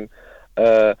narration,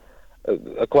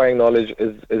 acquiring knowledge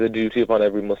is a duty upon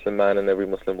every Muslim man and every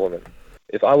Muslim woman.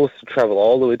 If I was to travel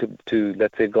all the way to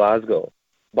let's say, Glasgow,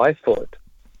 by foot,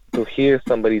 to hear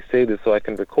somebody say this so I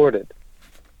can record it,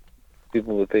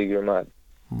 people would think you're mad.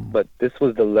 But this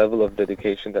was the level of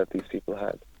dedication that these people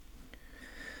had.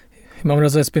 Imam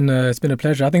Raza, it's been a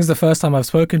pleasure. I think it's the first time I've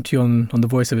spoken to you on the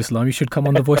Voice of Islam. You should come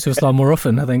on the Voice of Islam more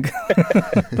often, I think.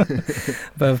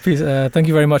 But please, thank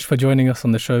you very much for joining us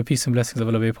on the show. Peace and blessings of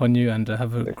Allah be upon you, and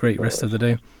have a great rest of the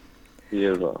day.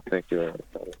 You as well. Thank you very much.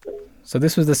 So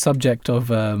this was the subject of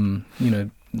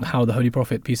how the Holy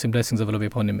Prophet, peace and blessings of Allah be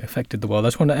upon him, affected the world. I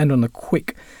just want to end on a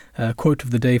quick quote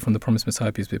of the day from the promised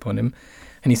Messiah, peace be upon him.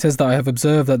 And he says that I have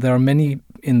observed that there are many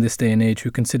in this day and age who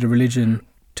consider religion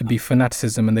to be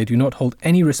fanaticism, and they do not hold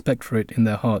any respect for it in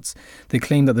their hearts. They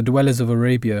claim that the dwellers of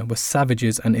Arabia were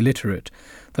savages and illiterate,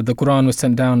 that the Quran was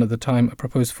sent down at the time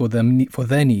proposed for their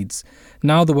needs.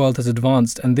 Now the world has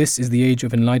advanced, and this is the age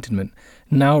of enlightenment.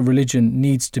 Now religion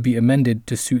needs to be amended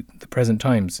to suit the present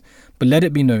times. But let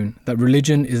it be known that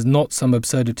religion is not some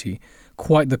absurdity,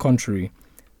 quite the contrary.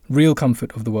 Real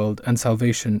comfort of the world and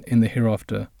salvation in the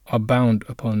hereafter are bound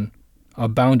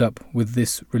up with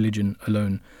this religion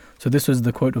alone. So this was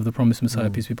the quote of the promised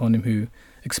Messiah, peace be upon him, who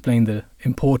explained the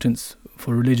importance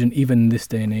for religion even in this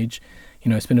day and age.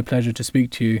 It's been a pleasure to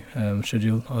speak to you,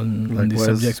 Sherjeel, on these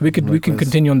subjects. We can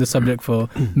continue on this subject for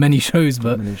many shows,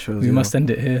 but we must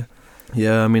end it here.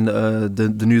 Yeah, I mean,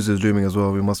 the news is looming as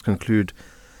well. We must conclude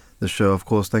the show. Of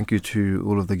course, thank you to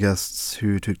all of the guests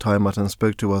who took time out and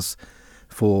spoke to us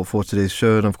for today's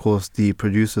show, and of course the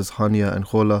producers Hania and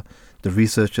Khaula, the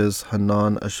researchers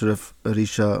Hannan, Ashraf,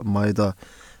 Areesha, Maida,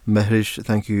 Mehrish.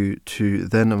 Thank you to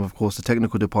them, and of course the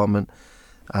technical department.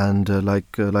 And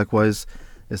likewise,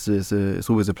 it's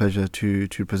always a pleasure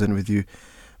to present with you,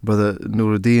 Brother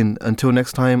Nooruddeen. Until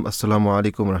next time, Assalamu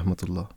alaikum wa rahmatullah.